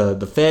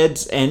the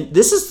feds, and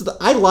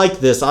I like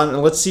this.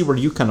 Let's see where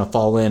you kind of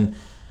fall in.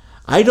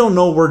 I don't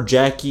know where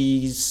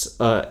Jackie's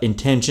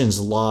intentions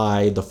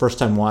lie the first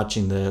time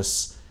watching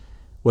this.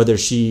 Whether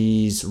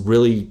she's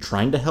really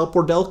trying to help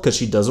Ordell because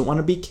she doesn't want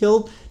to be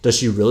killed. Does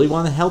she really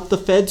want to help the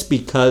feds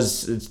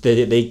because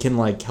they can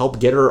like help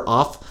get her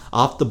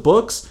off the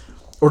books?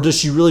 Or does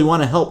she really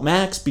want to help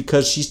Max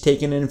because she's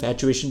taken an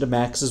infatuation to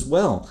Max as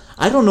well?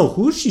 I don't know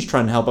who she's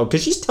trying to help out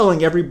because she's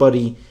telling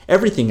everybody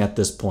everything at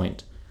this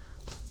point.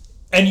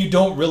 And you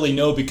don't really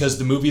know because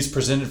the movie is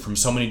presented from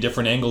so many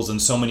different angles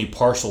and so many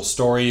partial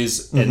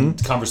stories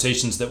and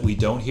conversations that we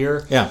don't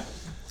hear. Yeah.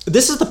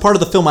 This is the part of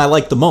the film I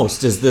like the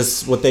most. Is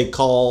this what they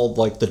call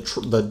like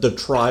the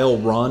trial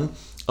run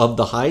of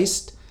the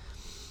heist?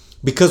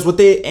 Because what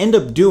they end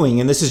up doing,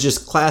 and this is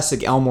just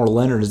classic Elmore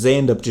Leonard, is they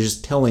end up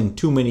just telling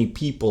too many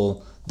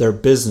people their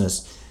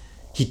business.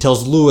 He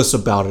tells Lewis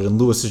about it, and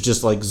Lewis is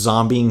just like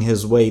zombieing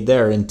his way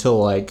there until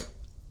like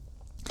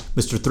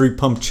Mr. Three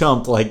Pump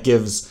Chump like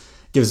gives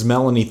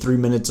Melanie 3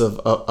 minutes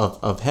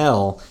of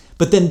hell.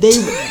 But then they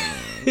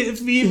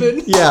If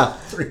even. Yeah.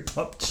 3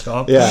 Pump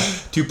Chump. Yeah.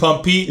 2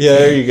 Pump Pete. Yeah,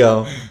 there you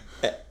go.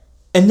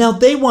 And now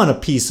they want a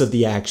piece of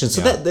the action.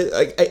 So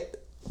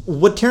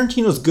what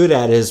Tarantino's good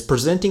at is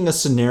presenting a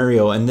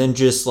scenario and then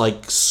just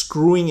like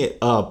screwing it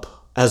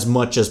up as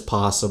much as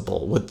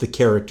possible with the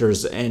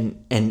characters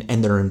and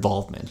their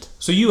involvement.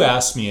 So you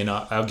asked me, and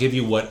I'll give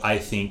you what I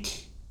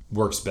think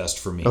works best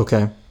for me.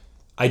 Okay.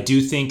 I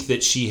do think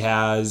that she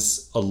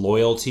has a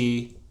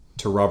loyalty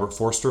to Robert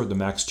Forster, the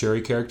Max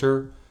Cherry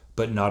character,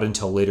 but not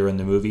until later in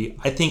the movie.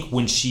 I think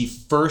when she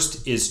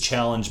first is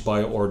challenged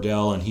by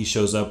Ordell and he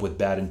shows up with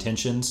bad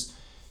intentions,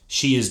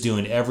 she is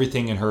doing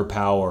everything in her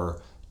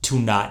power to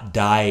not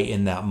die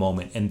in that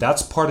moment. And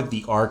that's part of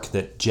the arc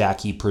that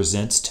Jackie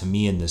presents to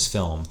me in this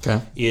film,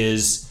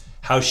 is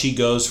how she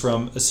goes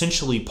from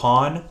essentially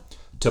pawn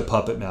to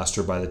puppet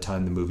master by the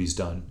time the movie's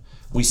done.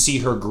 We see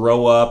her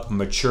grow up,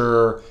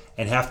 mature,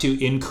 and have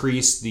to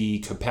increase the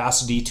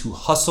capacity to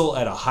hustle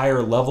at a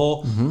higher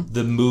level as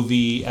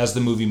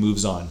the movie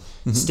moves on.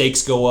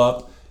 Stakes go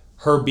up,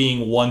 her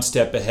being one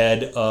step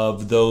ahead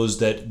of those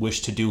that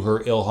wish to do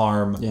her ill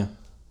harm. Yeah.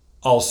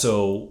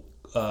 Also,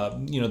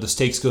 the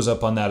stakes goes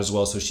up on that as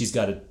well, so she's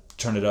got to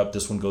turn it up.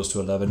 This one goes to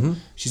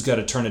 11. She's got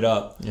to turn it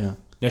up. Yeah.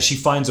 Now she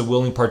finds a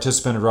willing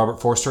participant in Robert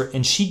Forster,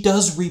 and she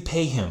does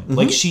repay him.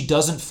 Like, she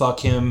doesn't fuck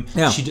him.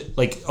 Yeah.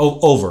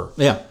 Over.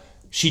 Yeah.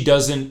 She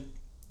doesn't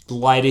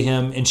lie to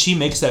him, and she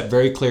makes that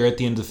very clear at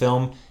the end of the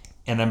film.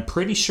 And I'm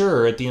pretty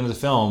sure at the end of the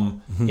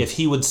film, if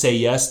he would say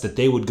yes, that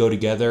they would go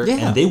together,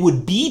 and they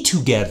would be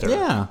together.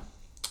 Yeah.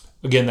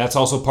 Again, that's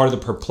also part of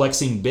the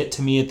perplexing bit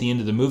to me at the end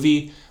of the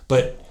movie.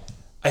 But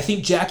I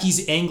think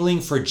Jackie's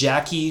angling for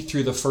Jackie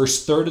through the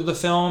first third of the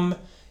film.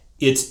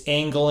 It's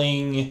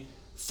angling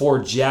for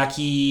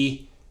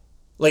Jackie,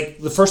 like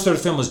the first third of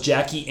the film is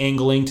Jackie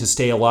angling to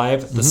stay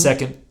alive. The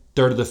second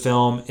third of the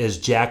film is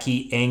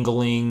Jackie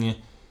angling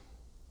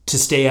to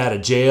stay out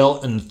of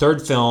jail, and the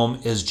third film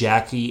is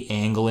Jackie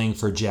angling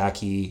for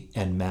Jackie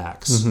and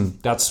Max.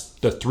 That's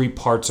the three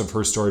parts of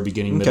her story,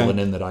 beginning, middle, and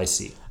end, that I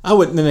see.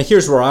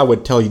 Here's where I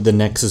would tell you the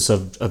nexus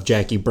of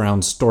Jackie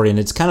Brown's story, and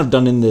it's kind of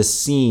done in this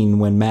scene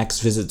when Max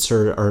visits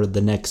her or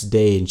the next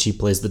day, and she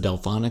plays the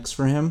Delphonics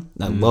for him.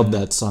 I love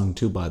that song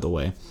too, by the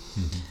way.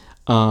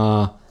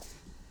 That's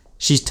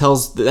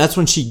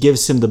when she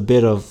gives him the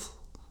bit of,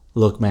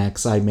 look,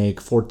 Max, I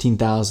make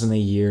 $14,000 a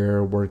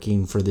year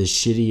working for this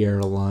shitty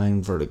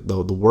airline, for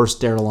the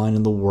worst airline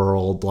in the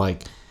world.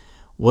 Like,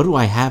 what do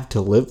I have to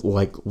live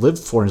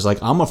for? And he's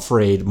like, I'm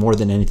afraid more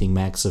than anything,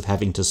 Max, of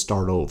having to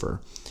start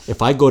over.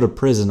 If I go to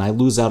prison, I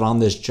lose out on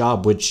this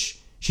job, which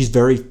she's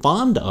very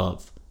fond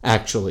of,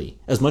 actually,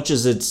 as much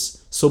as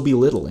it's so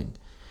belittling.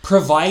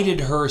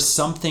 Provided her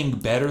something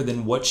better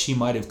than what she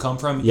might have come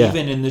from. Yeah.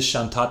 Even in this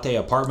Chantate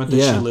apartment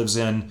that she lives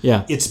in,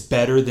 it's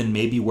better than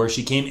maybe where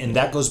she came. And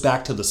that goes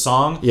back to the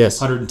song,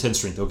 110th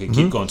Street. Okay,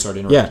 keep going. Sorry to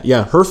interrupt.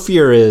 Yeah. Her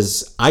fear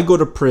is, I go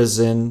to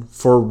prison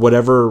for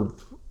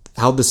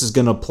how this is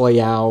going to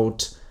play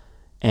out,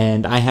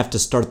 and I have to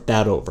start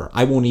that over.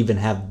 I won't even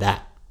have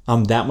that.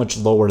 I'm that much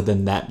lower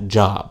than that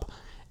job.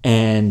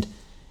 And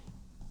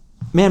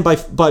man,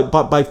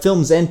 by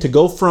film's end, to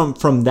go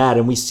from that,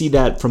 and we see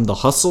that from the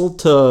hustle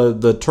to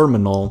the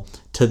terminal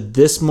to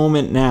this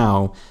moment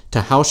now,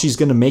 to how she's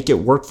going to make it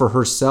work for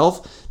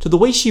herself, to the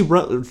way she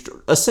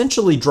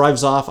essentially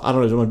drives off, I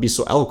don't want to be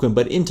so eloquent,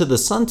 but into the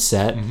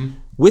sunset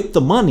with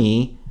the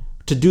money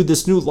to do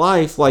this new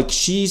life. Like,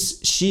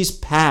 she's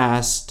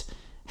past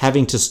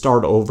having to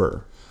start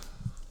over.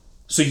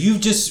 So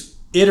you've just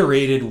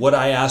iterated what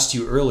I asked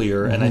you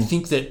earlier, and I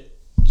think that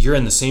you're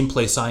in the same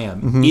place I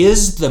am.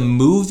 Is the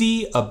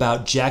movie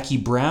about Jackie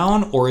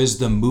Brown, or is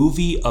the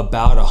movie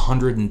about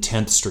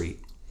 110th Street?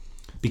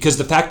 Because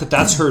the fact that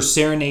that's her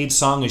serenade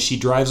song as she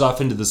drives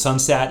off into the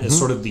sunset is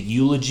sort of the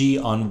eulogy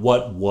on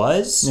what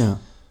was. Yeah.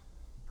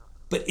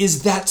 But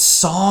is that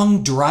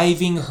song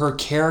driving her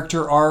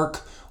character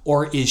arc,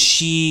 or is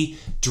she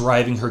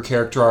driving her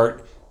character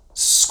arc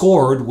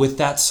scored with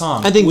that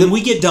song? I think when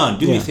we get done,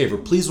 do me a favor,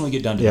 please, when we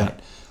get done tonight,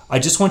 I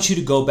just want you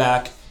to go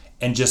back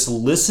and just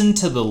listen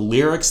to the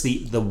lyrics,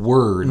 the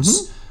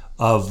words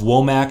of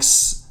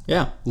Womack's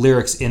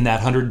lyrics in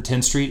that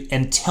 110th Street,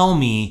 and tell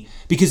me,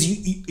 because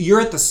you're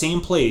at the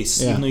same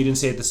place, even though you didn't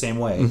say it the same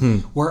way,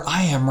 where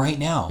I am right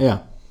now.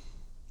 Yeah.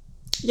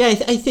 Yeah,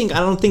 I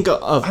don't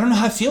know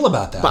how I feel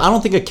about that. But I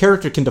don't think a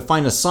character can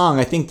define a song.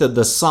 I think that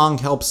the song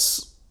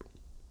helps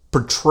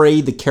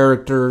portray the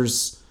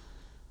characters.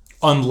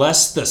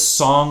 Unless the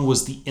song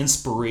was the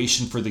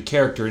inspiration for the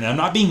character. And I'm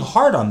not being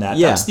hard on that.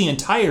 That's the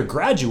entire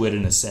Graduate,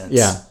 in a sense.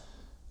 Yeah.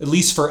 At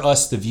least for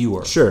us, the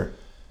viewer. Sure.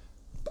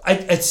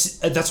 That's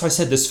why I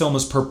said this film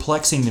is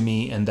perplexing to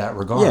me in that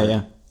regard.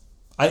 Yeah.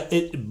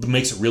 It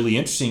makes it really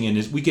interesting,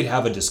 and we could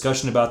have a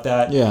discussion about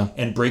that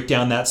and break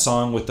down that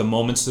song with the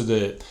moments of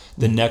the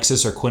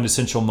nexus or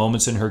quintessential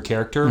moments in her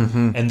character.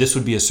 And this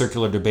would be a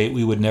circular debate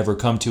we would never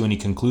come to any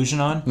conclusion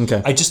on.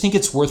 Okay. I just think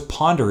it's worth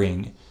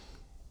pondering.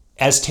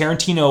 As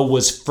Tarantino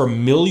was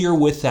familiar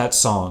with that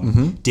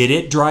song, did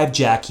it drive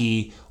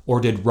Jackie, or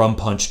did Rum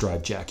Punch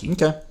drive Jackie?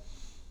 Okay.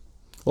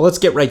 Well, let's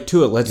get right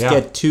to it. Let's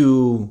get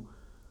to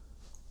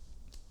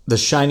the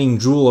shining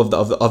jewel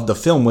of the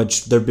film,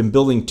 which they've been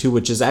building to,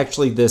 which is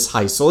actually this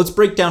heist. So let's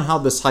break down how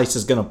this heist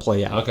is going to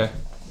play out. Okay.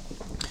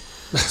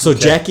 So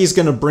Jackie's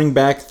going to bring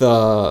back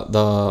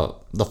the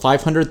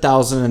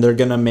 $500,000, and they're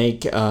going to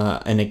make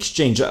an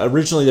exchange.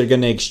 Originally, they're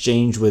going to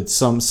exchange with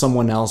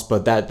someone else,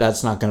 but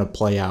that's not going to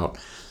play out.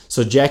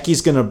 So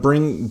Jackie's going to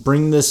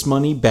bring this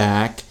money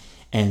back,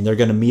 and they're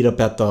going to meet up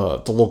at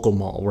the local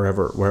mall,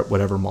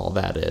 whatever mall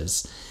that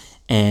is.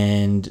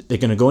 And they're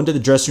going to go into the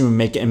dressing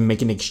room and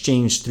make an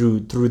exchange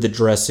through the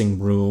dressing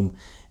room.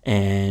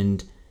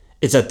 And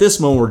it's at this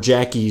moment where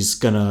Jackie's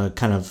going to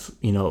kind of,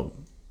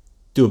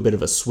 do a bit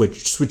of a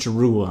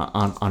switcheroo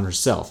on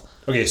herself.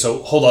 Okay,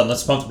 so hold on.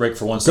 Let's pump the brake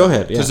for 1 second. Go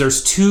ahead, because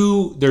there's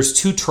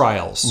two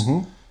trials.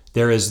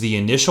 There is the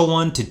initial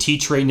one to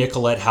teach Ray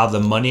Nicolette how the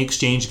money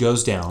exchange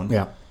goes down.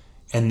 Yeah.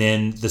 and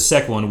then the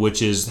second one,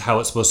 which is how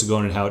it's supposed to go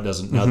and how it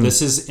doesn't. Now,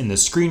 this is in the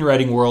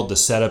screenwriting world, the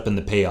setup and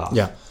the payoff.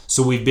 Yeah.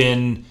 So we've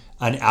been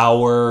an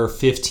hour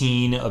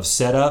 15 of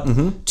setup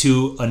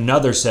to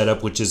another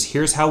setup, which is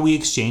here's how we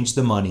exchange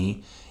the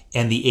money.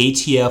 And the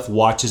ATF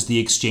watches the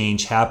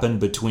exchange happen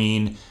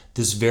between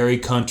this very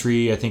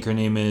country, I think her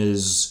name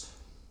is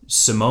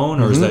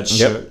Simone, or is that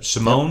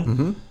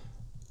Shimon?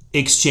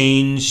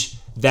 Exchange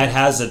that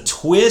has a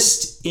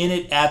twist in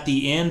it at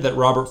the end that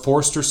Robert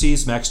Forster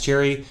sees, Max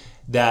Cherry,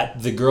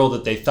 that the girl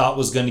that they thought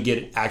was going to get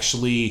it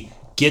actually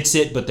gets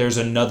it, but there's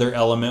another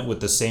element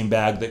with the same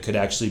bag that could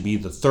actually be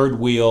the third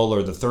wheel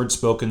or the third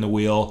spoke in the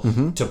wheel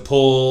to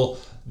pull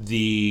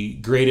the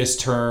greatest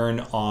turn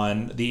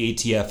on the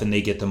ATF, and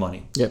they get the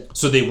money. Yep.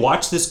 So they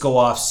watch this go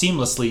off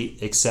seamlessly,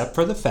 except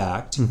for the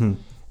fact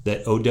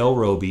that Odell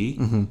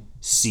Roby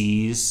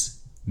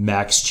sees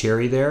Max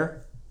Cherry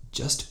there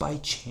just by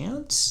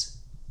chance,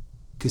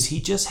 because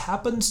he just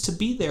happens to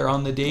be there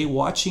on the day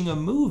watching a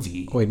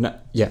movie. Wait, no,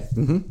 yeah.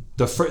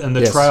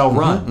 The trial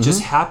run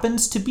just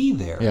happens to be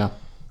there. Yeah.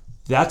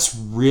 That's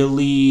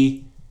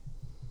really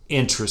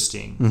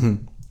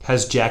interesting.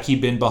 Has Jackie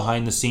been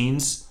behind the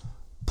scenes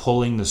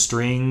pulling the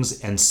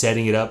strings and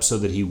setting it up so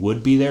that he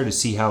would be there to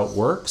see how it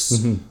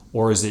works?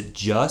 Or is it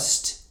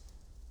just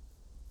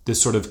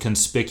this sort of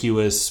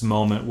conspicuous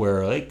moment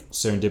where, like,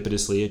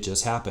 serendipitously it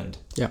just happened?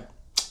 Yeah.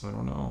 I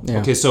don't know.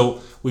 Yeah. Okay,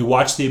 so we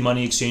watch the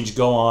money exchange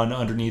go on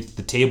underneath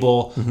the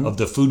table of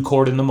the food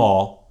court in the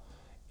mall,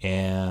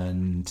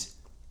 and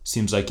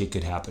seems like it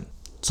could happen.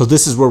 So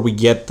this is where we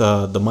get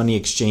the money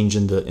exchange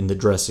in the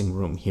dressing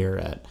room here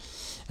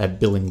at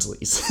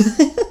Billingsley's.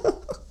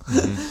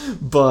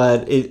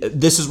 But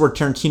this is where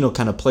Tarantino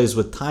kind of plays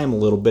with time a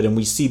little bit, and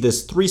we see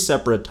this 3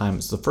 separate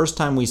times. The first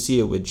time we see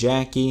it with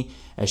Jackie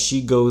as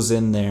she goes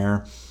in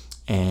there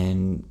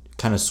and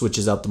kind of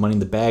switches out the money in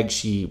the bag.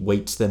 She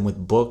weights them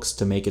with books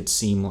to make it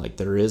seem like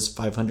there is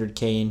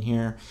 $500K in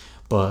here,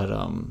 but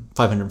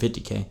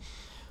 $550K.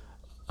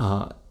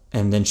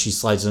 And then she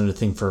slides another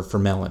thing for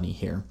Melanie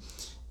here.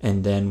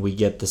 And then we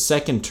get the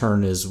second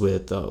turn is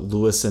with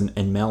Lewis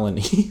and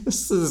Melanie.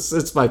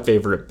 It's my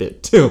favorite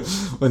bit too,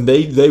 when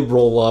they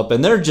roll up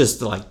and they're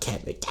just like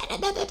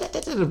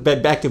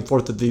back and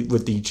forth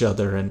with each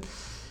other,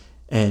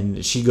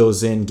 and she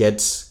goes in,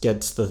 gets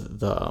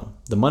the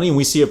money, and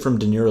we see it from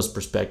De Niro's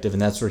perspective,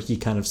 and that's where he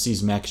kind of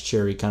sees Max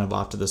Cherry kind of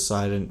off to the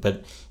side,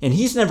 and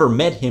he's never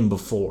met him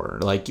before,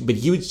 but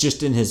he was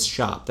just in his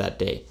shop that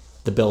day,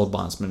 the bail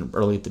bondsman,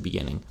 early at the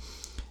beginning.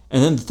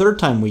 And then the third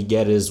time we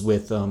get is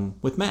with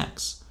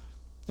Max,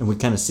 and we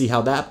kind of see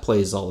how that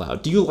plays all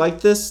out. Do you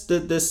like this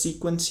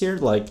sequence here?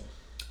 Like,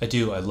 I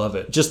do. I love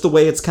it. Just the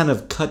way it's kind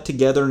of cut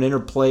together and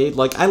interplayed.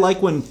 Like, I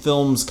like when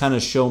films kind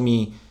of show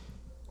me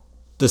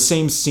the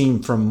same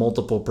scene from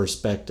multiple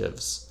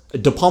perspectives.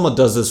 De Palma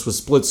does this with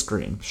Split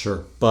Screen.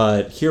 Sure.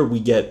 But here we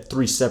get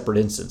 3 separate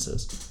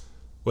instances.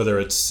 Whether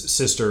it's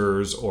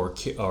sisters or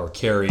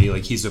Carrie,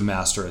 like, he's a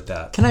master at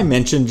that. Can I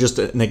mention just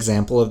an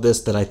example of this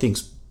that I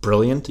think's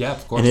brilliant? Yeah,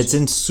 of course. And it's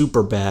in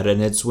Superbad,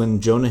 and it's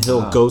when Jonah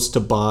Hill goes to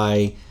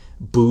buy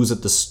booze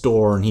at the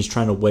store, and he's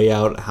trying to weigh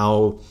out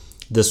how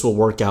this will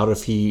work out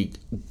if he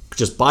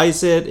just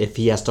buys it, if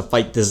he has to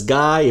fight this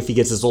guy, if he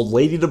gets this old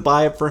lady to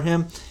buy it for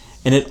him.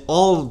 And it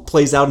all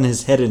plays out in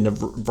his head in a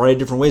variety of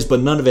different ways, but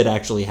none of it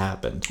actually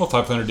happened. Well,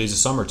 500 Days of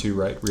Summer too,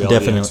 right? Reality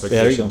Definitely. and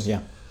expectations. There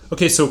you go, yeah.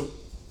 Okay, so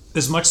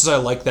as much as I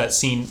like that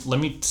scene, let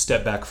me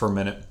step back for a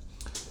minute.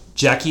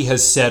 Jackie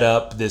has set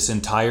up this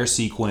entire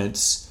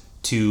sequence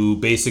to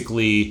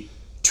basically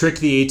trick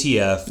the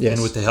ATF, yes,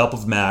 and with the help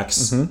of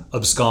Max,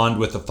 abscond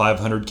with the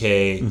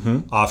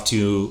 $500K off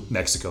to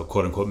Mexico,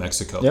 quote unquote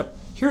Mexico. Yep.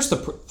 Here's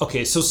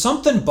okay, so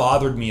something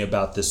bothered me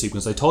about this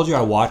sequence. I told you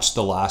I watched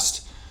the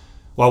last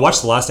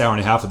hour and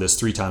a half of this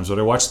 3 times, but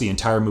I watched the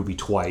entire movie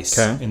twice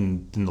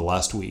in the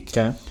last week.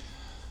 Okay.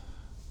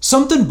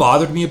 Something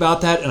bothered me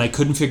about that, and I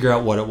couldn't figure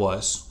out what it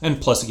was.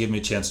 And plus, it gave me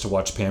a chance to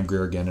watch Pam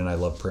Grier again, and I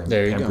love Pam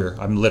Grier.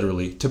 I'm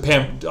literally to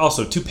Pam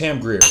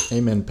Grier.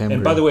 Amen, Pam Grier.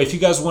 And by the way, if you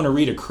guys want to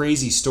read a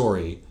crazy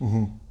story,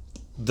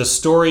 the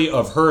story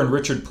of her and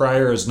Richard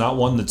Pryor is not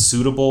one that's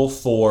suitable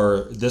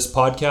for this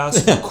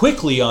podcast.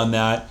 Quickly on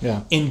that,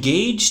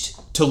 engaged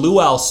to Lou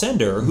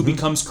Alcindor, who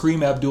becomes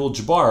Kareem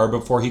Abdul-Jabbar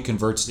before he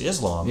converts to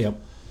Islam. Yep.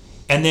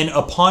 And then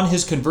upon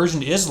his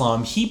conversion to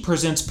Islam, he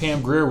presents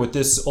Pam Grier with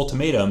this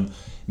ultimatum: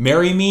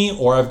 marry me,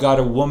 or I've got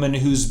a woman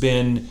who's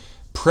been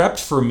prepped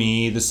for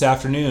me this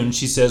afternoon.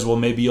 She says, well,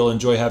 maybe you'll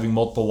enjoy having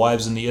multiple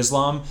wives in the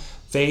Islamic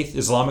faith.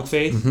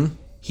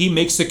 He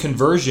makes the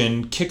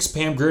conversion, kicks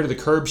Pam Grier to the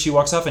curb, she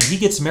walks off, and he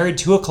gets married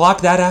 2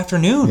 o'clock that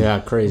afternoon. Yeah,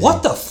 crazy.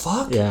 What the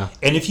fuck? Yeah.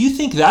 And if you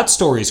think that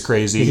story is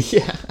crazy,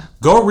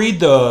 go read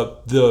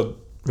the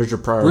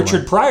Richard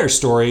Pryor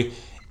story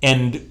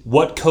and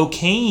what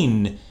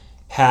cocaine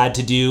had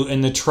to do in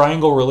the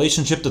triangle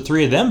relationship the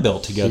 3 of them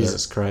built together.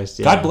 Jesus Christ.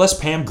 Yeah. God bless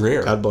Pam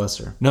Grier. God bless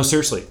her. No,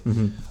 seriously.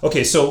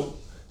 Okay, so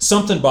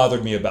something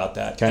bothered me about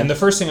that. Okay. And the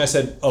first thing I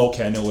said,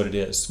 I know what it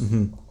is.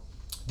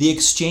 The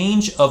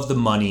exchange of the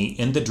money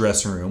in the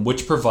dressing room,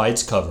 which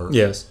provides cover,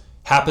 yes,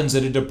 happens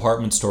at a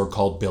department store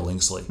called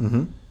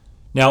Billingsley.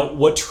 Now,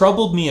 what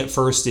troubled me at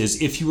first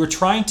is if you were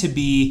trying to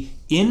be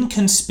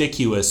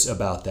inconspicuous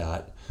about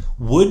that,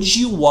 would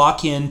you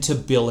walk into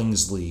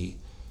Billingsley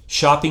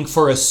shopping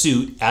for a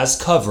suit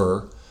as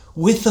cover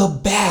with a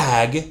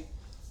bag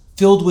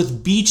filled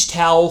with beach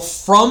towel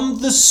from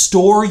the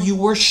store you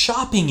were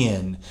shopping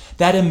in?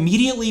 That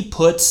immediately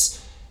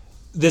puts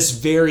this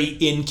very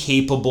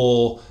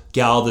incapable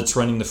gal that's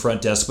running the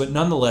front desk, but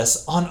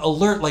nonetheless on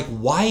alert. Like,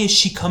 why is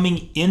she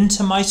coming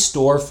into my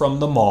store from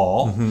the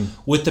mall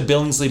with the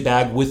Billingsley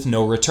bag with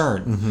no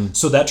return?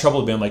 So that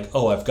troubled me. I'm like,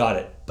 oh, I've got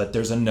it. But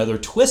there's another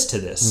twist to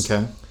this.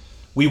 Okay.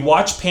 We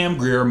watch Pam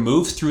Grier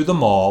move through the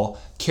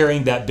mall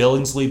carrying that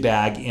Billingsley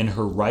bag in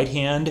her right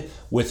hand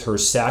with her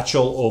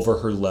satchel over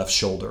her left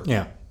shoulder.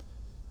 Yeah.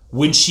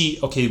 When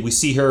we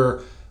see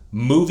her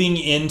moving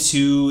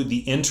into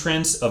the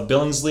entrance of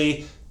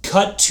Billingsley,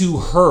 cut to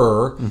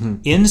her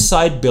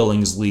inside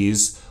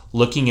Billingsley's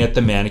looking at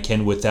the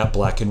mannequin with that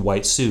black and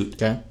white suit.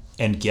 Okay.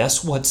 And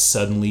guess what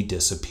suddenly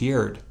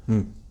disappeared?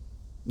 The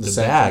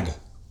satchel. bag.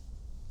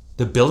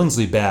 The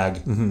Billingsley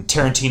bag.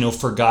 Tarantino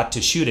forgot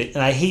to shoot it.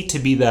 And I hate to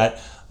be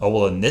that, oh,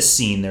 well, in this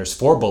scene there's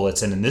 4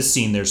 bullets and in this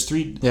scene there's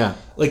 3. Yeah.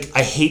 Like,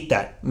 I hate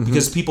that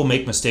because people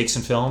make mistakes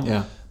in film.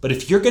 Yeah. But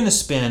if you're going to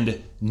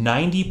spend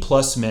 90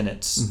 plus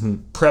minutes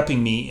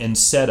prepping me in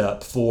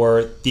setup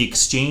for the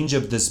exchange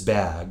of this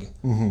bag,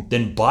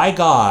 then by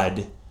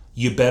God,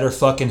 you better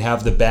fucking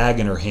have the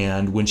bag in her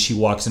hand when she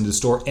walks into the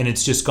store and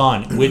it's just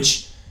gone,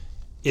 which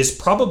is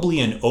probably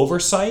an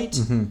oversight.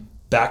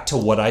 Back to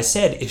what I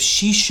said, if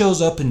she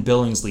shows up in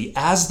Billingsley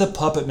as the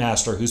puppet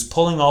master who's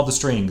pulling all the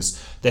strings,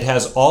 that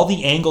has all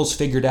the angles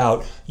figured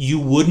out, you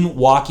wouldn't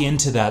walk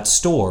into that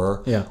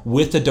store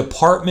with a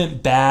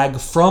department bag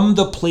from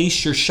the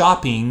place you're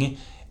shopping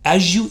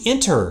as you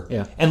enter.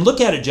 Yeah. And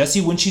look at it,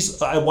 Jesse, when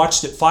I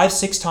watched it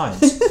 5-6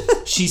 times.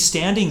 She's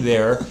standing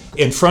there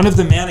in front of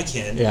the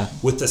mannequin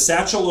with the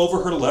satchel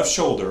over her left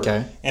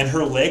shoulder, and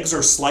her legs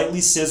are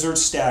slightly scissored,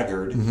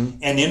 staggered,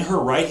 and in her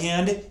right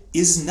hand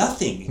is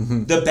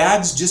nothing. The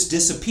bag's just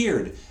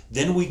disappeared.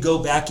 Then we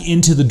go back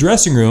into the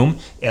dressing room,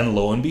 and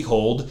lo and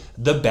behold,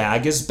 the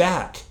bag is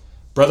back.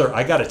 Brother,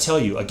 I got to tell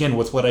you, again,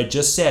 with what I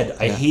just said,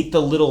 I hate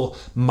the little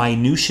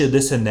minutia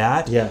this and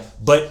that,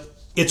 but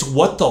it's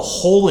what the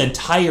whole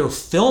entire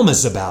film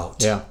is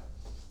about. Yeah.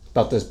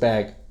 About this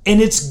bag.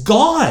 And it's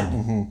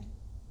gone.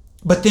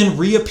 But then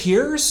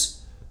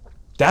reappears?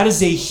 That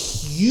is a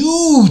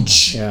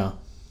huge,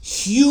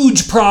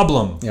 huge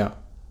problem. Yeah.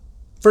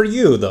 For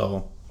you,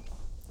 though.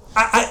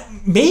 I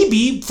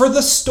maybe for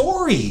the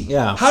story.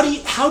 Yeah. How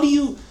do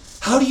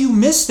you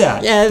miss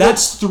that? Yeah,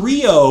 that's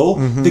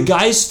 3-0. The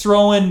guy's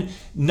throwing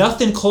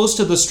nothing close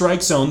to the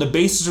strike zone. The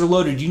bases are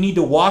loaded. You need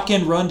to walk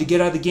in, run to get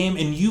out of the game,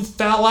 and you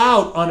foul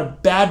out on a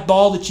bad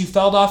ball that you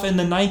fouled off in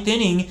the 9th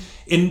inning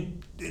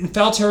in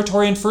foul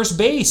territory in first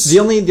base. The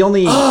only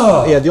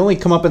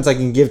comeuppance I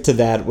can give to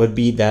that would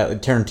be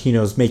that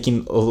Tarantino's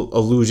making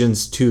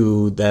allusions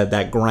to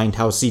that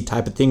grindhousey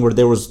type of thing where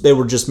they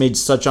were just made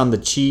such on the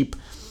cheap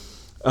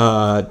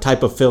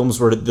type of films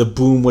where the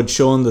boom would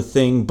show in the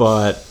thing,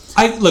 but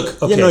I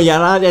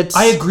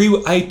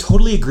agree. I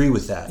totally agree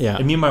with that. Yeah.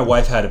 And me and my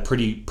wife had a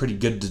pretty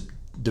good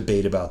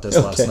debate about this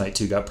last night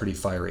too. Got pretty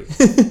fiery.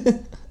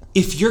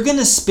 If you're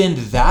gonna spend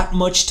that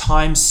much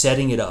time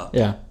setting it up,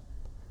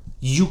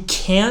 you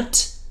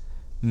can't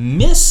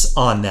miss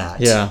on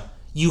that. Yeah.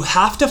 You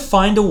have to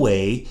find a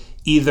way,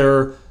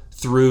 either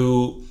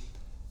through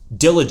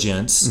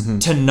diligence,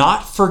 to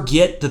not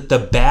forget that the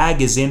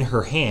bag is in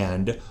her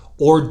hand,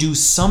 or do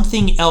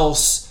something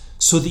else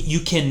so that you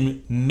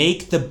can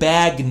make the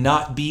bag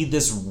not be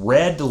this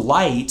red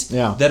light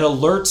that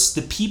alerts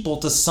the people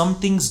to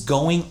something's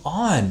going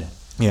on.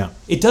 Yeah.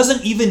 It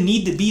doesn't even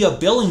need to be a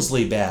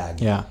Billingsley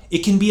bag. Yeah. It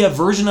can be a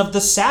version of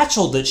the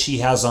satchel that she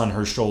has on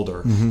her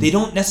shoulder. They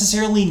don't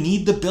necessarily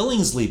need the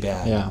Billingsley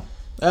bag. Yeah.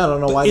 I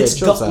don't know why they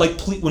chose that. Like,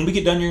 when we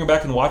get done, you're going to go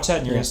back and watch that,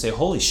 and you're going to say,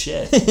 holy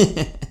shit.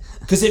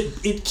 Because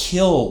it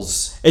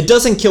kills. It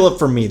doesn't kill it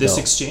for me, this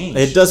though. exchange.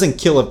 It doesn't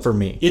kill it for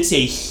me. It's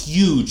a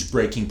huge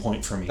breaking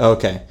point for me.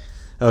 Okay.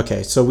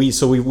 So we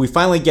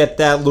finally get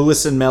that.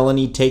 Lewis and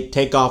Melanie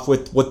take off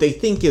with what they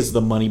think is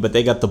the money, but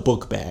they got the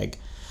book bag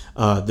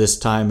this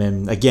time.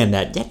 And again,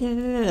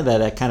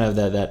 that kind of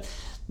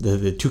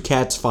the two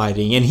cats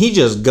fighting, and he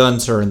just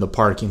guns her in the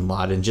parking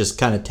lot and just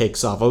kind of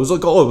takes off. I was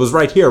like, oh, it was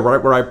right here,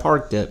 right where I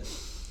parked it.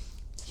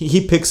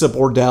 He picks up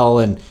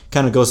Ordell and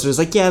kind of goes through. It's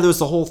like, yeah, there was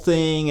the whole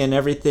thing and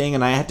everything,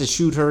 and I had to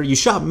shoot her. You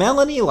shot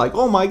Melanie? Like,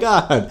 oh my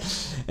God.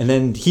 And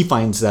then he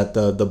finds that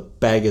the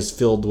bag is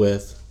filled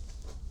with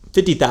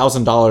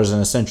 $50,000 in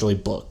essentially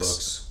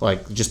books.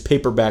 Like just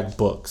paperback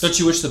books. Don't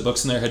you wish the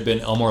books in there had been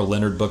Elmore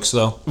Leonard books,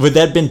 though? Would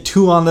that have been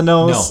 2 on the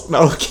nose?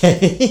 No.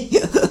 Okay.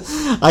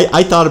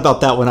 I thought about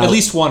that when at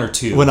least 1 or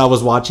 2. When I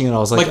was watching it, I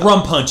was like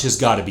Rum Punch has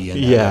got to be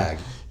in that bag.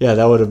 Yeah,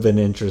 that would have been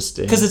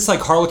interesting. Because it's like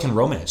Harlequin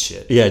romance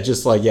shit. Yeah,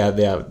 just like,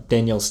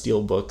 Danielle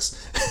Steele books.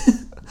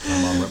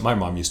 My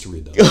mom used to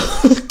read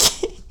those.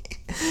 Okay.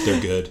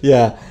 They're good.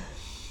 Yeah.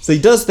 So he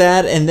does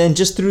that, and then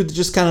just through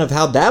just kind of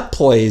how that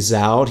plays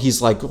out,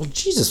 he's like, well,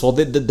 Jesus, well,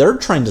 they're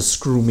trying to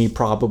screw me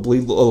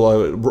probably.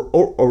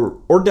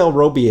 Ordell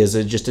Robbie is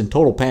just in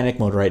total panic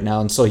mode right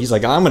now, and so he's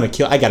like,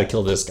 I got to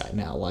kill this guy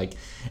now. Like,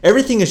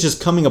 everything is just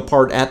coming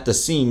apart at the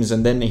seams,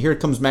 and then here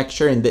comes Max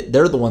Sherry, and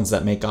they're the ones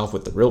that make off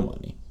with the real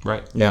money.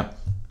 Right. Yeah.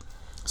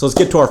 So let's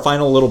get to our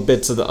final little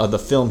bits of the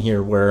film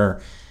here,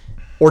 where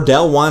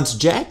Ordell wants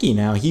Jackie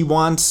now. He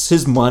wants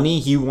his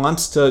money. He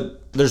wants to...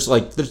 There's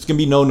going to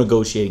be no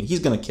negotiating.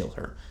 He's going to kill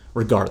her,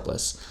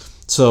 regardless.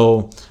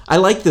 So I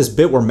like this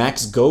bit where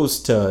Max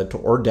goes to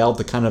Ordell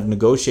to kind of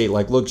negotiate.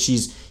 Like, look,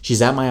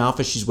 she's at my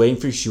office. She's waiting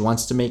for you. She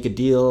wants to make a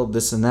deal,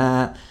 this and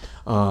that.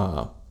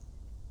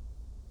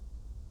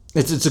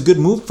 It's a good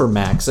move for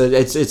Max.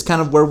 It's kind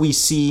of where we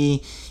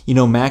see,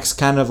 Max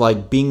kind of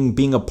like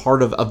being a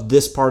part of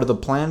this part of the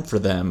plan for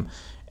them.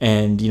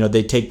 And,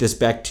 they take this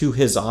back to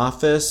his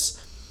office.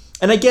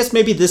 And I guess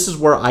maybe this is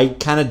where I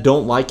kind of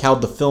don't like how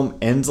the film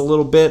ends a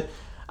little bit.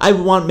 I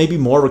want maybe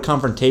more of a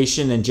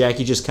confrontation, and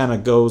Jackie just kind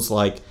of goes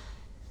like,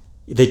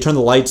 they turn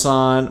the lights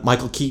on,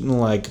 Michael Keaton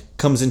like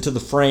comes into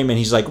the frame, and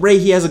he's like, Ray,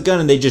 he has a gun,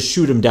 and they just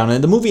shoot him down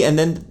in the movie, and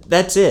then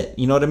that's it.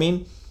 You know what I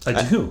mean?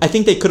 I do. I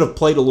think they could have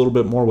played a little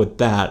bit more with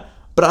that.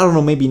 But I don't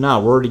know, maybe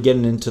not. We're already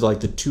getting into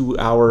like the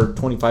 2-hour,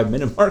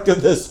 25-minute mark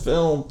of this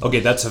film. Okay,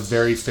 that's a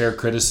very fair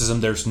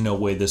criticism. There's no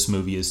way this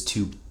movie is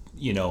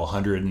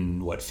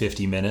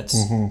 150 minutes.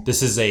 Mm-hmm.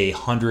 This is a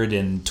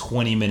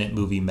 120-minute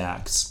movie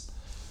max.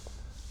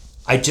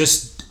 I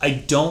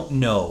don't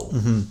know.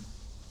 Mm-hmm.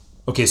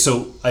 Okay,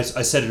 so I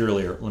said it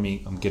earlier.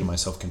 I'm getting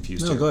myself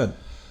confused here. No, go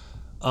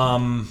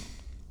ahead.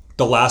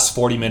 The last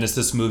 40 minutes of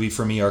this movie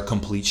for me are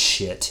complete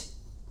shit.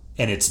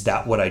 And it's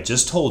that what I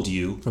just told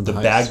you, from the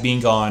bag being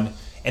gone.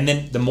 And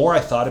then the more I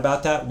thought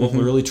about that, what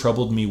really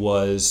troubled me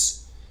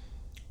was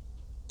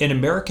in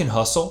American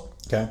Hustle.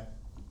 Okay.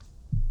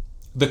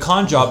 The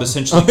con job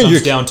essentially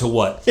comes down to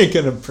what? You're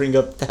going to bring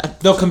up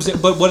that. No,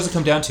 but what does it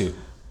come down to?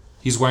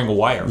 He's wearing a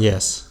wire.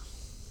 Yes.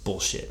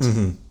 Bullshit.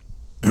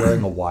 Mm-hmm.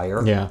 Wearing a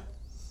wire. Yeah.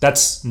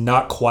 That's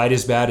not quite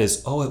as bad as,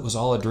 it was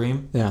all a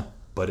dream. Yeah.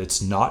 But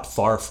it's not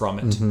far from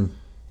it. Mm-hmm.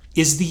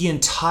 Is the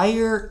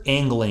entire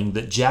angling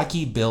that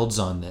Jackie builds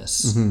on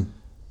this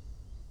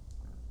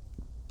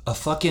a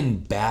fucking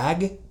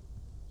bag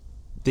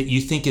that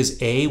you think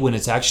is A when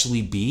it's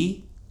actually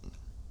B?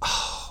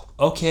 Oh,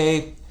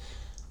 okay.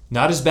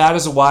 Not as bad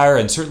as a wire,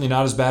 and certainly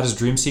not as bad as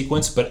Dream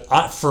Sequence, but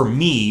for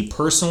me,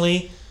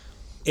 personally,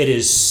 it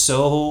is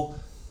so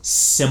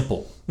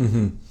simple.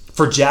 Mm-hmm.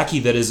 For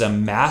Jackie, that is a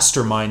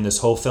mastermind this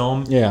whole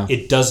film. Yeah.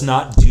 It does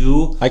not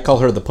do... I call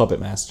her the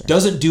puppet master.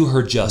 Doesn't do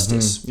her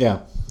justice. Mm-hmm. Yeah.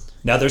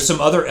 Now, there's some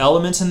other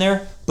elements in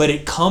there, but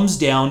it comes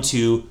down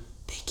to,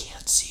 they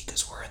can't see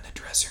because we're in the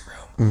dressing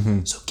room.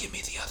 Mm-hmm. So give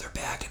me the other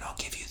bag and I'll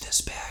give you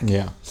this bag.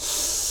 Yeah.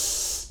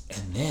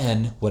 And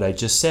then, what I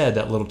just said,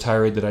 that little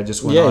tirade that I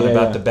just went on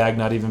about the bag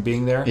not even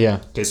being there. Yeah.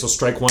 Okay, so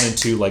strike 1 and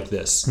 2 like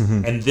this.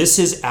 Mm-hmm. And this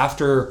is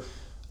after,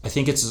 I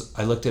think it's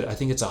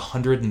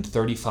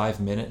 135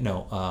 minutes,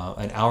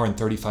 an hour and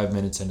 35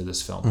 minutes into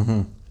this film.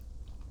 Mm-hmm.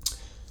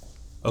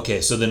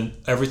 Okay, so then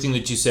everything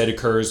that you said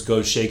occurs,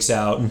 shakes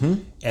out,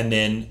 and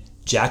then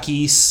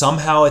Jackie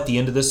somehow at the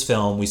end of this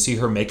film, we see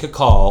her make a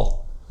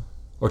call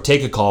or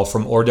take a call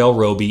from Ordell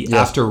Robbie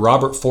after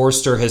Robert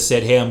Forster has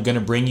said, hey, I'm going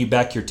to bring you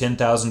back your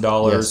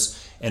 $10,000.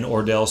 Yes. And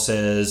Ordell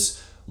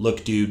says,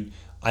 look, dude,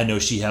 I know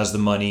she has the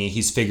money.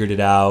 He's figured it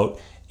out.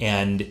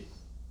 And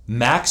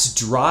Max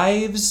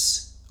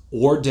drives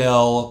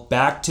Ordell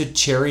back to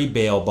Cherry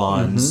Bail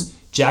Bonds. Mm-hmm.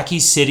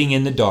 Jackie's sitting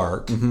in the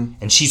dark,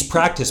 and she's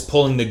practiced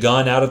pulling the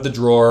gun out of the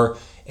drawer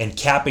and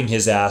capping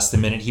his ass the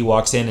minute he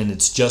walks in, and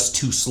it's just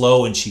too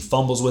slow, and she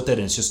fumbles with it,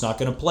 and it's just not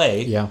going to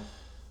play. Yeah.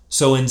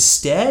 So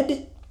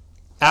instead,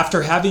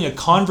 after having a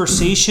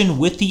conversation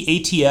with the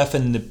ATF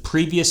in the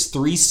previous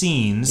 3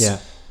 scenes,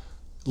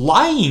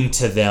 lying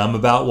to them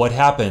about what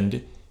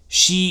happened,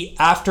 she,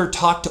 after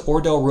talked to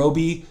Ordell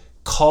Robbie,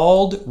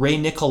 called Ray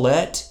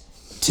Nicolette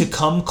to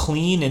come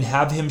clean and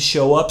have him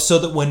show up so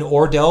that when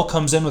Ordell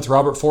comes in with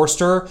Robert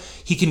Forster,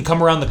 he can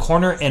come around the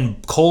corner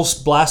and Coles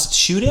Blast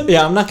shoot him?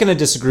 Yeah, I'm not going to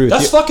disagree with you.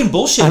 That's fucking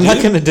bullshit, I'm dude.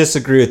 not going to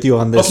disagree with you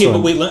on this one. Okay,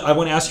 but wait, I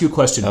want to ask you a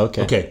question.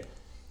 Okay.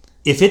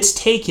 If it's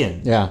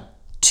taken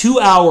 2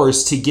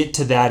 hours to get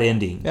to that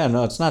ending... Yeah,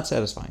 no, it's not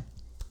satisfying.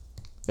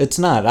 It's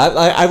not.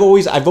 I've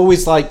always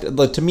liked...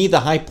 To me,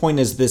 the high point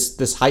is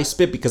this high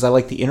spit because I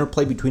like the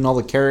interplay between all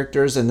the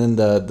characters and then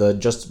the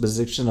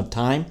juxtaposition of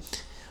time.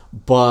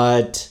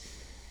 But...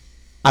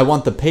 I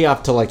want the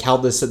payoff to like how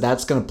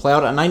that's going to play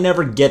out, and I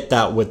never get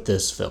that with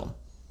this film.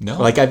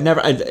 No, like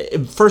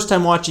first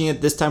time watching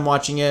it, this time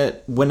watching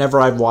it,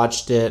 whenever I've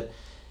watched it,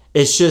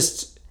 it's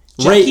just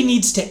Jackie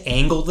needs to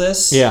angle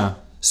this,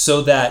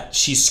 so that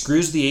she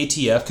screws the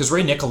ATF because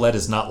Ray Nicolette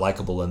is not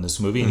likable in this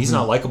movie, and he's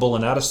not likable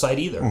in Out of Sight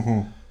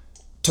either.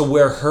 To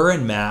where her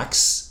and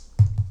Max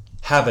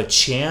have a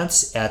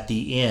chance at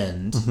the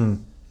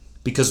end.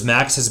 Because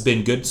Max has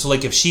been good. So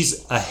like if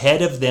she's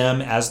ahead of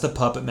them as the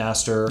puppet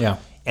master.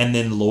 And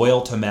then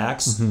loyal to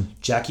Max,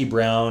 Jackie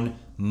Brown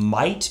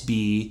might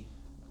be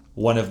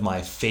one of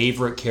my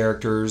favorite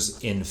characters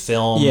in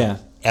film Yeah.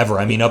 ever.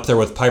 I mean, up there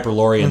with Piper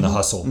Laurie in The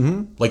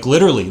Hustle. Like,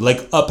 literally,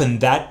 like, up in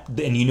that,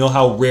 and you know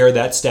how rare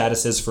that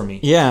status is for me.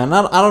 Yeah, and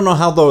I don't know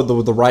how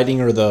the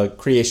writing or the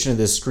creation of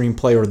this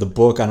screenplay or the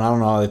book, and I don't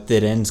know if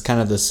it ends kind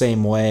of the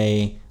same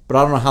way, but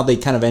I don't know how they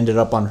kind of ended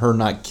up on her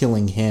not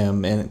killing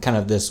him and kind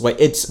of this way.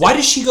 Why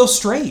does she go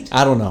straight?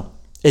 I don't know.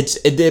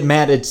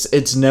 Matt,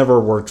 it's never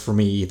worked for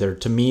me either.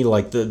 To me,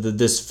 like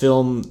this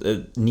film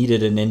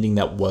needed an ending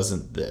that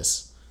wasn't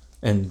this,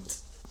 and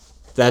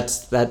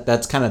that's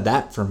kind of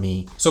that for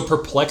me. So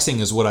perplexing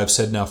is what I've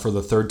said now for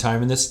the third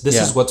time in this. This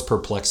is what's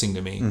perplexing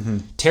to me.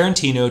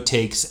 Tarantino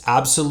takes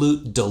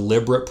absolute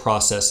deliberate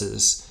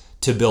processes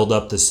to build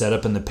up the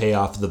setup and the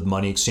payoff of the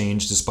money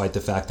exchange, despite the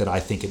fact that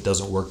I think it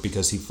doesn't work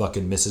because he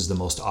fucking misses the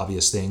most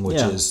obvious thing,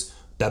 which is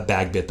that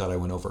bag bit that I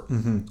went over.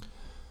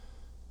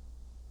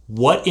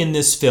 What in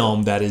this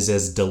film that is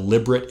as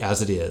deliberate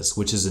as it is,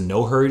 which is a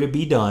no hurry to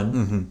be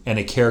done and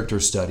a character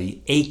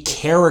study,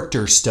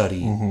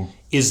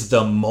 is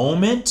the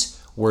moment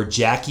where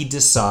Jackie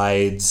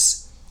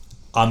decides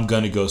I'm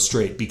going to go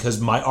straight.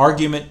 Because my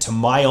argument to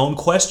my own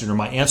question, or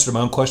my answer to my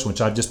own question,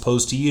 which I've just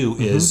posed to you,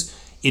 is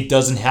it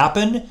doesn't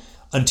happen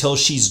until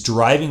she's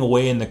driving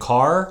away in the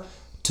car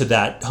to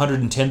that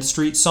 110th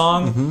Street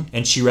song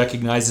and she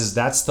recognizes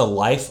that's the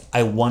life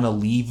I want to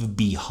leave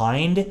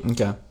behind.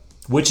 Okay.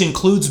 Which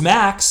includes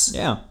Max.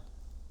 Yeah.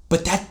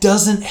 But that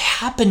doesn't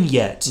happen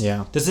yet.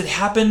 Yeah. Does it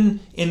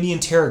happen in the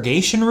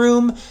interrogation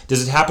room?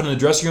 Does it happen in the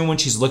dressing room when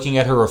she's looking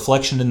at her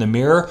reflection in the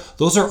mirror?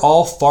 Those are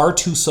all far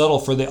too subtle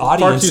for the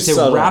audience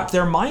to wrap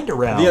their mind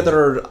around. The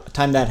other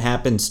time that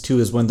happens too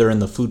is when they're in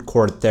the food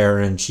court there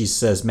and she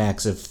says,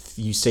 Max, if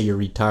you say you're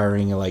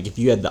retiring, like if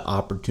you had the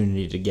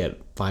opportunity to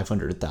get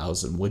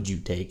 500,000, would you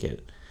take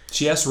it?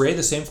 She asks Ray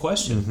the same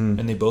question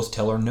and they both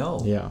tell her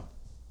no. Yeah.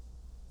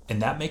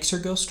 And that makes her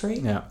go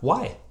straight? Yeah.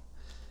 Why?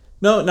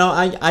 No,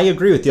 I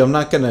agree with you. I'm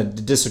not going to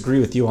disagree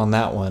with you on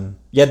that one.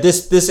 Yeah,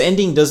 this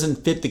ending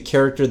doesn't fit the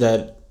character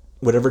that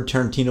whatever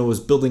Tarantino was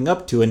building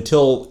up to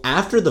until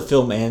after the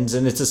film ends,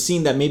 and it's a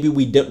scene that maybe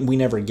we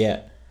never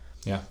get.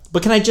 Yeah.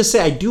 But can I just say,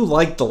 I do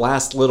like the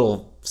last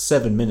little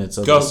 7 minutes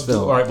of this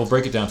film. All right, we'll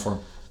break it down for him.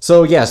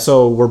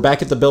 So we're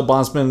back at the Bill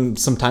Bondsman.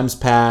 Some time's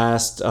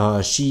passed.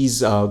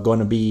 She's going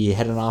to be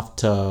heading off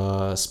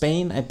to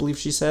Spain, I believe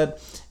she said.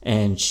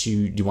 And do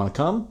you want to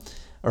come?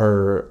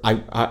 Or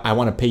I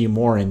want to pay you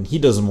more, and he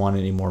doesn't want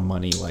any more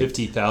money. Like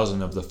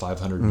 50,000 of the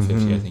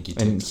 550, I think he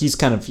takes.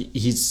 And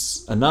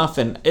he's enough,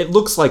 and it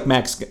looks like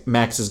Max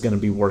is going to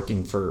be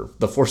working for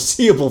the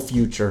foreseeable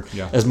future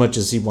as much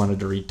as he wanted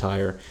to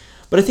retire.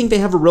 But I think they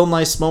have a real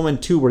nice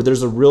moment too, where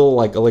there's a real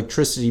like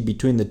electricity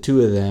between the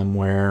two of them,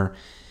 where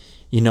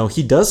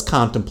he does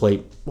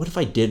contemplate, what if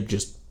I did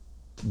just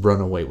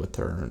run away with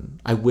her,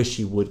 and I wish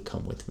he would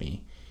come with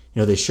me.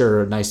 They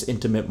share a nice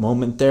intimate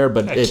moment there,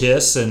 but a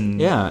kiss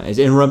and it's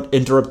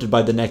interrupted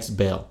by the next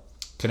bail.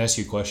 Can I ask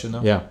you a question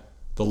though? Yeah.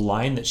 The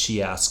line that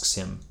she asks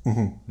him,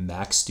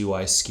 Max, do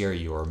I scare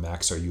you, or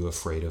Max, are you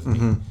afraid of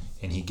me?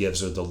 And he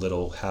gives her the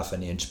little half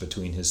an inch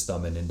between his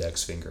thumb and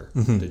index finger,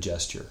 the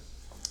gesture.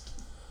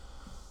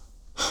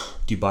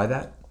 Do you buy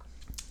that?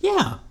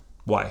 Yeah.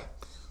 Why?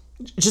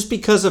 Just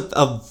because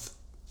of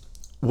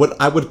what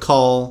I would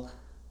call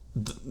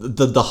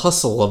the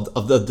hustle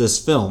of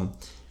this film.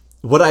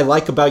 What I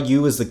like about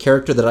you is the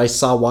character that I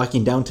saw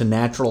walking down to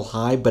natural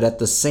high, but at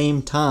the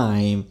same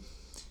time,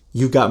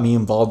 you got me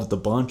involved with a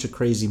bunch of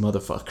crazy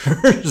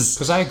motherfuckers.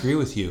 Because I agree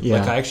with you. Yeah.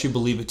 Like, I actually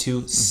believe it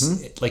too,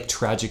 like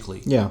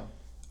tragically. Yeah.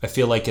 I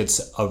feel like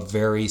it's a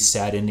very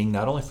sad ending,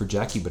 not only for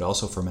Jackie, but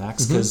also for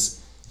Max,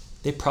 because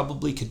they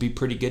probably could be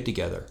pretty good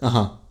together.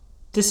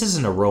 This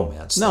isn't a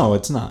romance. No,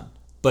 it's not.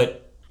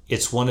 But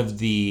it's one of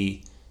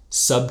the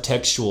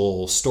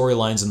subtextual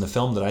storylines in the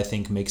film that I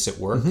think makes it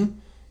work.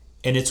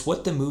 And it's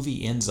what the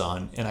movie ends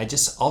on. And I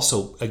just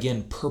also,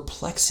 again,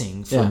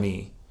 perplexing for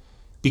me.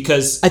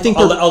 Because I think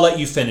I'll let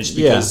you finish.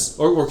 Because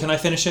or can I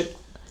finish it?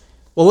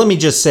 Well, let me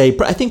just say,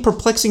 I think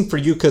perplexing for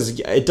you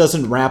because it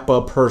doesn't wrap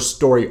up her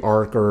story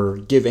arc or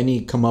give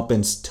any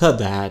comeuppance to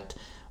that.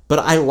 But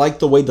I like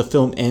the way the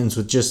film ends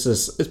with just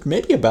this, it's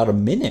maybe about a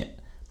minute,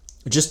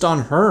 just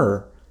on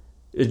her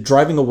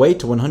driving away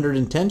to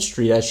 110th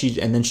Street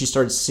and then she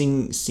starts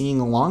singing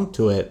along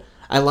to it.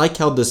 I like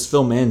how this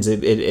film ends.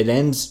 It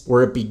ends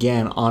where it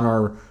began, on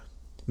our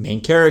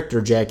main character,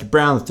 Jackie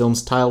Brown. The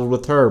film's titled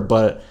with her,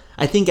 but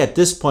I think at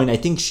this point,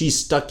 she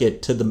stuck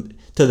it to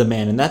the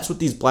man, and that's what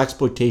these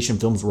blaxploitation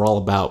films were all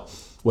about.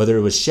 Whether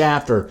it was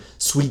Shaft or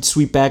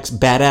Sweetback's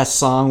badass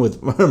song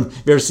with, have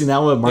you ever seen that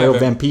one with Mario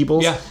Van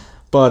Peebles? Yeah.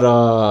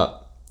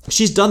 But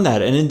she's done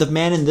that, and in The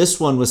Man in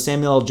this one with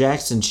Samuel L.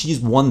 Jackson, she's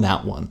won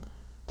that one.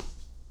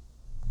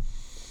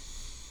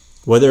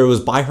 Whether it was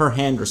by her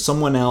hand or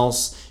someone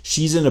else,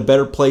 she's in a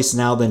better place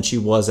now than she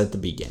was at the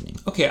beginning.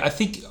 Okay, I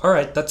think, all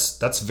right,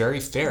 that's very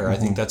fair. I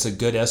think that's a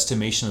good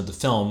estimation of the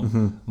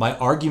film. My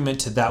argument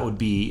to that would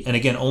be, and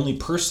again, only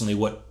personally,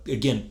 what,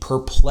 again,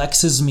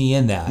 perplexes me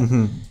in that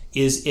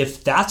is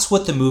if that's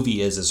what the movie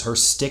is her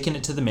sticking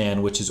it to the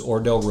man, which is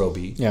Ordell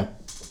Roby. Yeah.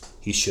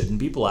 He shouldn't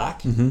be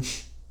black.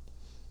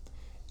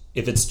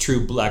 if it's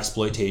true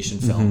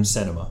blaxploitation film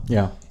cinema.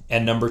 Yeah.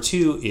 And number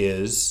 2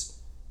 is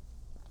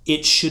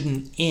it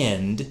shouldn't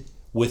end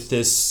with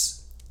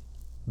this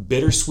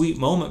bittersweet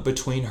moment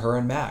between her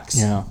and Max.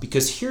 Yeah.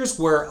 Because here's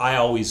where I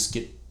always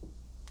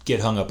get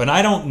hung up. And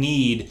I don't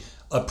need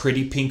a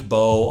pretty pink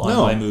bow on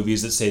my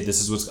movies that say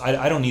this is what's...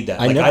 I don't need that.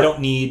 I never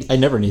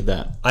need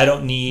that. I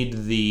don't need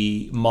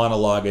the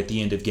monologue at the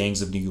end of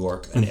Gangs of New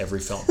York in every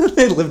film.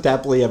 They lived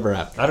happily ever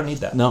after. I don't need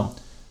that. No.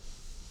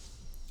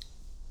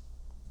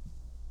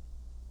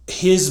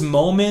 His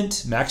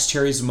moment, Max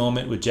Cherry's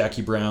moment with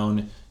Jackie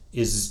Brown,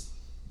 is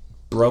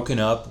broken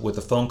up with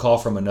a phone call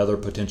from another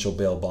potential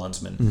bail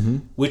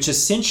bondsman, which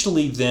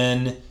essentially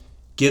then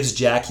gives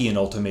Jackie an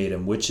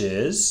ultimatum, which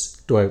is...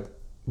 Do I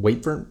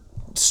wait for...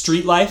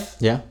 Street Life?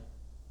 Yeah.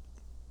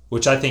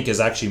 Which I think is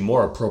actually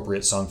more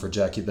appropriate song for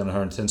Jackie than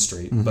 110th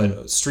Street.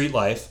 But Street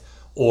Life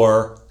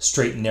or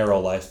Straight and Narrow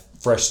Life.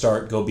 Fresh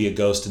start, go be a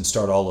ghost and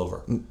start all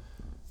over.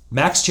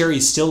 Max Cherry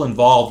is still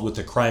involved with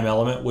the crime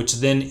element, which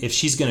then, if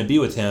she's going to be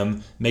with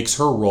him, makes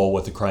her role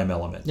with the crime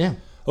element. Yeah.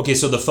 Okay,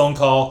 so the phone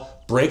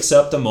call breaks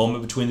up the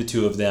moment between the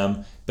two of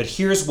them, but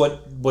here's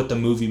what the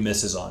movie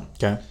misses on.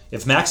 Okay.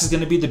 If Max is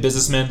going to be the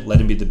businessman,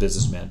 let him be the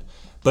businessman.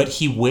 But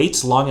he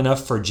waits long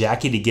enough for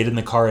Jackie to get in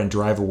the car and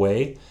drive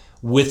away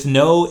with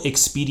no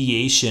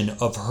expedition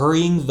of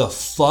hurrying the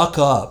fuck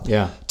up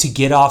to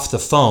get off the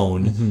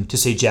phone to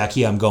say,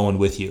 Jackie, I'm going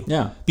with you.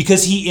 Yeah.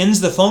 Because he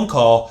ends the phone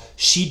call,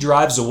 she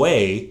drives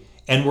away,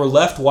 and we're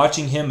left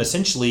watching him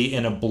essentially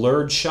in a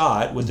blurred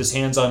shot with his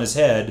hands on his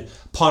head,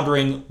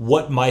 pondering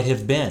what might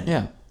have been.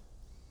 Yeah.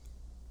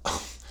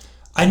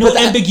 I know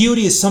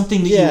ambiguity is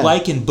something that you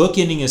like, and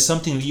bookending is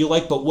something that you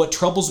like, but what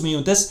troubles me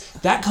with this,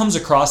 that comes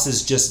across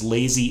as just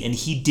lazy, and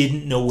he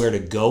didn't know where to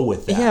go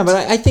with that. Yeah, but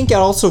I think it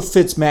also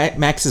fits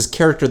Max's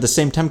character at the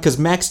same time, because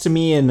Max, to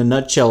me, in a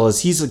nutshell,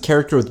 is he's a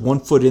character with one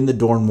foot in the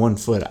door and one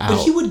foot out.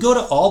 But he would go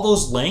to all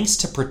those lengths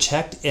to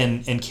protect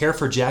and care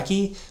for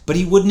Jackie, but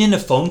he wouldn't end a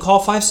phone call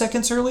 5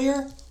 seconds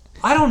earlier?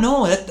 I don't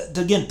know. That,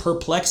 again,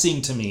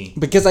 perplexing to me.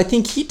 Because I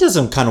think he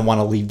doesn't kind of want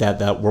to leave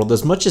that world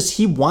as much as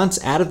he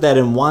wants out of that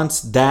and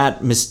wants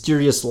that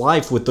mysterious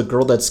life with the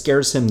girl that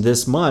scares him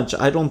this much.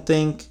 I don't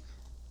think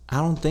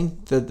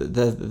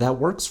that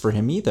works for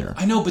him either.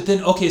 I know, but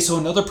then, okay, so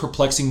another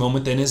perplexing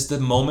moment then is the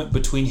moment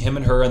between him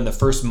and her and the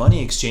first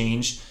money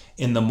exchange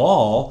in the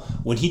mall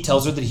when he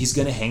tells her that he's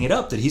going to hang it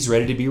up, that he's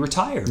ready to be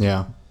retired.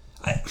 Yeah.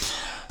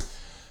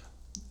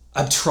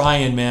 I'm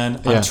trying,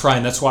 man. I'm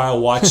trying. That's why I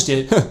watched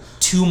it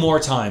 2 more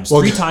times.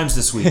 3 times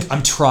this week.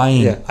 I'm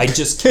trying. Yeah. I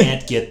just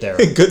can't get there.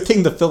 Good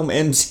thing the film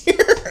ends here.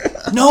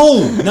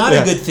 No, not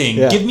a good thing.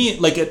 Yeah. Give me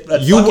like a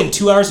fucking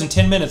 2 hours and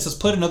 10 minutes. Let's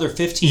put another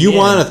 15 You in.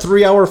 want a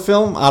 3-hour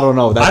film? I don't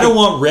know. I don't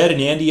want Red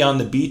and Andy on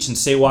the beach and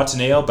Say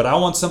Wataneo, but I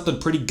want something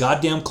pretty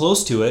goddamn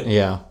close to it.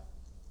 Yeah.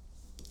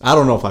 I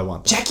don't know if I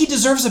want that. Jackie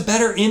deserves a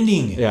better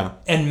ending. Yeah.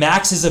 And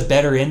Max is a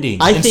better ending.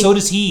 So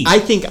does he. I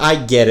think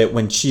I get it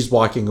when she's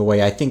walking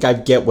away. I think I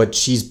get what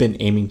she's been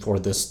aiming for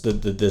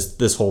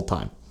this whole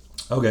time.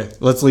 Okay.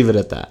 Let's leave it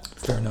at that.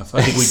 Fair enough.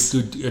 I think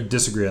we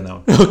disagree on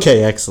that one.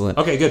 Okay, excellent.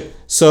 Okay, good.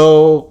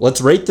 So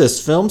let's rate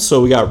this film.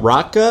 So we got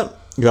Rock Gut,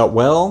 we got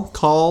Well,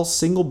 Call,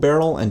 Single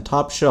Barrel, and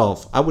Top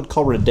Shelf. I would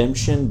call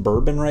Redemption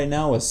Bourbon right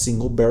now a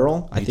single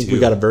barrel. I think we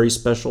got a very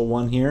special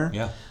one here.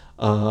 Yeah.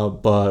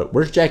 But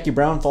where's Jackie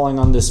Brown falling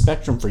on this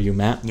spectrum for you,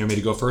 Matt? You want me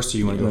to go first, or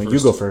you want to go first? You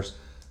go first.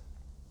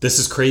 This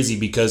is crazy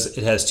because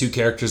it has 2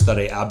 characters that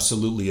I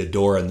absolutely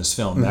adore in this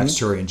film, Max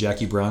Cherry and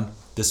Jackie Brown.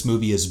 This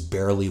movie is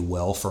barely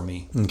well for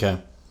me. Okay.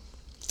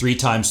 3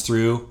 times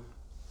through,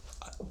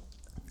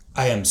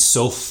 I am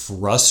so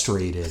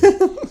frustrated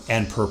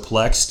and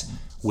perplexed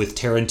with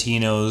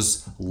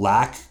Tarantino's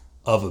lack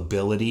of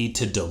ability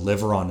to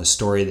deliver on a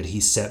story that he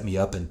set me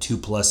up in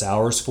 2+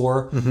 hours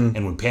for.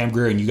 And when Pam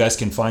Grier, and you guys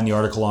can find the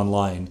article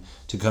online,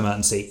 to come out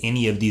and say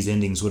any of these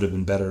endings would have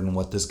been better than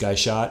what this guy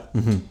shot,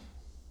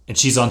 and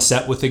she's on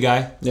set with the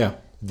guy,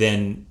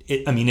 then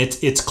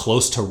it's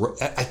close to...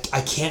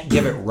 I can't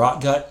give it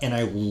rock gut, and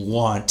I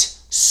want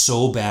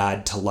so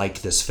bad to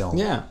like this film.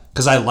 Yeah.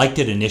 Because I liked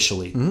it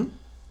initially.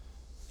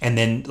 And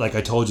then, like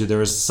I told you, there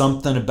was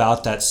something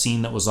about that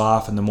scene that was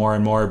off, and the more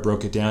and more I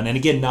broke it down. And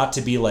again, not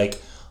to be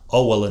like,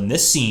 oh, well, in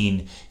this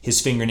scene,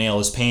 his fingernail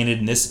is painted,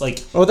 and this,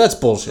 like... Oh, that's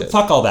bullshit.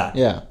 Fuck all that.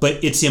 Yeah.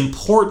 But it's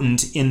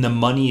important in the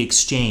money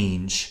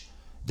exchange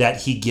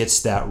that he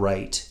gets that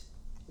right.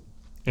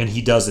 And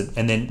he doesn't.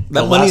 And then...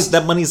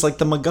 That money's like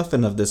the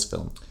MacGuffin of this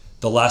film.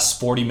 The last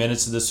 40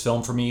 minutes of this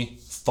film, for me,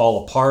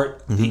 fall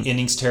apart. The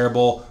ending's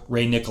terrible.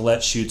 Ray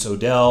Nicolette shoots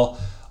Ordell,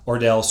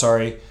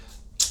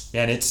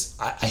 and it's...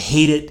 I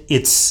hate it.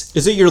 It's...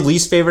 Is it your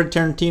least favorite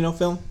Tarantino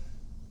film?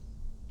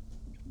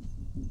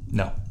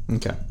 No.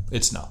 Okay.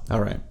 It's not.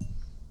 All right.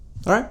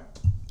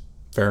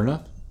 Fair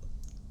enough.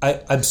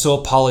 I'm so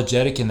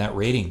apologetic in that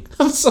rating.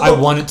 I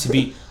want it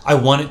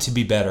to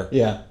be better.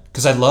 Yeah.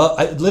 Because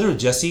literally,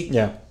 Jesse.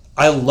 Yeah.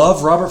 I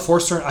love Robert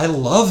Forster. I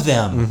love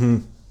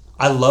them.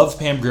 I love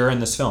Pam Grier in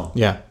this film.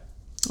 Yeah.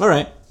 All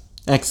right.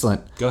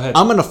 Excellent. Go ahead.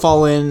 I'm gonna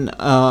fall in.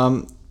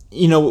 I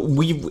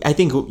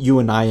think you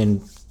and I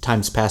and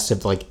times past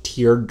have like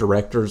tiered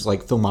directors,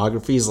 like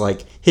filmographies,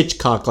 like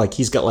Hitchcock, like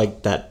he's got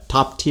like that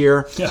top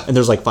tier, and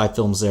there's like 5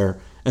 films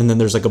there, and then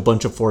there's like a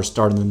bunch of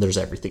 4-star, and then there's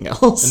everything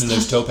else. And then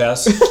there's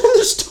Topaz.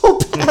 There's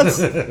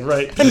Topaz.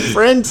 Right. And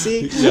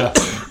Frenzy. Yeah.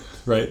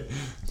 Right.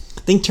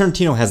 I think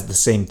Tarantino has the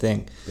same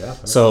thing. Yeah.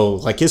 So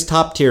like his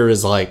top tier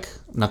is like,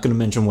 I'm not going to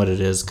mention what it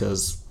is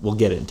because we'll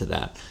get into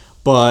that.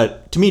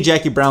 But to me,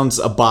 Jackie Brown's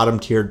a bottom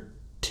tier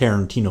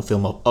Tarantino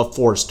film, a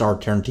 4-star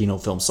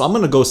Tarantino film. So I'm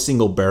going to go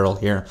single barrel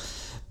here,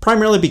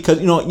 primarily because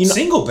you know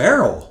single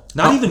barrel,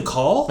 not even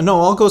call.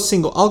 No, I'll go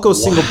single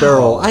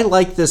barrel. I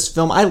like this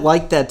film. I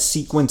like that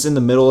sequence in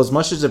the middle. As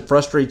much as it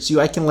frustrates you,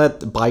 I can let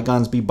the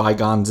bygones be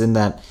bygones in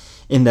that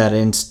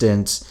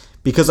instance,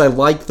 because I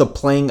like the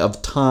playing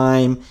of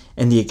time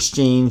and the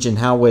exchange and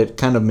how it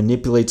kind of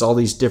manipulates all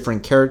these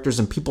different characters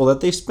and people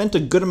that they've spent a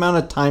good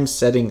amount of time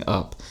setting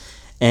up.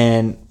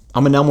 And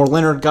I'm an Elmore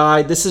Leonard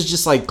guy. This is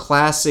just like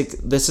classic.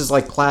 This is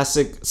like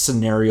classic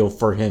scenario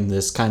for him.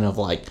 This kind of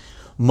like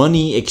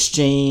money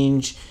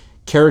exchange,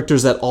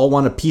 characters that all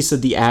want a piece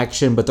of the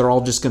action, but they're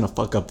all just going to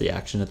fuck up the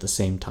action at the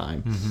same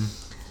time. Mm-hmm.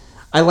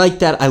 I like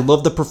that. I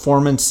love the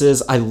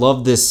performances. I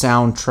love this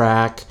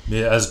soundtrack.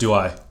 Yeah, as do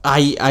I.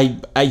 I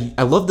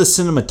love the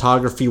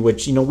cinematography,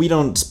 which, you know, we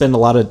don't spend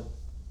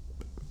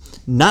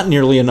not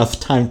nearly enough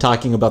time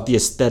talking about the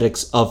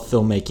aesthetics of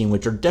filmmaking,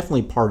 which are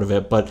definitely part of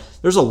it, but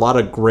there's a lot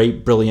of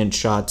great, brilliant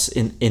shots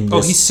in this.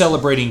 Oh, he's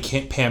celebrating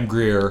Pam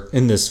Grier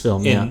in this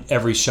film, in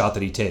every shot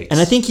that he takes. And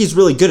I think he's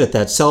really good at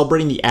that,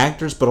 celebrating the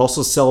actors, but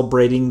also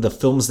celebrating the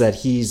films that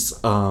he's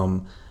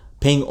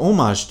paying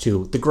homage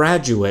to. The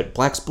Graduate,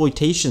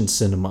 blaxploitation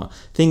cinema,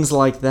 things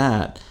like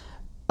that.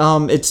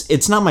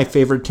 It's not my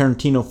favorite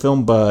Tarantino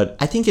film, but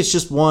I think it's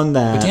just one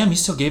that... But damn, you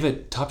still gave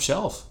it top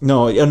shelf.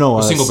 No,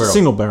 Single barrel.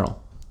 Single barrel.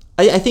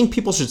 I think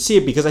people should see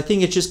it because I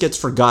think it just gets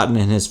forgotten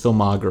in his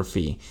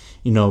filmography,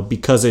 you know,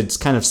 because it's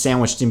kind of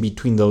sandwiched in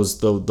between those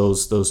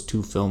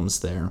 2 films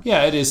there.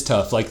 Yeah, it is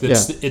tough. Like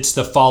it's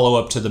the follow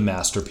up to the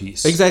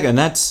masterpiece. Exactly, and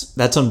that's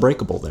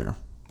Unbreakable there.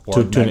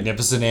 Or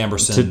Magnificent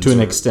Ambersons. To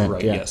an extent,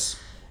 right, yeah. Yes.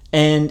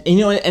 And you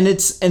know, and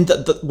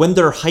when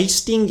they're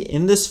heisting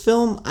in this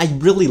film, I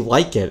really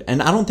like it,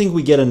 and I don't think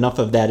we get enough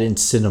of that in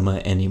cinema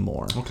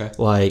anymore. Okay.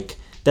 Like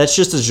that's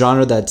just a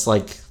genre that's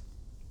like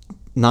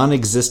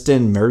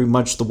non-existent, very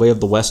much the way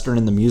of the Western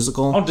and the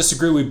musical. I don't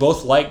disagree. We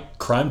both like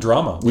crime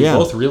drama. We Yeah.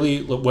 both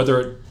really, whether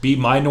it be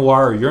my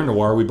noir or your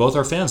noir, we both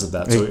are fans of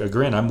that. So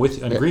again, I'm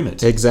with in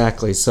agreement.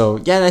 Exactly. So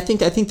yeah, I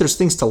think there's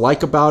things to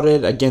like about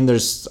it. Again,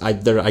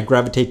 I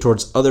gravitate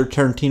towards other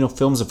Tarantino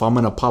films if I'm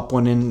gonna pop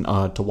one in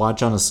to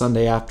watch on a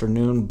Sunday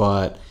afternoon,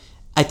 but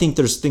I think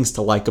there's things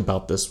to like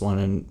about this one,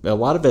 and a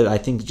lot of it I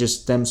think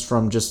just stems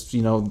from just,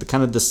 you know, the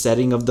kind of the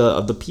setting of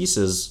the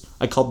pieces.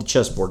 I call it the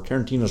chessboard,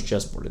 Tarantino's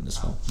chessboard in this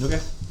film. Okay.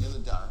 In the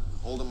dark,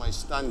 holding my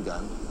stun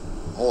gun.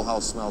 The whole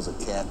house smells of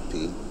cat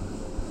pee.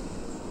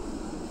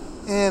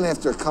 And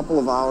after a couple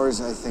of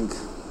hours, I think,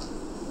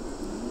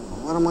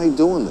 what am I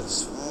doing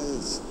this?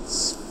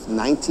 It's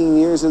 19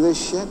 years of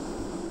this shit,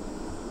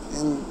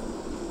 and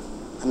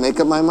I make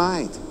up my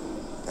mind.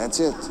 That's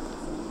it.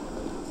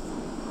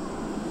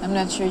 I'm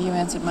not sure you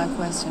answered my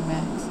question,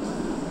 Max.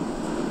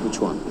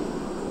 Which one?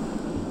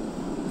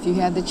 If you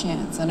had the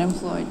chance,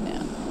 unemployed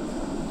now,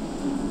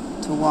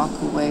 to walk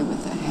away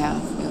with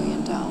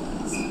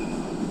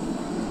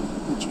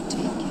 $500,000, would you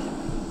take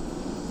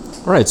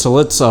it? All right, so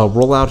let's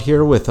roll out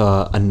here with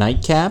a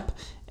nightcap.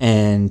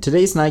 And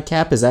today's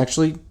nightcap is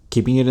actually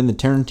keeping it in the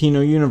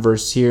Tarantino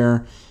universe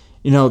here.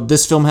 You know,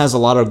 this film has a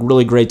lot of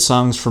really great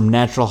songs, from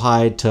Natural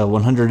High to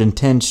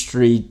 110th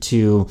Street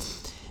to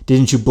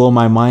Didn't You Blow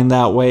My Mind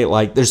That Way.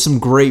 Like, there's some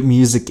great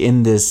music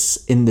in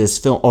this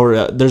film.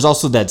 Or there's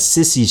also that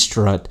Sissy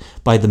Strut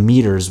by The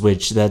Meters,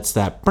 which that's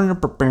that,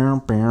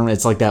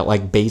 it's like that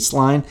like bass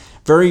line.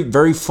 Very,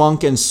 very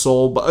funk and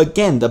soul. But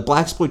again, the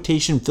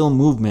blaxploitation film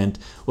movement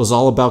was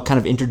all about kind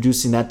of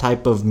introducing that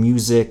type of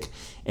music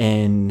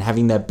and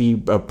having that be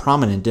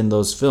prominent in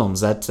those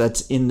films.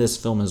 That's in this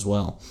film as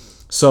well.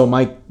 So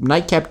my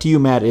nightcap to you,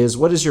 Matt, is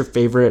what is your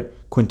favorite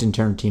Quentin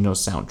Tarantino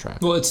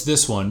soundtrack? Well, it's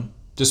this one,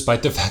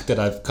 despite the fact that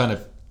I've kind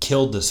of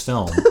killed this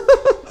film.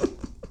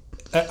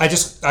 I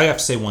have to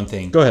say one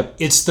thing. Go ahead.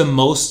 It's the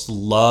most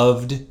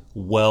loved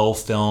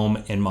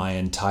film in my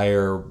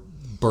entire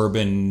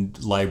bourbon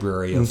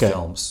library of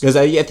films. Because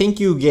I think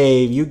you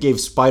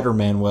gave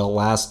Spider-Man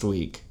last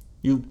week.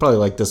 You probably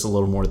like this a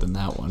little more than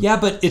that one. Yeah,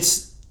 but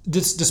it's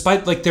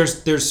despite like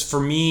there's for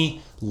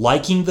me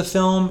liking the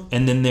film,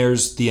 and then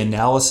there's the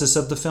analysis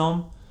of the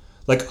film.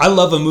 Like, I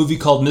love a movie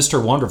called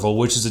Mr. Wonderful,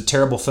 which is a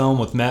terrible film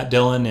with Matt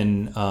Dillon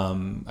and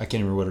I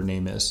can't remember what her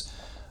name is,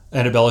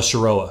 Annabella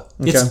Shiroa.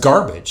 Okay. It's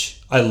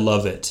garbage. I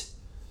love it.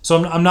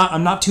 So I'm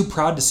not too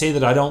proud to say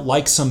that I don't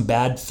like some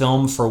bad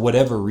film for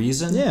whatever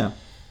reason. Yeah.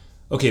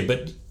 Okay,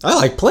 but I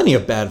like plenty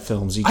of bad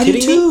films. Are you I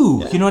kidding do too.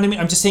 me? Yeah. You know what I mean?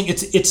 I'm just saying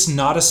it's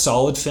not a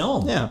solid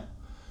film. Yeah.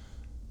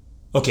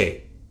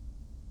 Okay.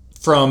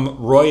 From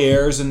Roy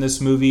Ayers in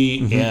this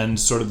movie and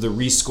sort of the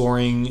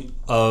rescoring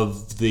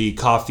of the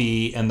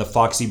Coffey and the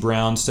Foxy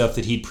Brown stuff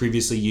that he'd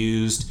previously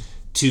used,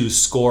 to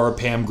score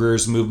Pam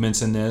Grier's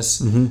movements in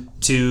this,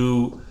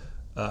 to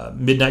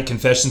Midnight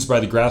Confessions by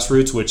the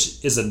Grassroots,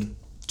 which is a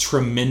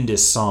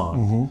tremendous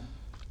song.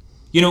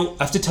 You know,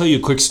 I have to tell you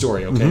a quick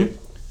story, okay?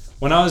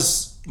 When I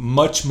was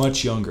much,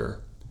 much younger,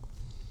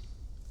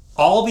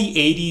 all the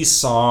 80s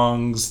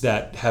songs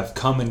that have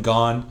come and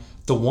gone,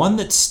 the one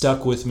that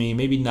stuck with me,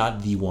 maybe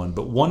not the one,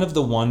 but one of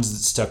the ones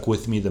that stuck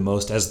with me the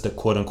most as the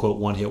quote-unquote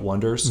one-hit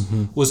wonders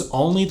was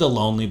Only the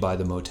Lonely by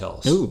the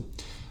Motels. Ooh.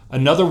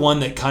 Another one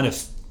that kind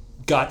of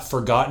got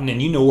forgotten,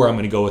 and you know where I'm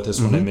going to go with this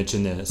when I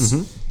mention this,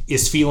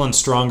 is Feeling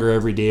Stronger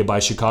Every Day by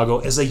Chicago.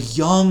 As a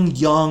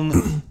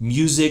young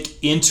music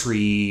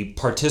entry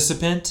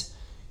participant,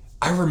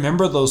 I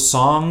remember those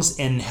songs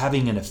and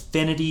having an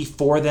affinity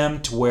for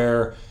them to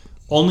where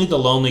Only the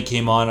Lonely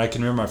came on. I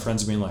can remember my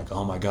friends being like,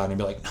 oh my God. And I'd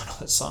be like, no,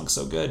 that song's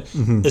so good.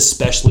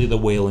 Especially the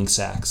wailing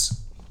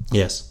sax.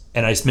 Yes.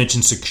 And I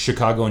mentioned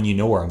Chicago, and you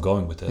know where I'm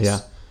going with this. Yeah.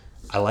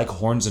 I like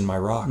horns in my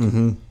rock.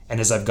 And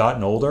as I've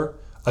gotten older,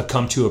 I've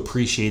come to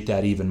appreciate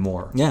that even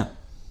more. Yeah.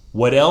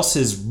 What else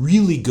is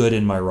really good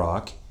in my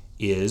rock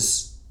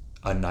is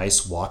a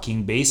nice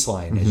walking bass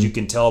line. As you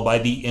can tell by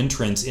the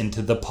entrance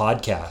into the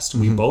podcast.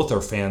 We both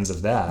are fans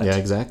of that. Yeah,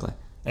 exactly.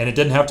 And it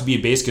doesn't have to be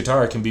a bass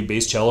guitar. It can be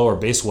bass cello or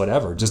bass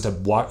whatever. Just a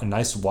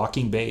nice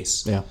walking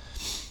bass. Yeah.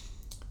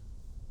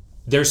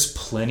 There's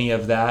plenty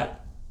of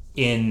that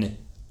in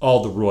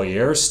all the Roy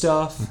Ayers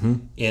stuff,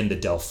 in the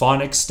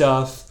Delphonic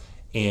stuff,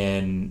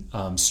 in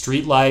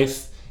Street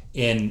Life,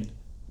 in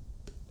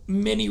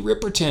Minnie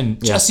Riperton.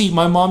 Yeah. Jesse,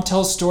 my mom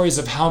tells stories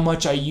of how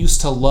much I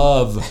used to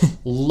love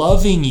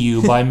Loving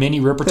You by Minnie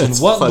Riperton. That's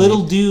What funny.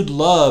 little dude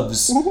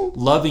loves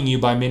Loving You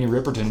by Minnie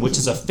Riperton, which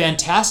is a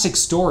fantastic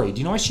story. Do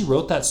you know why she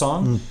wrote that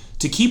song?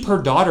 To keep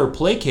her daughter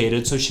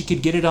placated so she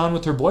could get it on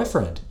with her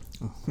boyfriend.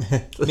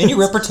 Minnie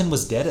Riperton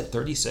was dead at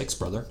 36,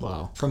 brother.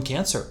 Wow. From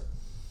cancer.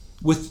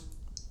 With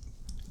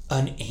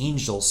an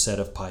angel set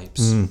of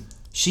pipes.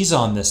 She's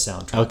on this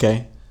soundtrack.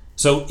 Okay.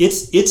 So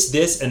it's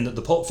this, and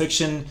the Pulp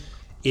Fiction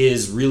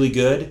is really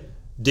good.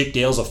 Dick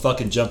Dale's a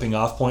fucking jumping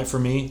off point for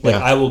me. Like,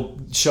 Yeah. I will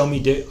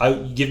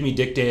give me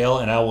Dick Dale,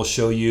 and I will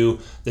show you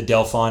the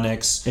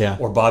Delphonics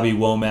or Bobby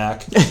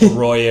Womack or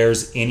Roy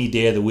Ayers any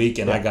day of the week,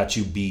 and I got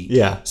you beat.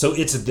 Yeah. So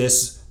it's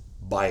this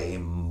by a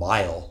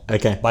mile.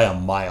 Okay. By a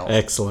mile.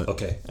 Excellent.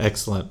 Okay.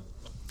 Excellent.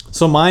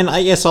 So mine,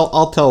 I guess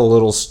I'll tell a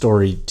little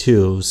story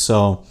too.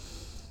 So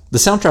the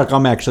soundtrack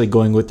I'm actually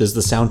going with is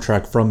the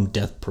soundtrack from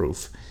Death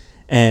Proof.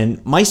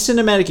 And my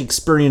cinematic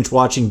experience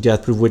watching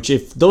Death Proof, which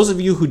if those of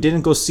you who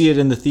didn't go see it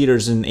in the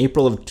theaters in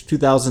April of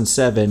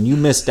 2007, you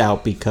missed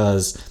out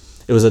because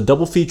it was a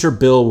double feature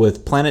bill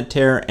with Planet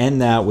Terror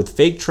and that with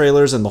fake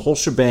trailers and the whole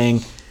shebang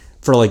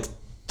for like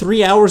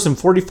 3 hours and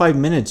 45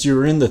 minutes you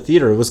were in the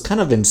theater. It was kind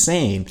of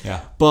insane.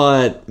 Yeah.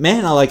 But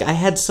man, I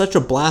had such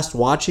a blast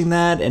watching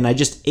that, and I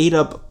just ate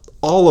up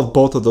all of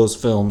both of those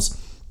films.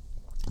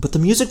 But the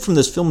music from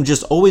this film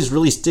just always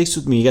really sticks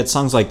with me. You got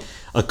songs like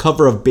a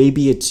cover of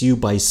Baby It's You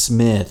by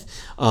Smith,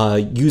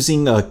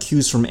 using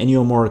cues from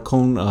Ennio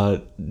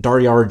Morricone,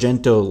 Dario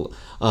Argento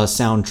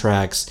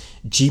soundtracks,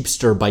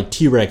 Jeepster by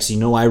T-Rex. You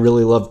know I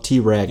really love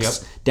T-Rex.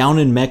 Yep. Down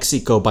in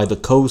Mexico by The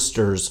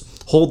Coasters.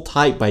 Hold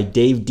Tight by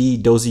Dave D,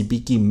 Dozy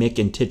Beaky, Mick,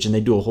 and Titch, and they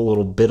do a whole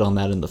little bit on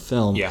that in the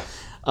film. Yeah.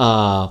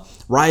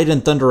 Riot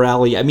in Thunder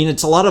Alley. I mean,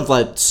 it's a lot of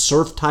like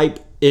surf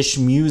type-ish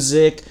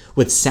music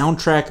with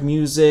soundtrack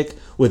music,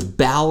 with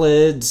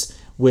ballads,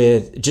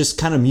 with just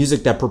kind of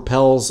music that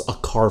propels a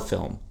car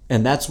film.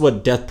 And that's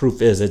what Death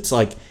Proof is. It's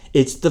like,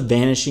 it's the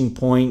Vanishing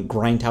Point,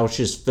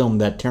 Grindhouse film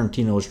that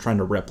Tarantino was trying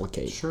to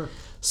replicate. Sure.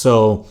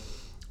 So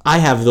I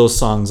have those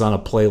songs on a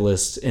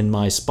playlist in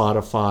my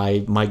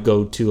Spotify, my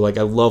go-to. Like,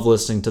 I love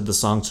listening to the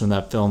songs from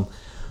that film.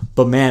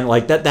 But man,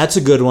 like that's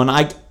a good one.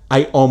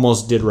 I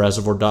almost did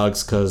Reservoir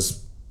Dogs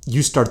because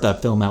you start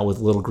that film out with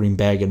Little Green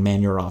Bag and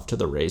man, you're off to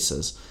the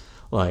races.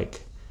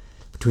 Like,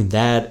 between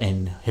that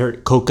and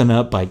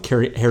Coconut by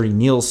Harry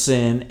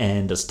Nilsson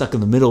and Stuck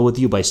in the Middle with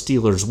You by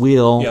Steeler's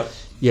Wheel. Yep.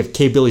 You have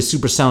K-Billy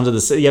Super Sounds of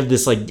the City. You have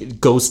this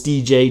like ghost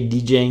DJ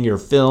DJing your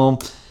film.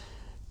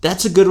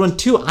 That's a good one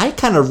too. I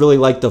kind of really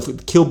like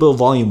the Kill Bill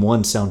Volume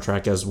 1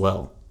 soundtrack as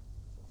well.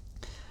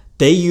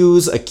 They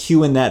use a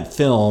cue in that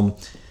film.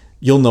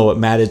 You'll know it,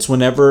 Matt. It's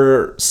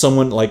whenever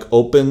someone like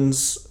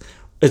opens...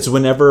 It's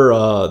whenever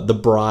the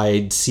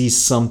bride sees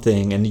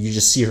something and you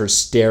just see her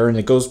stare and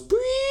it goes...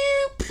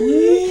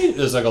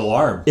 There's like an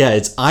alarm. Yeah,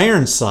 it's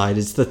Ironside.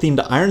 It's the theme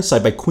to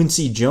Ironside by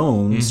Quincy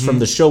Jones from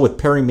the show with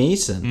Perry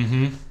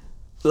Mason.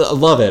 I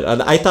love it.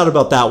 I thought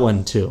about that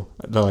one too.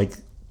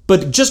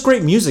 But just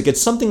great music.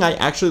 It's something I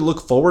actually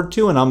look forward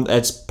to, and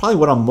it's probably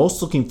what I'm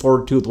most looking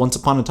forward to with Once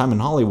Upon a Time in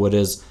Hollywood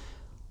is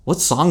what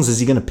songs is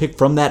he going to pick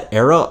from that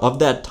era of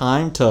that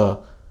time to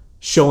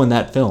show in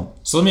that film.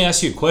 So let me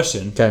ask you a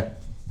question. Okay.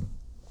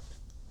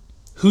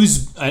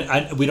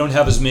 We don't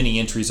have as many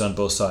entries on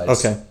both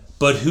sides. Okay.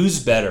 But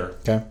who's better?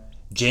 Okay.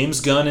 James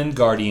Gunn in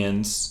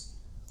Guardians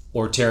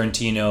or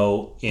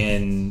Tarantino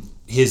in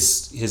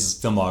his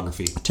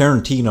filmography.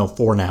 Tarantino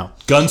for now.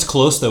 Gun's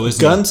close though,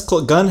 isn't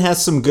it? Gun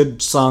has some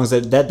good songs.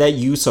 That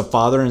use of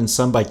Father and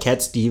Son by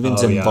Cat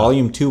Stevens in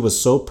Volume 2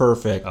 was so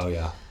perfect. Oh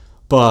yeah.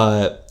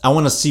 But I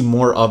want to see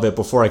more of it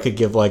before I could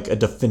give like a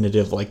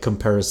definitive like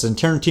comparison.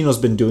 Tarantino's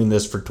been doing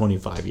this for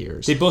 25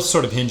 years. They both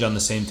sort of hinge on the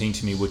same thing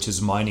to me, which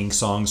is mining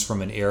songs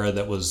from an era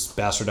that was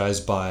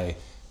bastardized by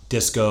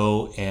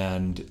disco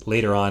and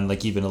later on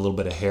like even a little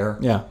bit of hair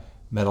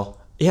metal.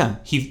 Yeah.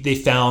 They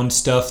found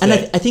stuff and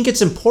that I think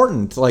it's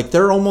important. Like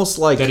they're almost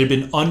like that had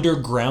been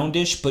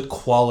undergroundish but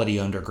quality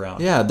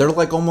underground. Yeah, they're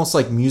like almost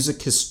like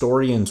music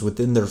historians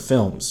within their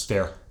films.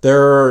 Fair.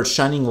 They're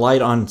shining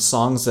light on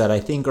songs that I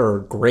think are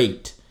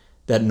great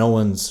that no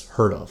one's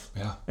heard of.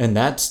 Yeah. And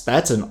that's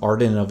an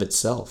art in of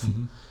itself.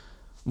 Mm-hmm.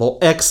 Well,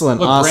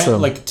 excellent, Look,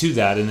 awesome. to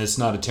that, and it's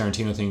not a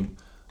Tarantino thing,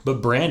 but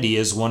Brandy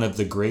is one of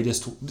the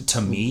greatest,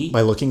 to me.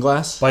 By Looking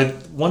Glass? By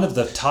one of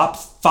the top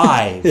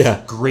 5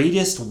 Yeah.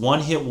 greatest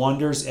one-hit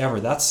wonders ever.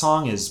 That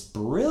song is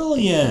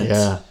brilliant.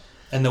 Yeah.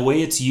 And the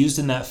way it's used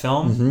in that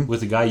film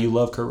with the guy you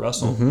love, Kurt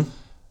Russell,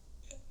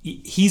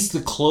 he's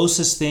the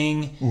closest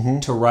thing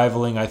to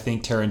rivaling, I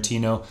think,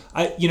 Tarantino.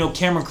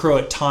 Cameron Crowe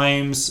at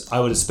times,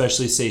 I would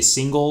especially say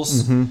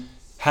Singles,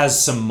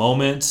 has some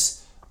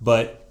moments,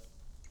 but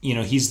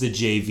he's the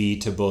JV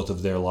to both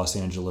of their Los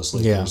Angeles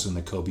Lakers in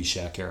the Kobe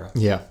Shaq era.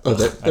 Yeah.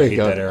 There you hate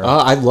go. that era.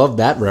 I love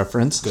that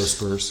reference. Go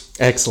Spurs.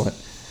 Excellent.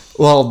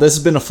 Well, this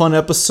has been a fun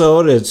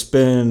episode. It's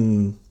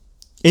been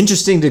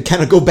interesting to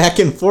kind of go back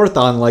and forth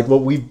on like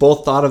what we've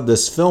both thought of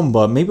this film,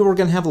 but maybe we're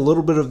going to have a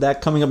little bit of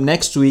that coming up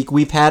next week.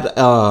 We've had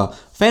a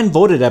fan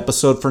voted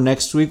episode for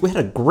next week. We had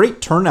a great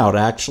turnout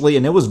actually,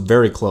 and it was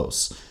very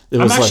close.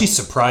 I'm actually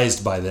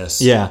surprised by this.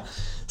 Yeah.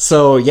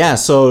 So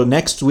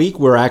next week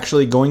we're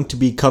actually going to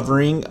be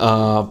covering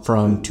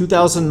from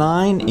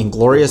 2009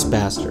 Inglourious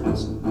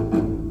Bastards.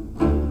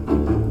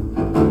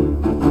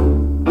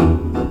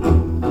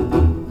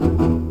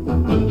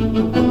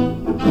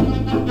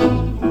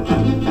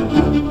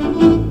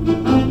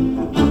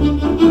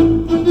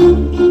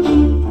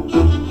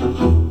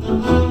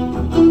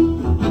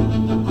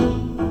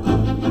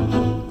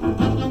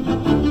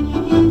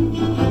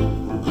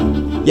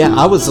 Yeah,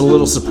 I was a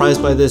little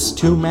surprised by this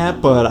too,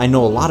 Matt, but I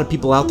know a lot of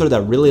people out there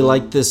that really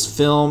like this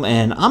film,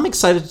 and I'm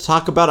excited to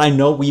talk about it. I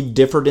know we've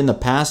differed in the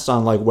past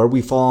on like where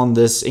we fall on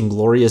this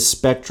Inglourious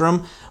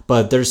spectrum,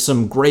 but there's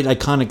some great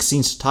iconic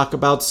scenes to talk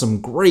about, some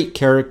great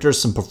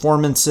characters, some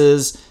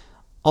performances,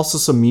 also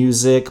some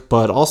music,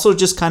 but also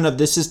just kind of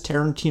this is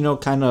Tarantino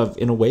kind of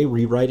in a way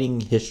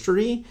rewriting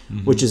history,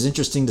 which is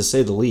interesting to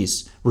say the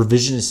least.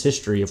 Revisionist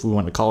history, if we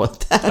want to call it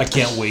that. I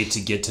can't wait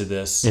to get to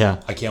this. Yeah.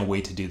 I can't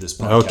wait to do this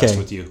podcast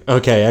with you.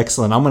 Okay,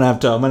 excellent. I'm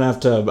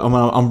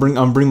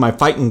gonna bring my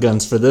fighting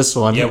guns for this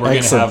one. Yeah, we're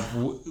excellent.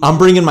 gonna have. I'm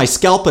bringing my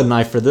scalping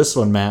knife for this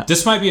one, Matt.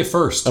 This might be a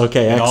first.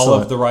 Okay, in excellent. all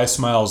of the Rye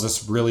Smiles,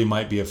 this really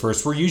might be a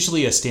first. We're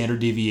usually a standard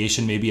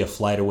deviation, maybe a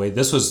flight away.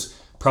 This was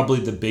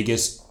probably the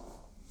biggest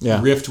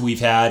rift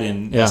we've had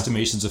in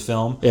estimations of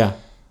film. Yeah.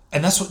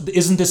 And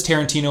isn't this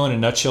Tarantino in a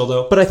nutshell,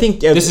 though? But I think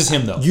this is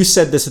him, though. You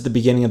said this at the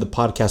beginning of the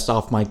podcast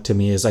off mic to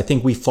me, is I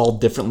think we fall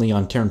differently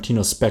on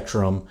Tarantino's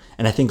spectrum,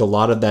 and I think a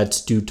lot of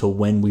that's due to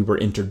when we were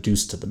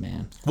introduced to the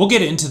man. We'll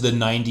get into the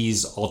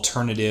 90s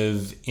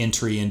alternative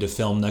entry into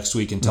film next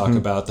week and talk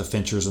about the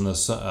Finchers and the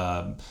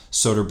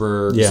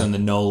Soderberghs and the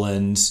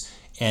Nolans,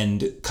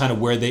 and kind of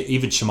where they,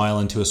 even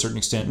Shyamalan to a certain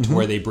extent, to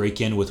where they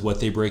break in with what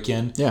they break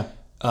in. Yeah.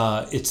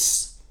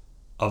 It's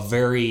a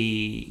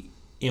very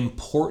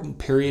important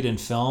period in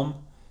film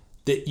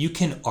that you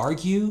can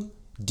argue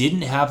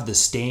didn't have the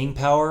staying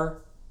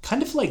power,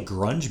 kind of like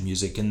grunge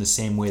music in the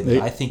same way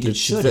that I think it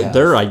should have.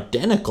 They're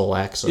identical,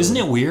 actually. Isn't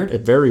it weird?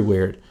 Very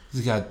weird.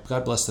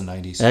 God bless the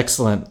 90s.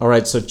 Excellent. All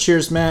right, so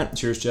cheers, Matt.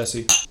 Cheers,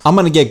 Jesse. I'm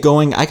going to get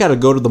going. I got to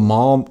go to the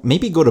mall,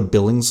 maybe go to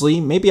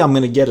Billingsley. Maybe I'm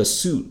going to get a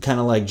suit, kind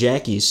of like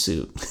Jackie's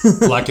suit.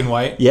 Black and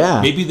white?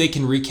 Yeah. Maybe they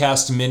can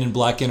recast Men in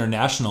Black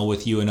International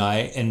with you and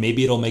I, and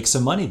maybe it'll make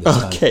some money this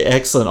time. Okay,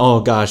 excellent.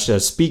 Oh, gosh.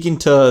 Speaking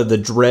to the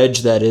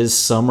dredge that is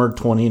summer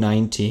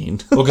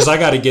 2019. Well, because I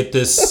got to get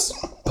this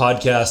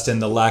podcast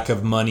and the lack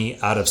of money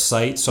out of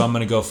sight, so I'm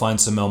going to go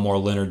find some Elmore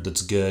Leonard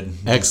that's good.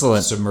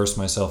 Excellent. Submerse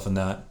myself in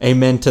that.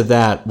 Amen to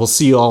that. We'll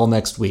see you all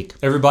next week.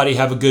 Everybody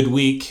have a good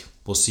week.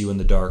 We'll see you in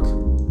the dark.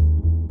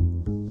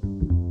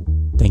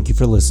 Thank you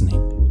for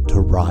listening to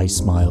Rye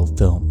Smile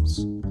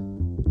Films.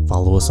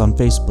 Follow us on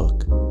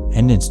Facebook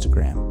and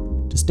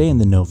Instagram to stay in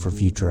the know for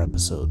future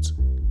episodes,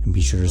 and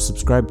be sure to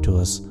subscribe to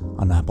us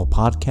on Apple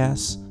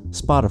Podcasts,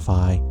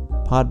 Spotify,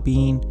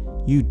 Podbean,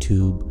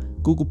 YouTube,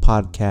 Google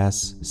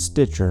Podcasts,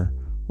 Stitcher,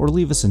 or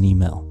leave us an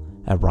email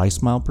at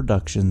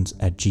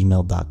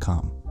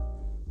rysmileproductions@gmail.com.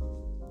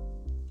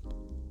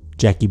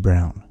 Jackie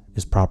Brown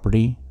is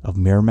property of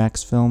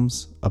Miramax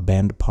Films, A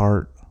Band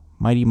Apart,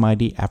 Mighty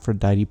Mighty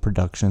Aphrodite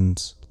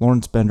Productions,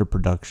 Lawrence Bender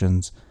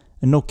Productions,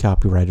 and no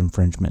copyright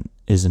infringement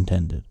is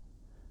intended.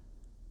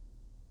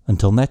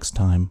 Until next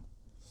time,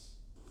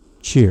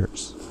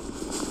 cheers.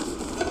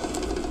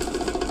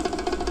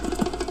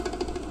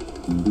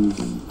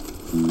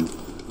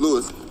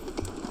 Louis.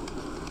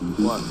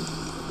 What?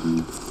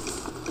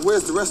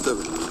 Where's the rest of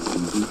it?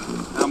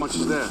 How much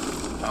is there?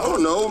 I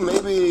don't know,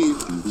 maybe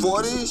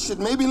 40, shit,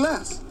 maybe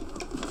less.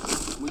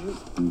 Well,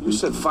 you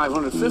said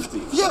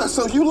 550. Yeah,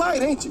 so you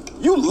light, ain't you?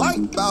 You light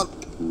about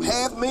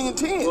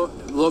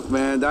 $500,010. Look,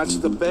 man, that's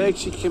the bag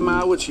she came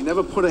out with. She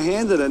never put a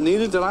hand in it,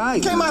 neither did I.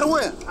 Came out of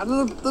where? Out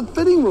of the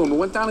fitting room. It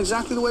went down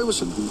exactly the way it was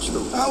supposed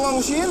to. How long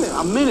was she in there?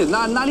 A minute,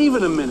 not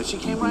even a minute. She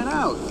came right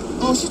out.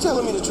 Oh, she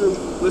telling me the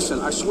truth.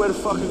 Listen, I swear to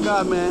fucking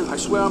God, man, I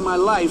swear on my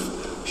life,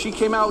 she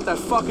came out with that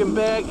fucking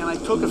bag and I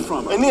took it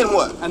from her. And then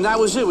what? And that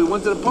was it. We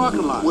went to the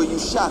parking lot. Well, you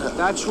shot her.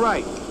 That's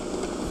right.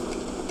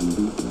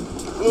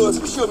 Louis,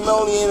 if you're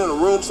Melanie in a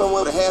room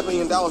somewhere with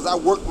 $500,000, I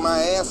worked my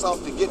ass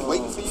off to get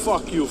waiting for you.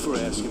 Fuck you for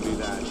asking me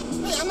that.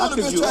 Hey, I know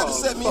the bitch tried to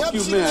set me up. Fuck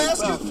you, She man. didn't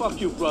ask you.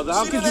 Fuck you, brother.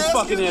 How could you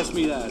fucking ask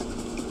me that?